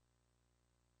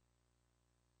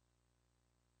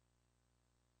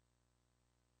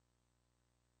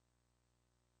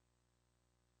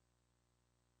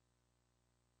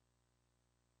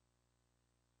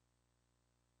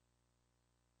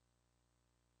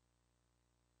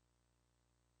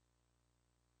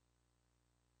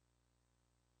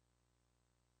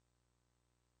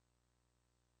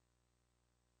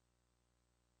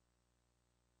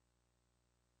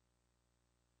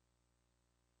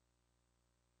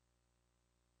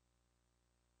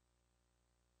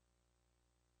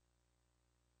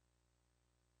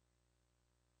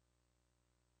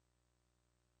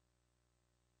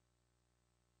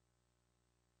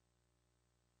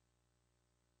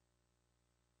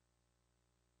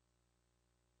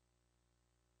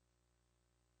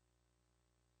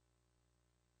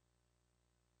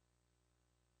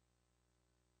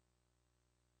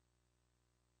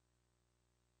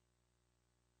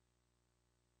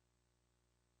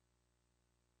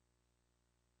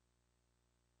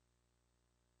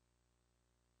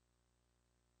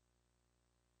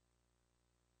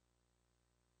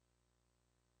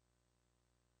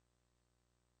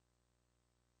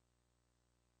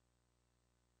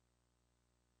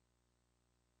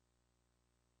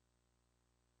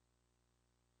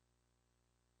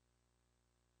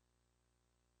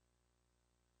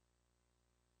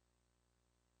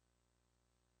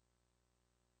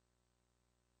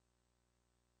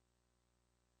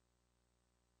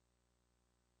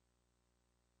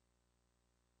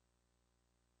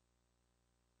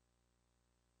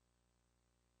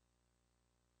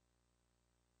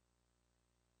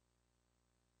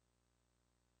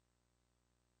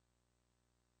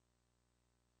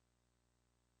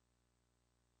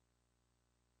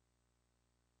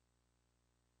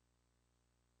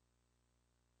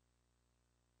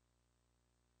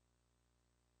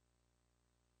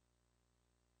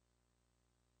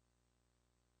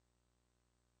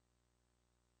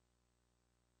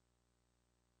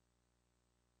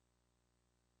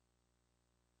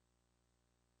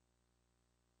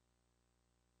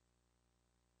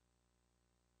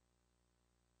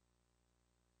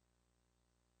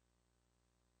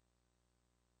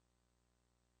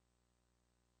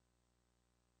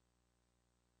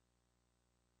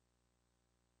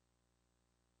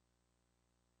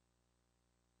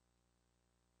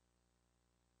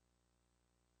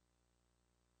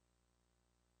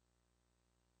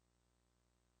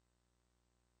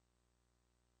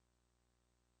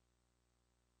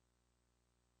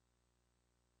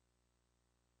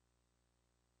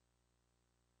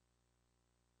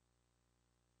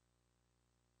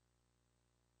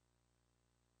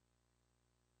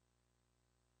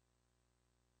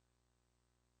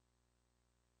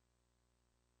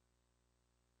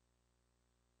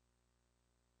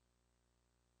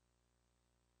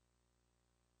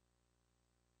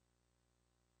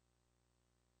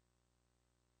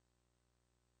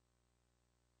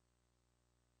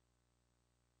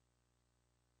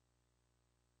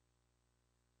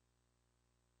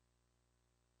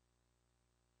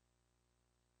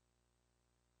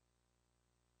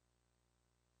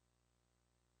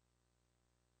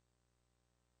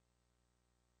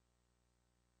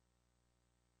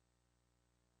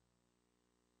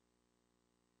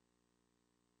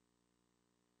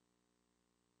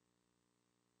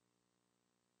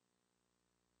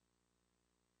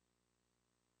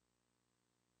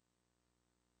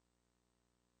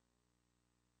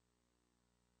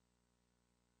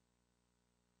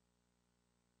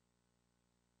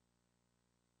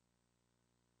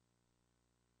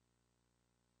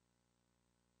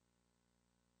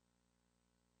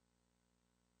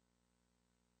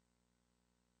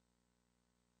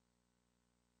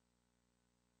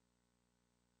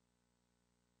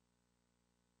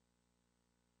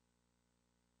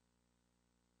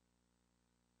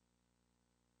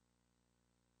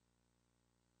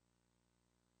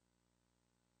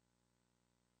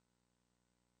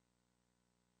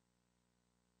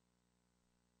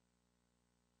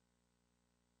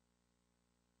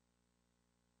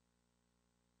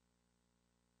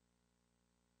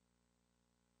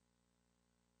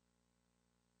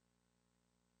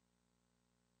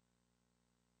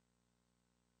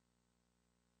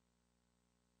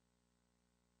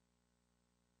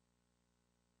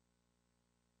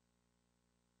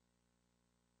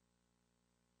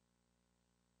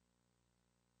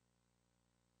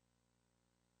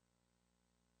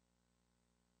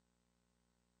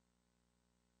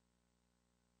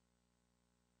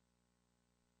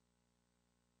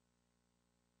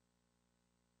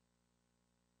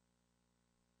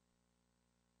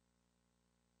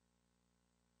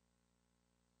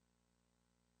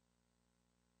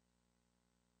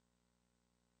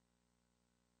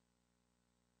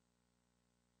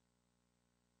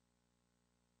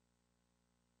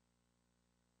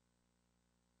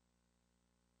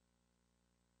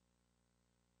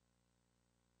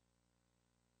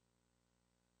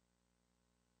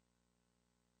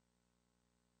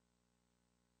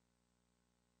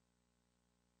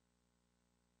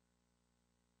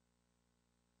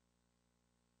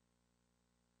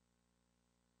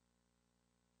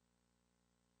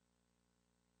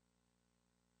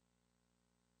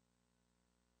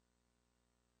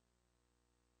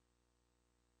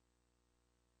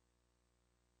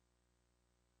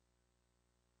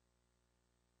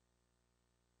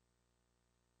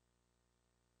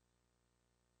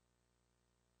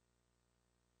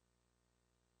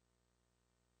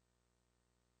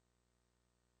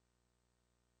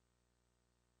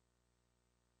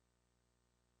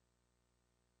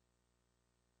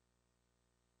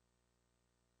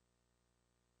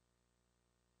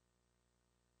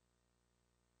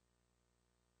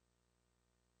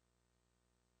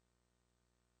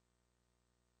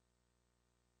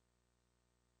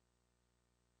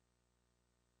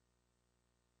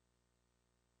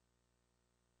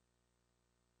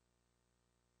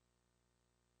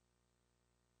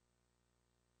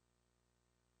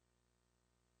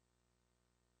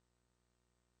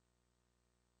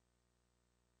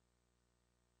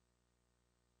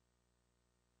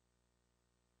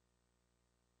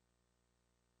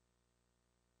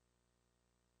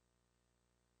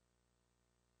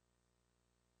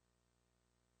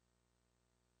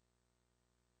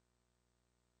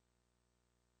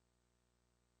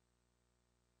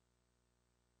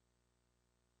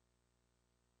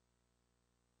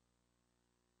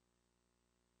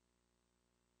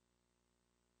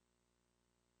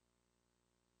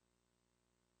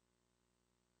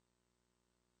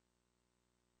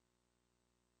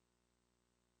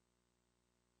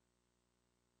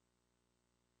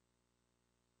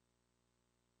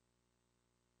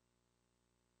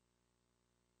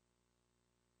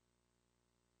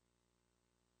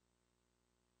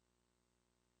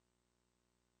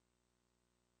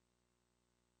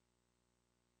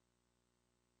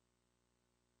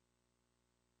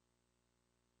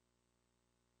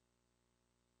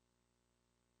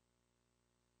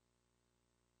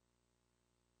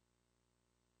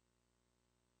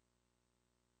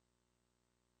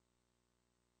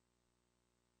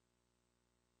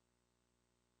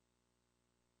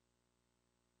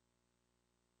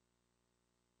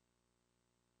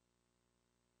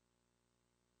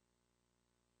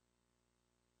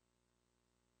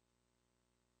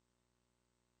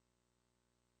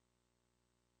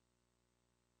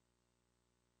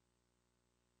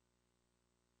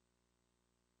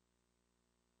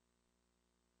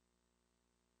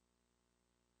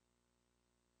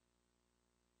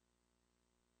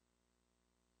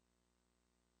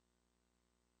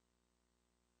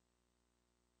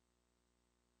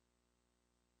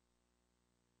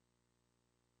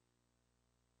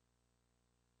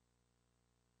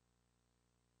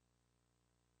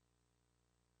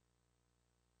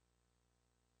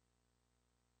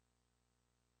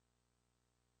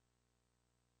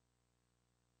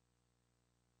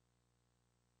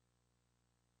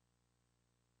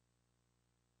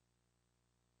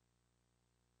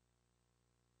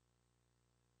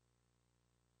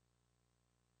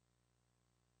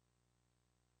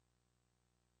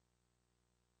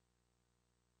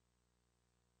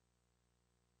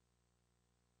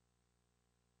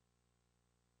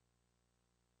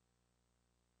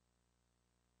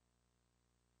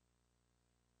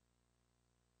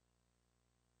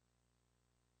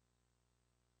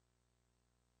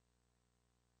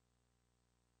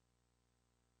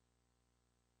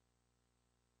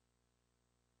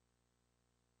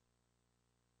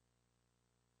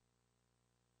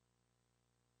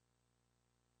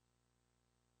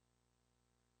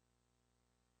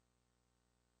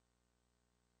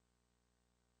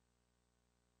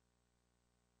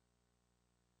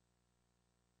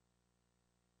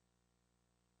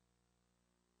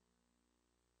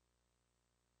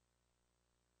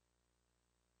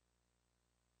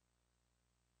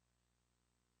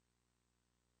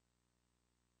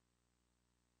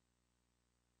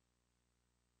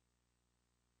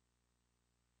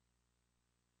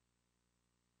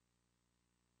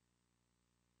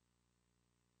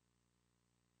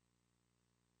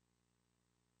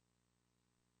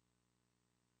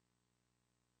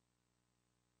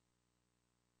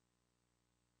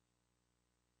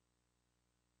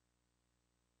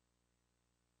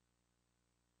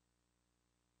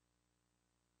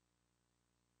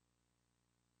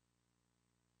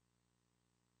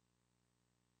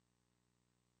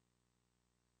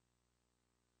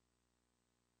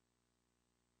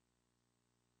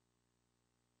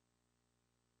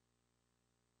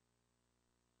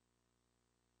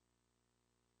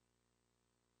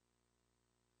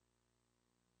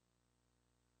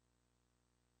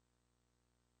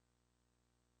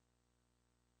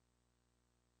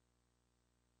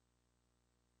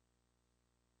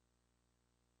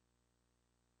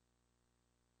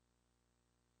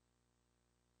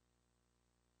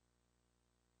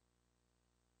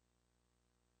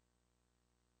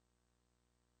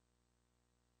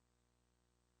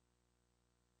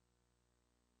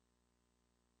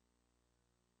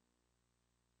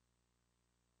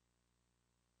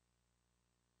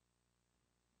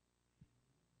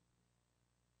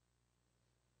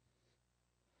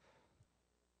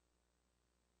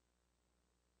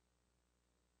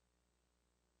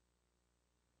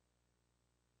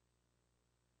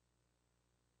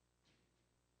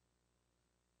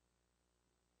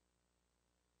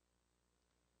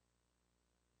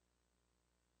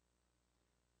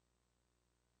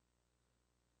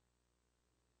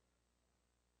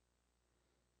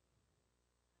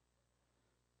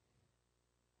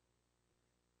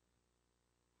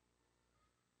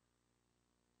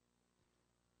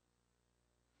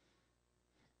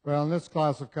 Well, in this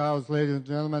class of cows, ladies and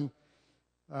gentlemen,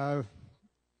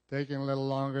 taking a little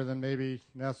longer than maybe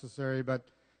necessary, but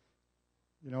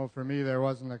you know, for me, there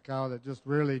wasn't a cow that just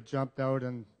really jumped out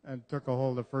and took a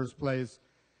hold of first place.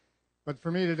 But for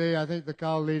me today, I think the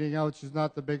cow leading out, she's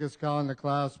not the biggest cow in the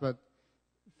class, but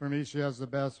for me, she has the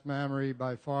best mammary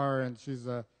by far, and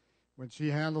when she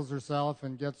handles herself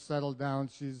and gets settled down,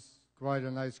 she's quite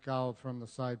a nice cow from the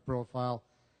side profile.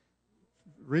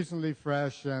 Recently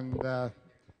fresh, and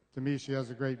to me, she has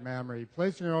a great mammary.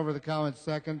 Placing her over the cow in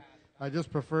second, I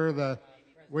just prefer the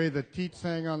way the teats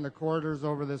hang on the quarters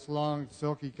over this long,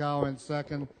 silky cow in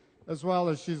second, as well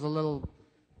as she's a little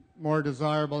more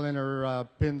desirable in her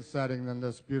pin setting than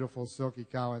this beautiful silky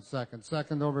cow in second.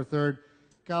 Second over third,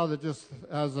 cow that just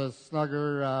has a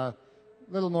snugger,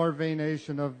 little more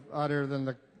venation of udder than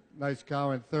the nice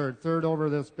cow in third. Third over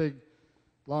this big,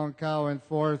 long cow in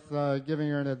fourth, giving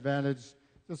her an advantage.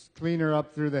 Just clean her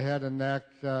up through the head and neck,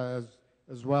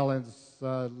 as well as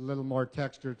a little more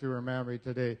texture to her mammary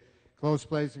today. Close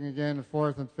placing again,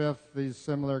 fourth and fifth, these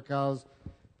similar cows,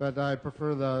 but I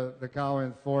prefer the cow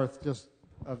in fourth, just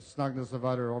of snugness of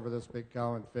udder over this big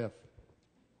cow in fifth.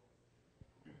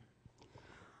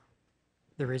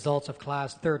 The results of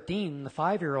Class 13, the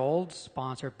 5-year-olds,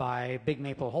 sponsored by Big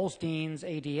Maple Holsteins,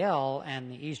 ADL,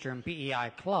 and the Eastern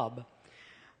PEI Club.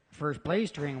 First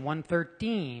place during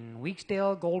 113,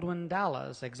 Weeksdale Goldwyn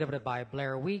Dallas, exhibited by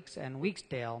Blair Weeks and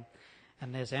Weeksdale.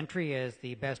 And this entry is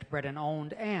the best bred and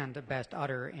owned and best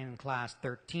udder in Class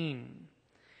 13.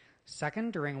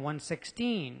 Second during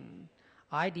 116,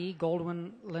 ID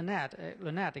Goldwyn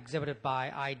Lynette, exhibited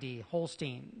by ID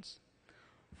Holsteins.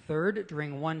 Third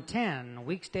during 110,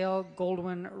 Weeksdale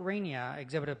Goldwyn Rainier,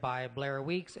 exhibited by Blair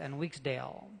Weeks and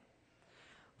Weeksdale.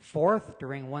 Fourth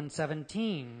during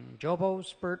 117, Jobo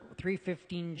Spurt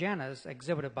 315 Janus,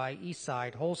 exhibited by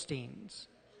Eastside Holsteins.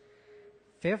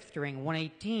 Fifth during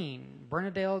 118,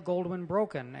 Bernadale Goldwyn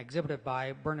Broken, exhibited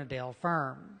by Bernadale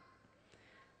Farm.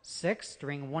 Sixth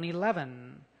during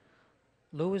 111,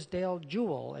 Lewisdale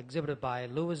Jewel, exhibited by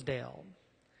Lewisdale.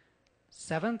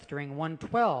 Seventh during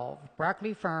 112,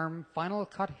 Brackley Farm Final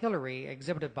Cut Hillary,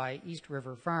 exhibited by East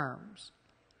River Farms.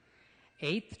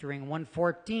 Eighth during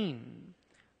 114,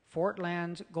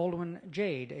 Fortlands Goldwyn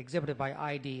Jade, exhibited by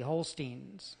ID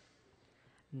Holsteins.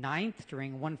 Ninth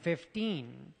during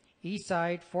 115,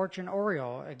 Eastside Fortune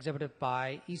Oreo, exhibited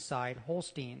by Eastside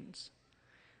Holsteins.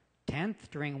 10th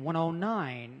during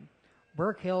 109,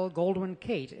 Burke Hill Goldwyn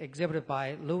Kate, exhibited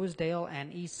by Lewisdale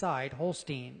and Eastside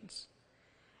Holsteins.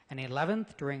 And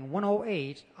 11th during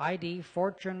 108, ID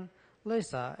Fortune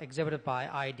Lisa, exhibited by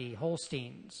ID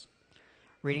Holsteins.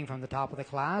 Reading from the top of the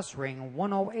class, ring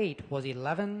 108 was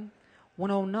 11,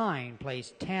 109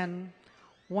 placed 10,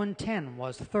 110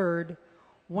 was third,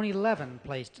 111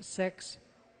 placed 6,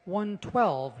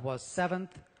 112 was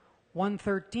 7th,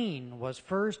 113 was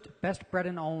first, best bred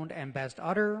and owned and best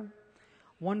udder,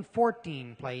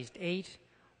 114 placed 8,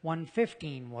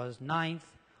 115 was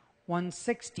 9th,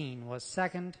 116 was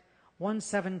second,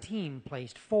 117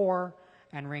 placed 4,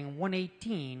 and ring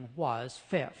 118 was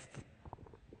 5th.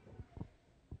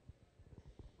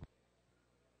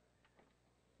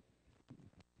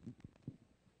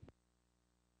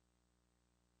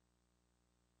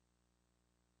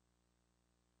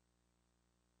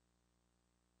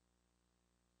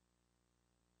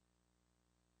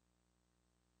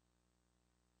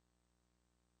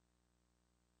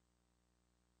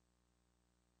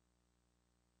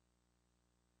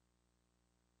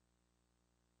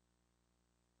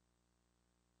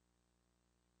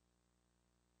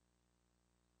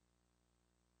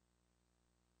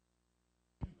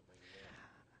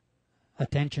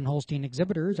 Attention Holstein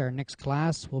exhibitors, our next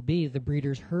class will be the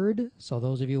Breeders' Herd. So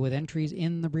those of you with entries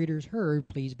in the Breeders' Herd,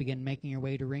 please begin making your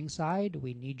way to ringside.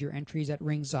 We need your entries at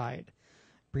ringside.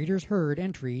 Breeders' Herd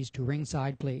entries to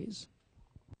ringside, please.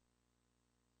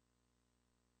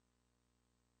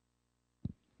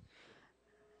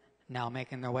 Now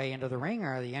making their way into the ring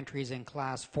are the entries in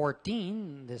Class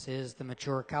 14. This is the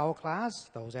mature cow class.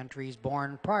 Those entries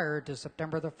born prior to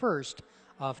September the 1st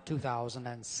of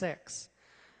 2006.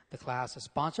 The class is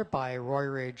sponsored by Roy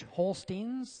Ridge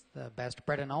Holsteins, the best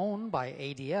bred and owned by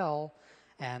ADL,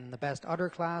 and the best udder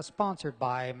class sponsored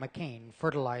by McCain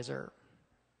Fertilizer.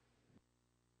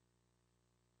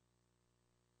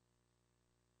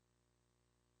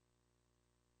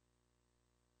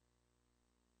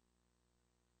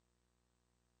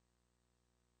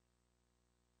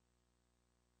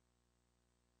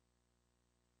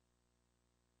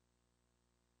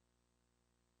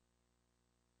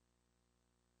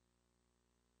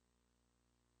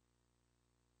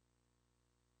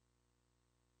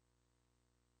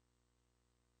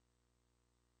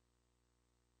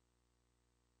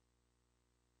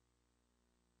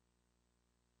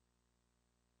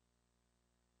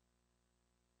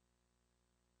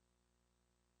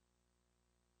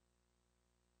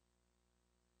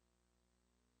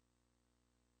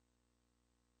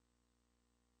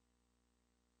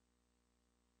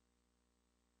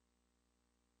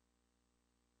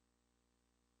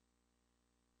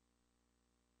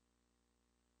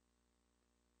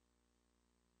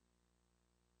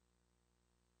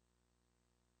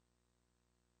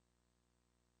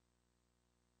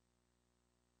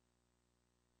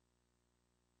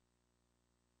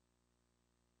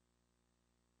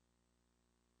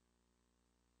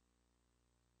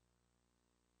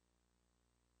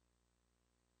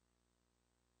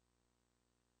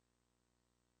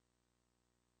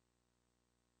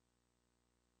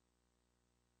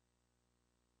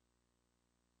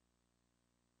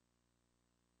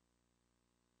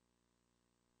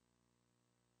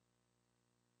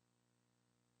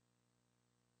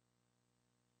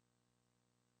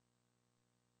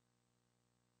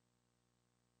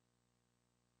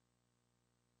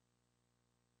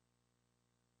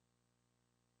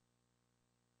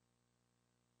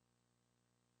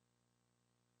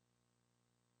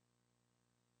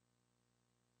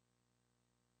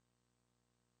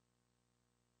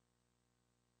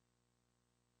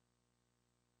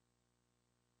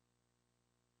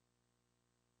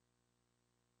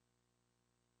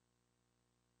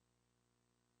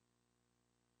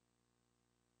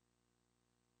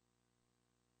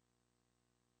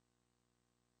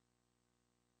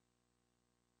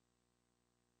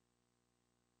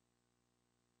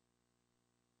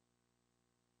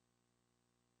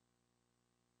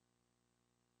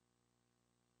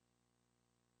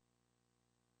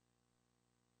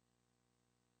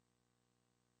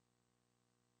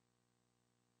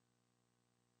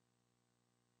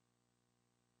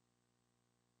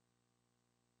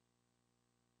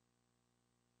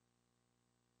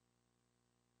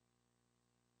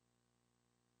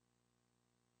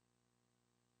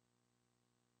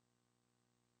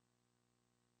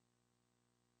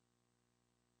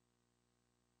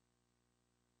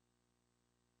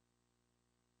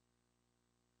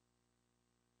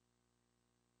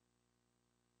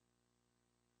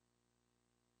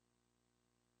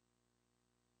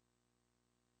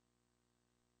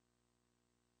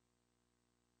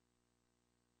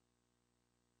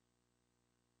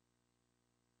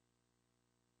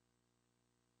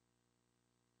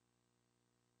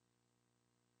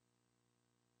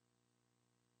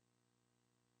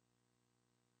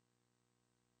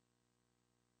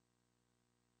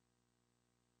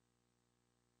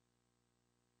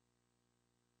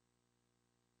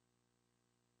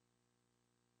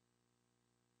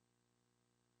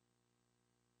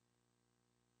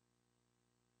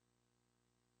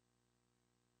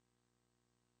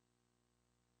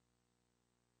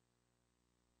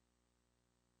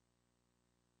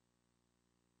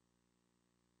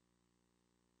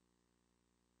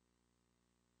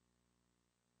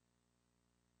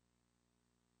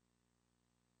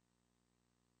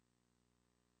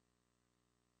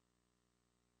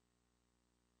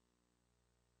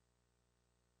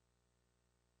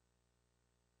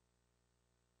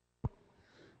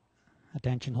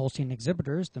 Attention Holstein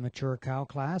exhibitors, the mature cow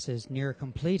class is near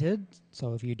completed,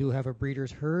 so if you do have a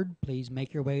breeder's herd, please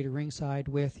make your way to ringside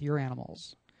with your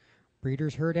animals.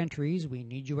 Breeder's herd entries, we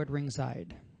need you at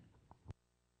ringside.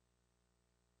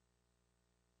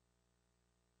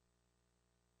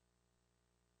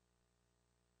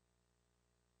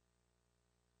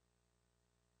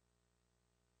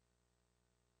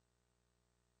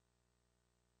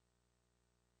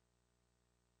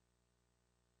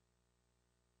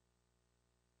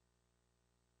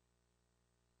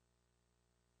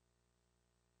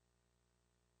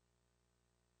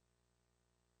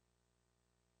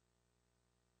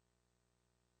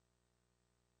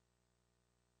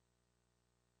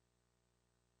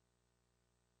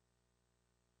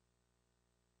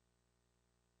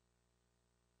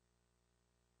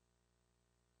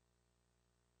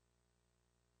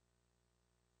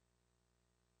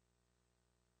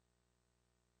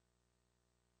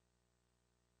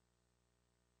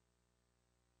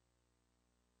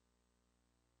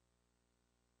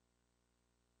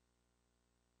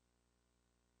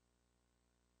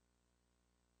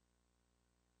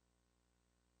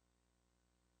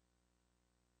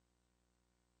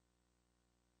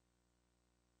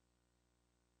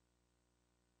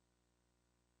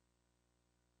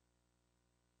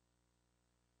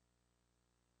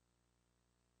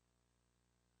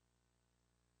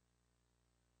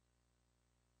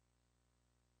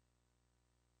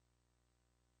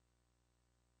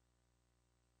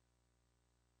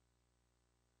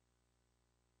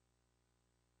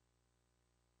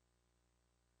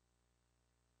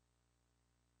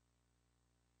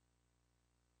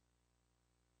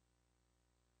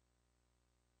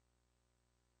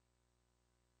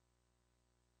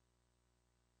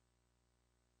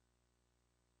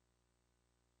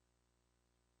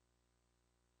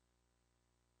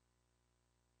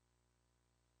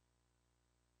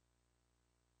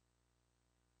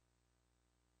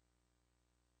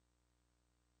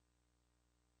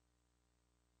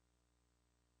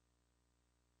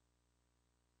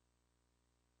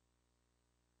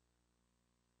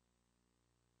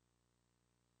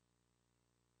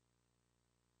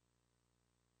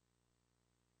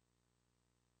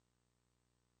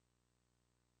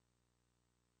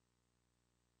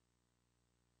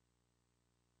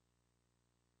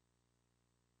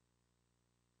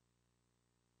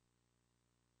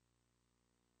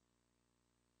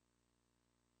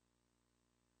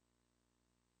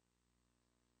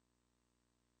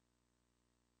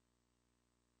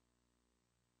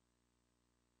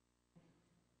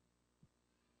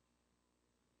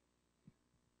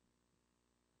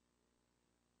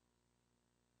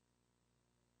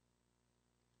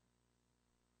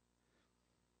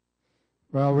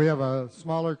 Well, we have a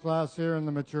smaller class here in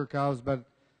the mature cows, but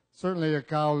certainly a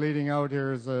cow leading out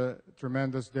here is a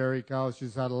tremendous dairy cow.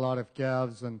 She's had a lot of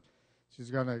calves, and she's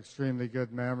got an extremely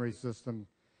good mammary system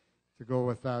to go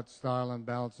with that style and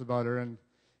balance about her. And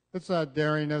it's that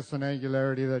dairiness and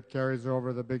angularity that carries her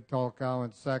over the big, tall cow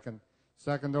in second.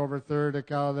 Second over third, a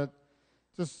cow that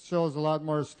just shows a lot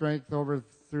more strength over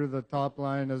through the top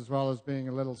line, as well as being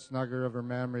a little snugger of her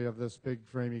mammary of this big,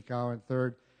 framey cow in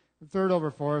third. Third over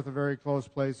fourth, a very close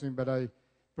placing, but I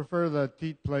prefer the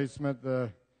teat placement, the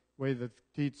way the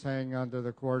teats hang onto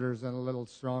the quarters, and a little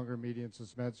stronger median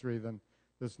suspensory than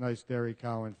this nice dairy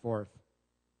cow in fourth.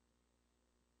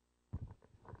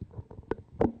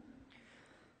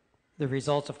 The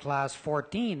results of Class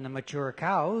 14, the mature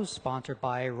cows, sponsored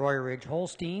by Roy Ridge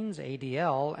Holsteins,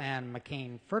 ADL, and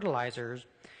McCain Fertilizers.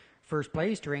 First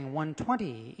place during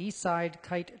 120, Eastside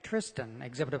Kite Tristan,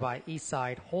 exhibited by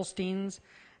Eastside Holsteins.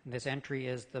 This entry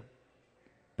is the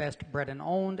best bred and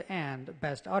owned and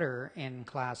best udder in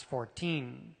Class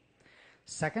 14.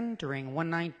 Second, during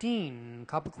 119,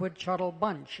 Cobequid Shuttle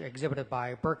Bunch, exhibited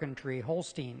by Birkentree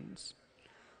Holsteins.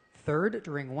 Third,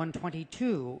 during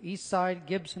 122, Eastside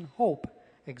Gibson Hope,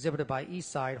 exhibited by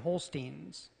Eastside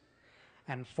Holsteins.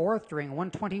 And fourth, during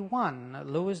 121,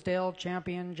 Louisdale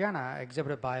Champion Jenna,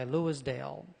 exhibited by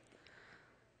Louisdale.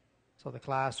 So the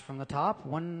class from the top,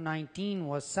 119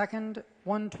 was second,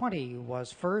 120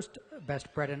 was first,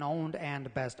 best bred and owned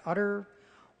and best udder.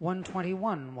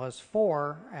 121 was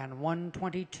 4, and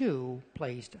 122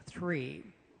 placed 3.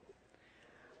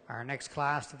 Our next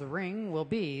class to the ring will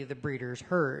be the breeder's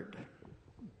herd.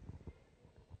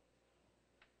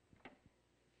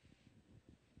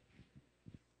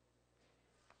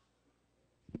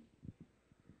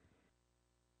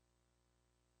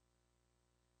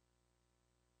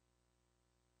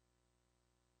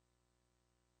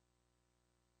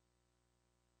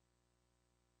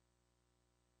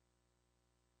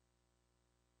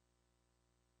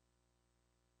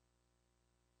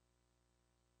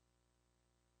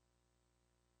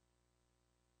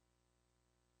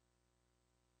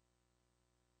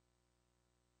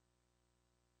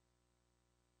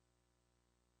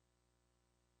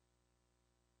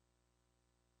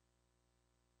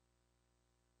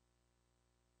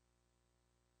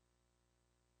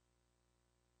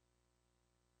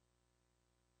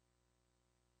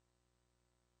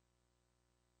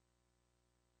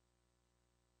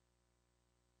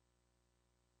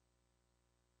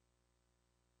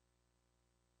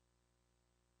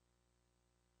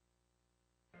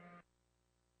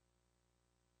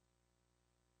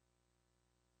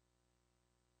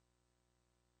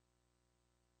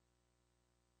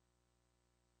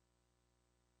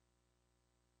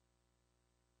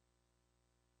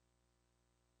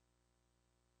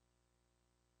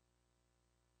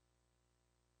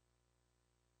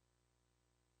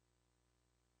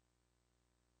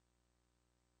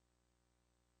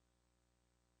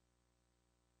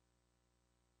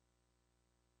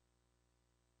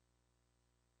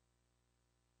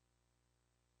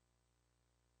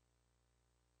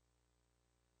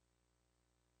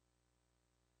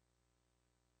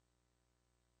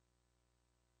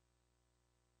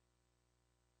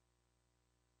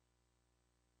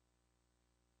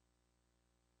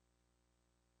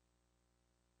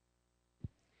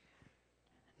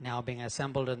 Now being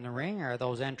assembled in the ring are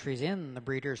those entries in the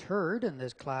Breeders' Herd, and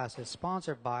this class is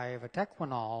sponsored by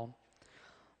Vitequinol.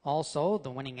 Also, the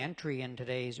winning entry in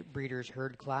today's Breeders'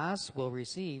 Herd class will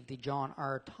receive the John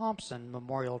R. Thompson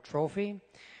Memorial Trophy,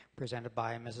 presented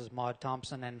by Mrs. Maud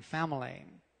Thompson and family.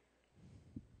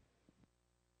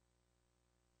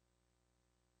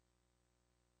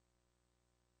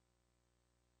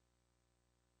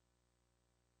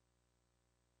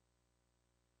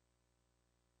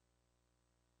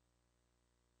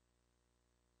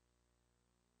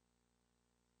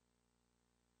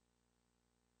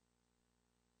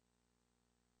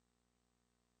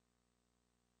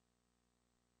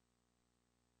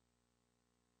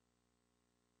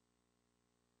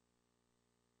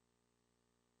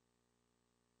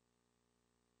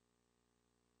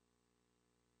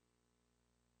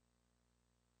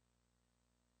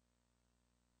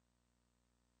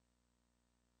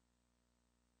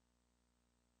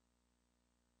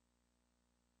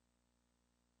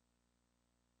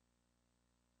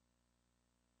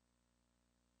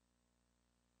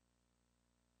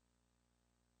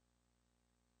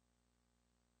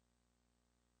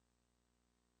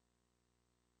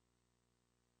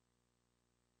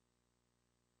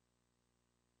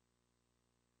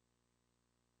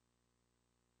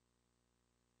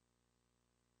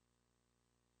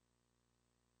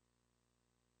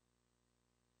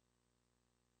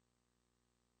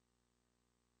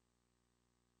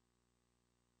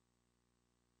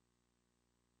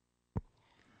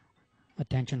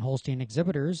 Attention Holstein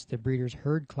exhibitors, the Breeders'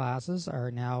 Herd classes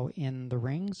are now in the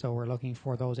ring, so we're looking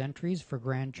for those entries for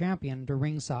Grand Champion to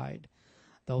ringside.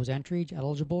 Those entries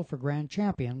eligible for Grand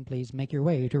Champion, please make your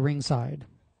way to ringside.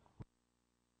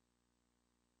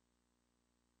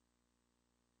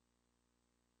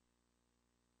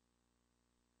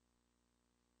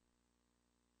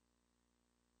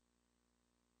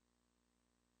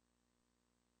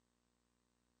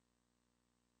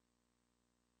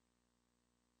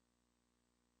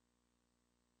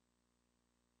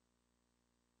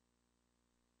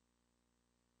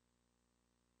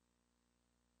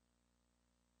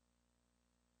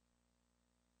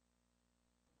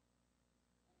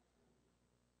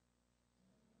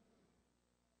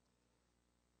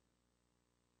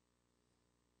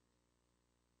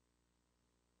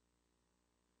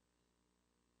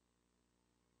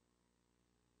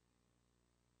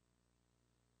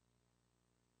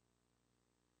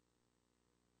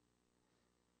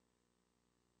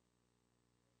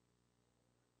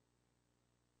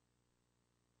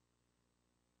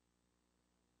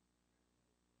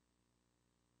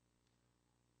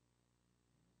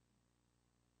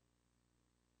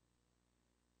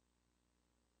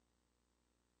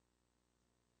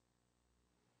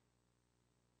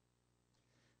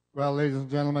 Well, ladies and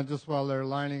gentlemen, just while they're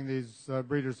lining these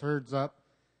breeders' herds up,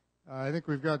 I think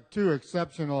we've got two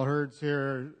exceptional herds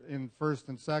here in first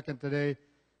and second today.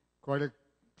 Quite a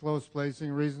close placing,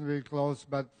 reasonably close,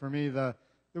 but for me, the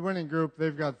winning group,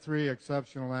 they've got three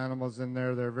exceptional animals in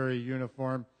there. They're very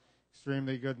uniform,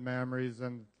 extremely good memories,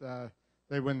 and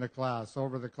they win the class.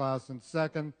 Over the class in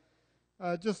second,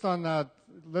 just on that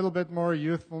little bit more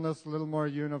youthfulness, a little more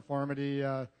uniformity,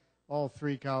 all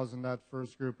three cows in that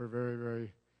first group are very,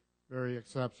 very, very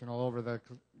exceptional over the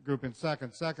group in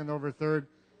second. Second over third,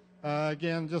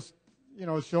 again, just,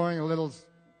 showing a little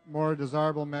more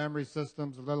desirable memory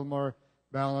systems, a little more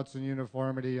balance and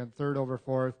uniformity. And third over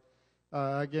fourth,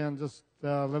 again, just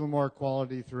a little more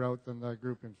quality throughout than the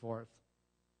group in fourth.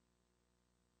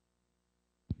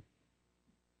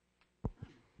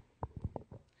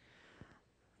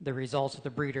 The results of the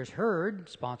Breeders' Herd,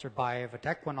 sponsored by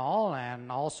Vitequinol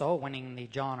and also winning the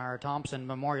John R. Thompson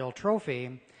Memorial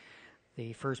Trophy.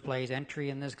 The first place entry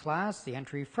in this class, the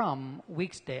entry from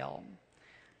Weeksdale.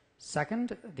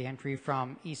 Second, the entry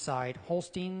from Eastside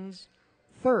Holsteins.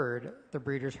 Third, the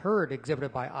Breeders' Herd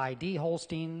exhibited by ID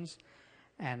Holsteins.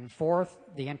 And fourth,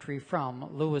 the entry from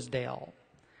Lewisdale.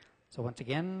 So once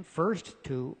again, first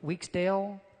to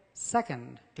Weeksdale,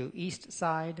 second to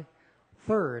Eastside,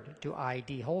 third to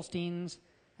ID Holsteins,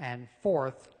 and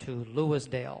fourth to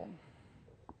Lewisdale.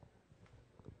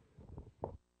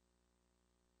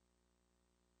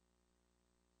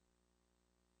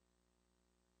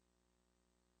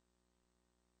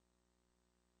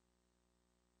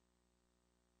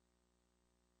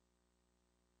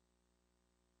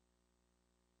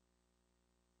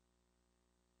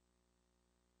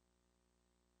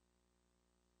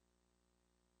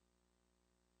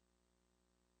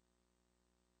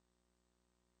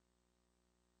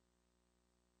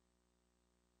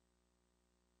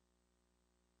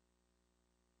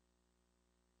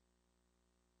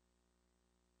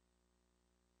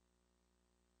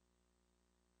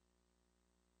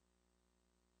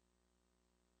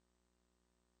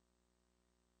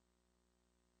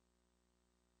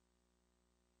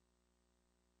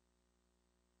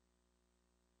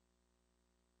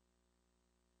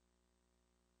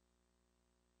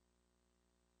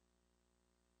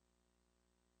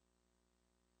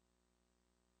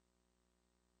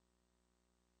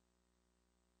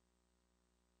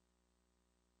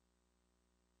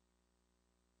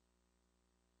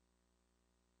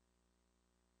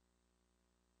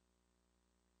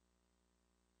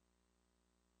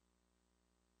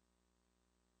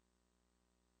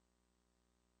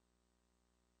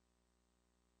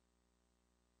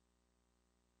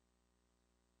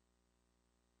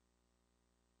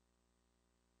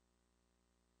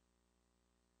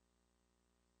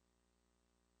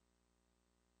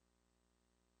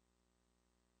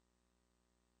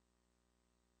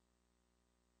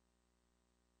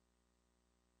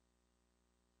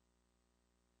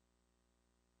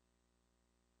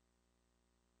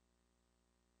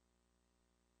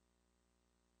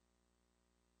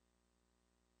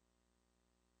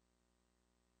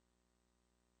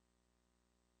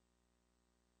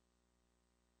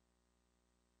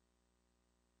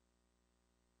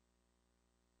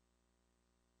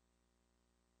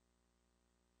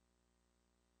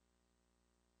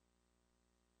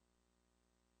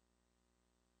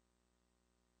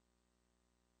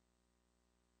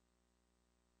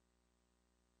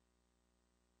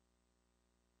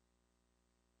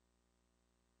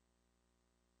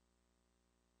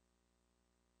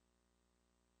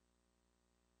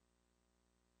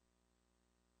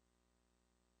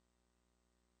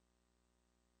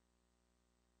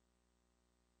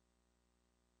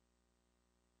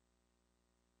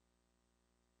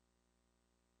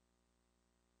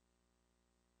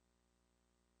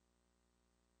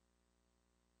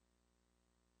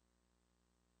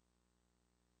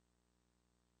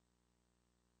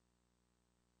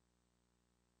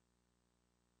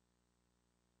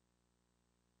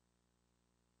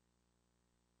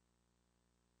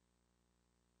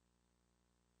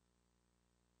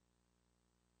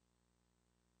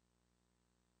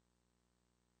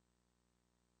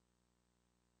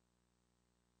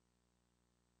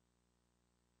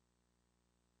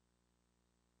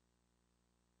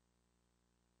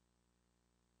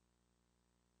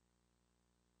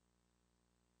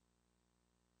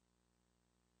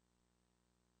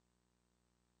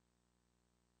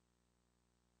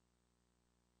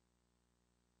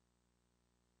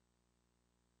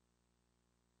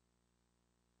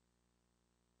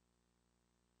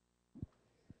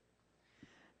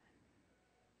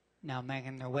 Now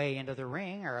making their way into the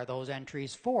ring are those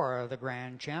entries for the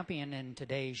Grand Champion in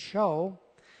today's show.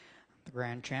 The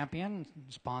Grand Champion,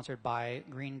 sponsored by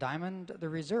Green Diamond, the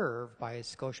Reserve by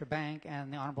Scotiabank,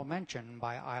 and the Honorable Mention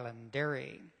by Island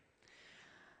Dairy.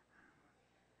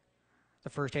 The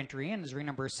first entry in is ring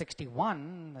number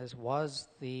 61. This was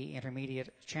the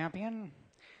intermediate champion,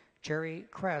 Cherry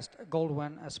Crest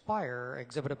Goldwyn Aspire,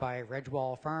 exhibited by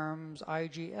Redgewall Farms,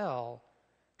 IGL,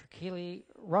 Keely,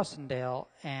 Rossendale,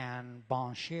 and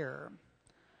Bon Shear.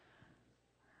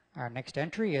 Our next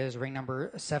entry is ring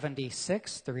number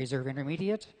 76, the reserve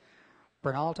intermediate,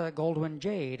 Bernalta Goldwyn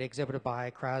Jade, exhibited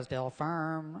by Crasdale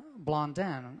Farm,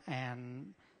 Blondin,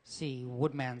 and C.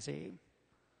 Woodmansey.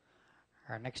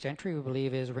 Our next entry, we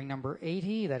believe, is ring number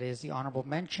 80, that is the honorable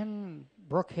mention,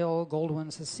 Brookhill Goldwyn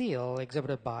Cecile,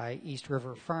 exhibited by East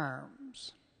River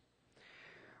Farms.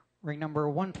 Ring number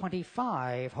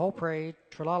 125, Hopre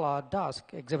Tralala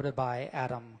Dusk, exhibited by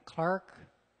Adam Clark.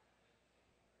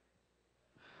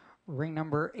 Ring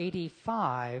number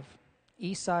 85,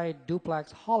 Eastside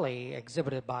Duplex Holly,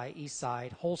 exhibited by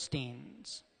Eastside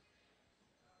Holsteins.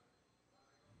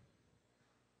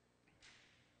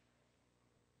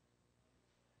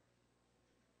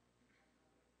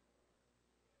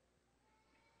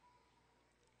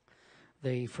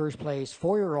 The first place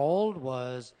 4-year-old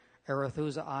was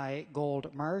Arethusa I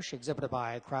Gold Marsh, exhibited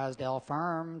by Crasdale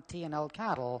Farm, T&L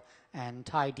Cattle, and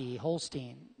Ty D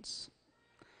Holsteins.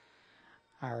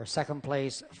 Our second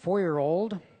place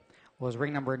 4-year-old was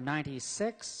ring number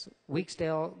 96,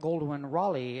 Weeksdale Goldwyn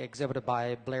Raleigh, exhibited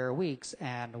by Blair Weeks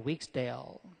and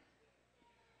Weeksdale.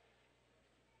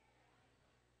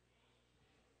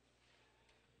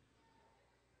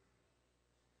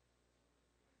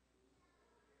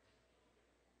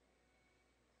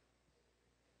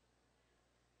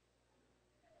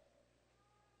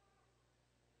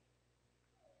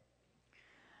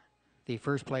 The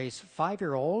first place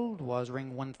 5-year-old was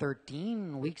ring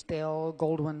 113, Weeksdale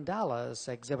Goldwyn Dallas,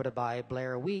 exhibited by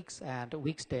Blair Weeks and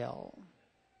Weeksdale.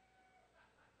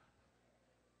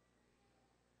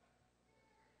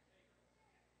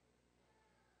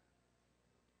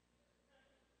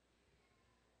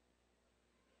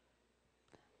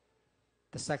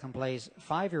 The second place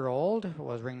 5-year-old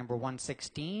was ring number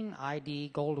 116,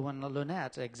 ID Goldwyn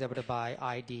Lunette, exhibited by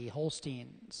ID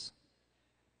Holsteins.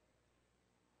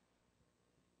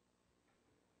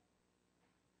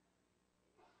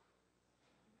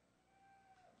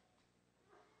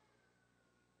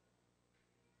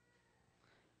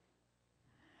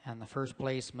 And the first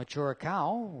place mature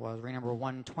cow was ring number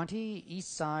 120,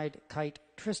 Eastside Kite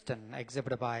Tristan,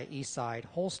 exhibited by Eastside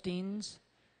Holsteins.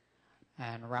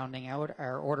 And rounding out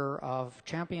our order of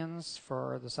champions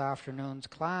for this afternoon's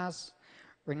class,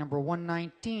 ring number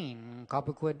 119,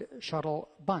 Cobequid Shuttle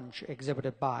Bunch,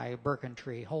 exhibited by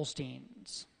Birkentree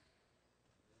Holsteins.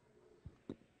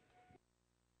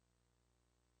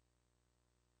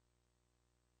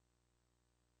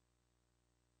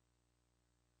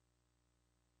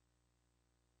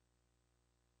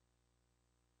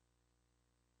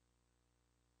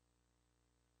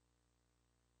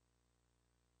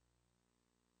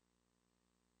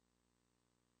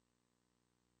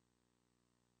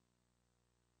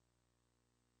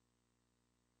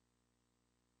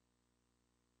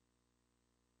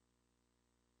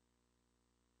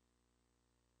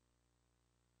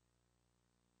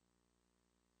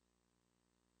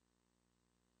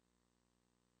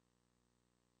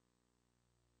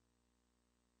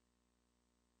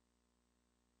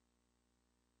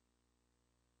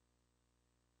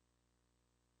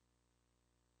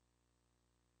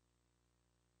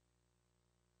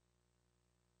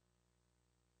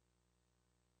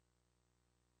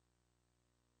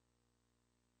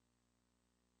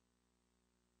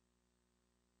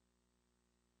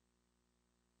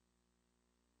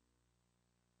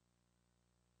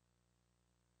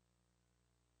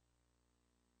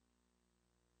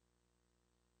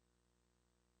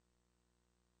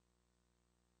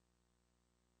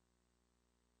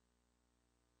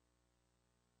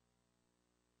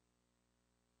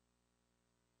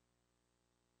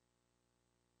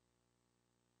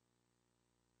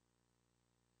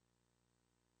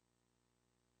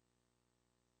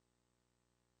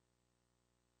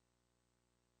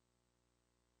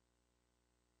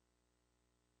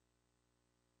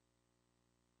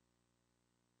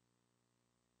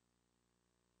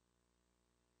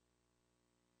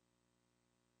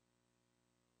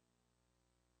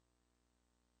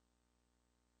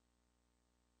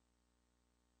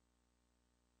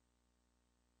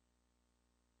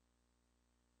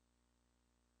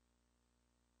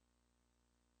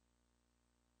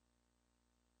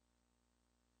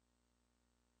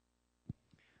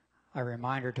 A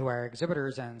reminder to our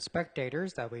exhibitors and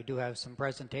spectators that we do have some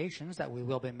presentations that we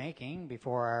will be making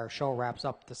before our show wraps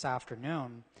up this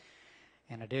afternoon.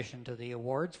 In addition to the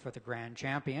awards for the Grand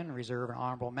Champion, Reserve, and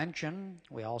Honorable Mention,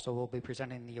 we also will be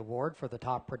presenting the award for the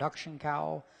Top Production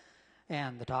Cow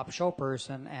and the Top Show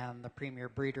Person and the Premier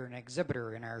Breeder and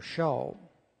Exhibitor in our show.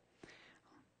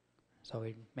 So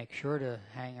we make sure to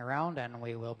hang around, and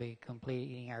we will be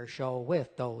completing our show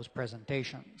with those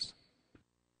presentations.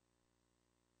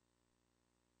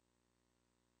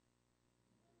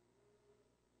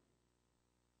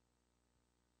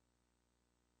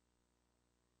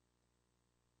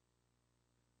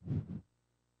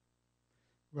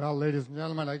 Well, ladies and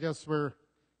gentlemen, I guess we're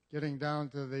getting down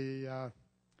to the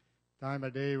time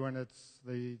of day when it's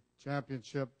the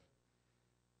championship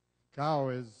cow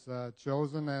is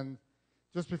chosen. And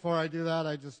just before I do that,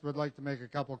 I just would like to make a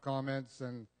couple comments,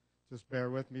 and just bear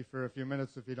with me for a few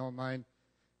minutes if you don't mind.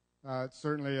 It's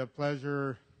certainly a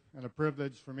pleasure and a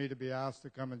privilege for me to be asked to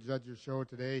come and judge your show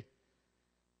today.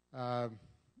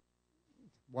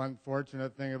 One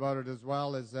fortunate thing about it as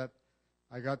well is that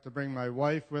I got to bring my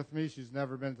wife with me. She's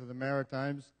never been to the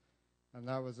Maritimes, and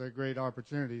that was a great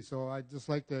opportunity. So I'd just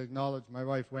like to acknowledge my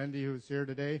wife, Wendy, who's here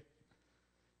today.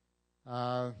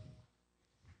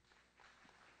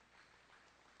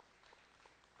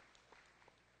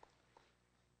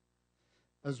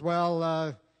 As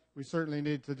well, we certainly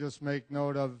need to just make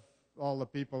note of all the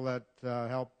people that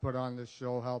help put on this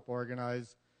show, help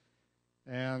organize.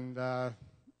 And,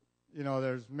 you know,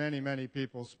 there's many, many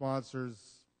people, sponsors,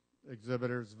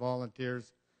 exhibitors,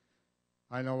 volunteers.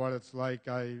 I know what it's like.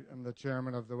 I am the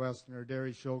chairman of the Westerner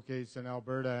Dairy Showcase in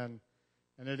Alberta,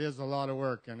 and it is a lot of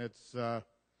work, and it's,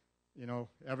 you know,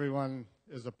 everyone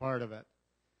is a part of it.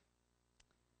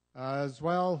 As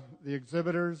well, the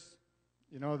exhibitors,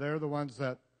 you know, they're the ones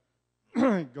that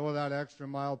go that extra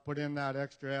mile, put in that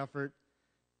extra effort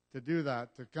to do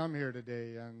that, to come here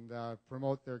today and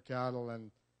promote their cattle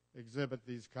and exhibit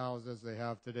these cows as they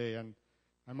have today. And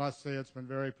I must say it's been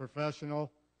very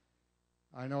professional.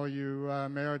 I know you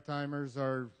Maritimers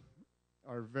are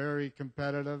very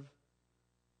competitive.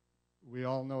 We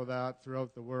all know that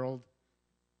throughout the world.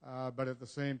 But at the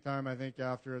same time, I think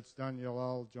after it's done, you'll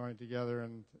all join together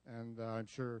and I'm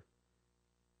sure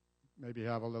maybe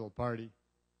have a little party.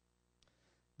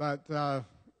 But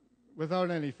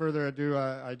without any further ado,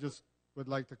 I just would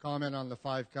like to comment on the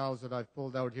 5 cows that I've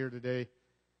pulled out here today.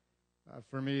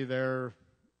 For me, they're,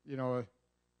 you know,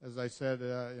 as I said,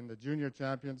 in the junior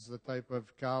champions, the type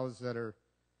of cows that are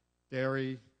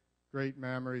dairy, great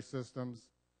mammary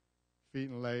systems, feet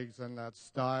and legs, and that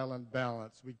style and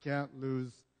balance. We can't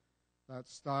lose that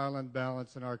style and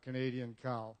balance in our Canadian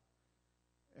cow.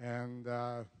 And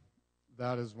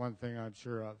that is one thing I'm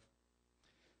sure of.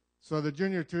 So the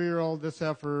junior 2-year-old, this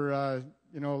heifer,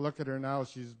 you know, look at her now.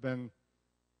 She's been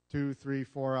 2, 3,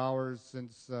 4 hours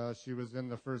since she was in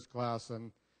the first class,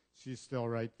 and she's still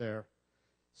right there.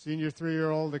 Senior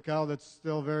 3-year-old, a cow that's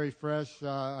still very fresh.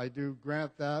 I do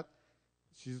grant that.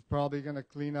 She's probably going to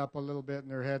clean up a little bit in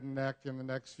her head and neck in the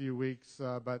next few weeks,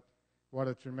 but what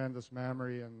a tremendous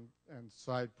mammary and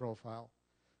side profile.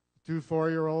 2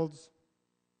 4-year-olds,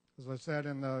 as I said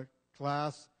in the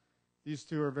class, these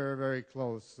two are very, very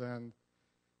close. And,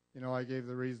 you know, I gave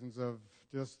the reasons of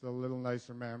just a little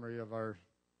nicer mammary of our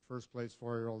first place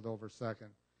 4-year-old over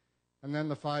second. And then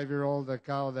the 5-year-old, a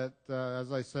cow that,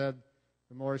 as I said,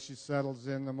 the more she settles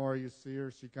in, the more you see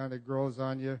her. She kind of grows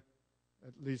on you.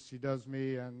 At least she does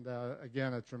me. And,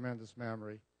 again, a tremendous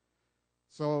mammary.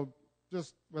 So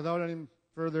just without any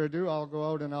further ado, I'll go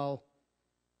out and I'll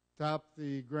tap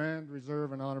the Grand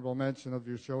Reserve and Honorable Mention of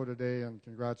your show today and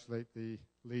congratulate the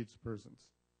leads persons.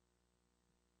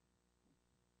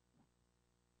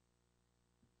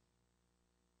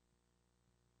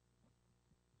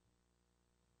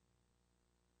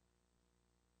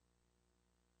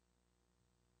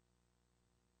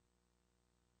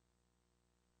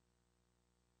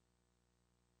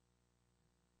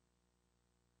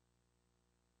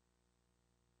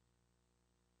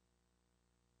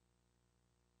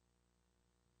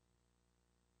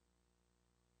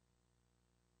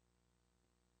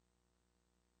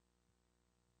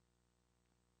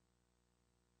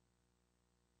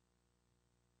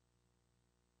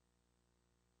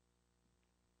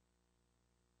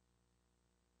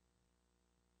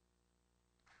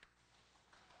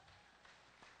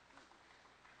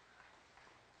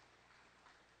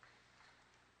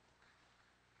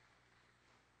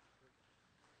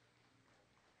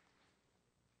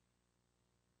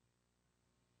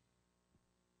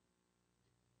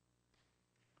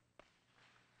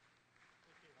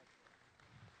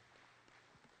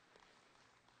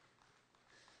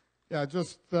 Yeah,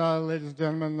 just ladies and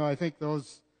gentlemen, I think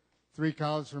those 3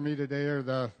 cows for me today are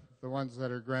the ones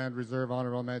that are Grand Reserve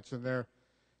honorable mention. They're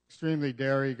extremely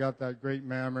dairy, got that great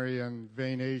mammary and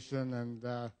veination, and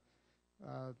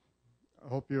I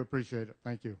hope you appreciate it.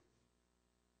 Thank you.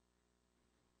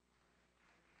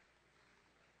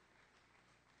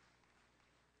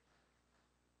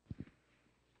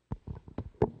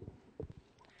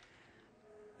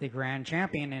 The grand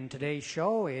champion in today's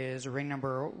show is ring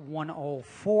number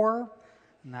 104,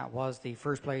 and that was the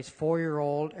first place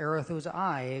 4-year-old Arethusa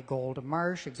I Gold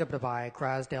Marsh, exhibited by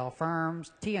Crasdale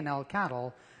Farms, T&L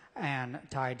Cattle, and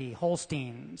Ty D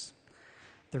Holsteins.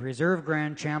 The reserve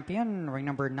grand champion, ring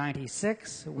number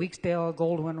 96, Weeksdale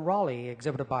Goldwyn Raleigh,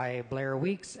 exhibited by Blair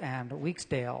Weeks and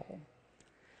Weeksdale.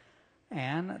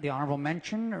 And the honorable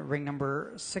mention, ring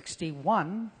number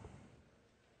 61,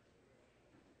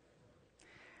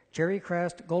 Cherry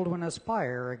Crest Goldwyn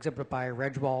Aspire, exhibited by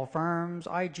Redgewall Farms,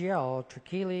 IGL,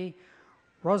 Trakili,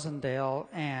 Rosendale,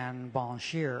 and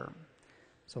Bonshire.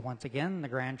 So once again, the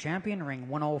grand champion, ring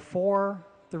 104,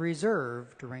 the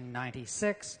reserve to ring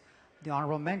 96, the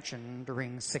honorable mention to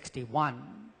ring 61.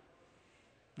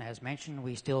 As mentioned,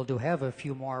 we still do have a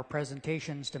few more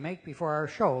presentations to make before our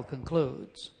show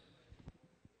concludes.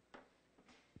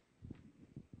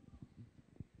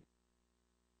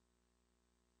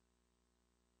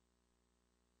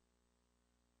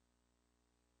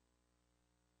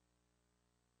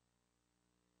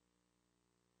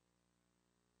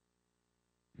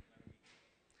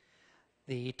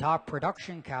 The top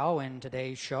production cow in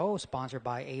today's show, sponsored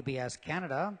by ABS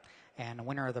Canada and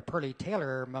winner of the Pearlie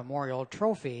Taylor Memorial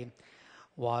Trophy,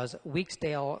 was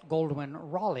Weeksdale Goldwyn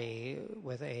Raleigh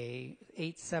with a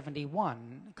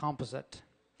 871 composite.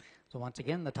 So once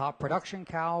again, the top production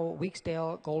cow,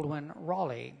 Weeksdale Goldwyn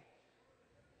Raleigh.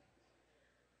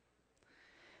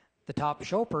 The top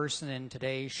show person in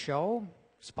today's show,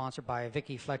 sponsored by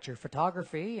Vicki Fletcher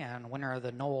Photography and winner of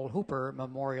the Noel Hooper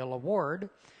Memorial Award,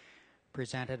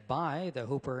 presented by the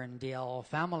Hooper and DL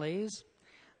families.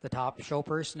 The top show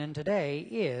person in today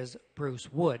is Bruce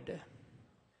Wood.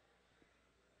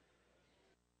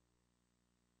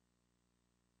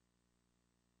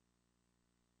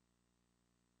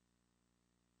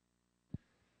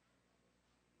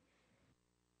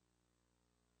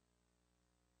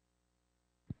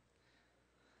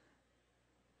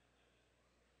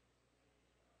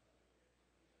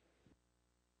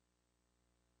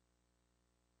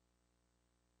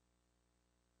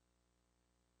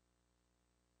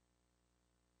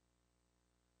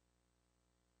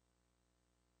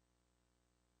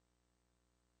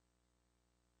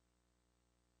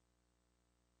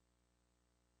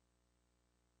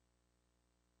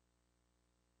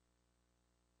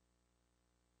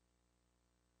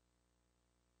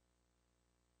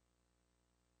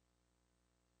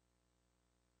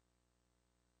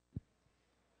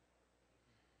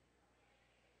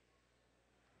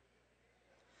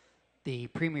 The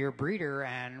Premier Breeder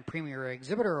and Premier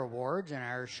Exhibitor Awards in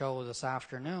our show this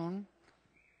afternoon.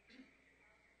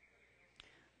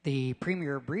 The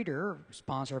Premier Breeder,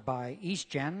 sponsored by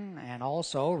EastGen, and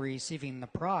also receiving the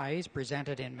prize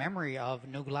presented in memory of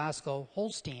New Glasgow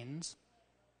Holsteins.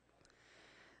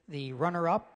 The runner-up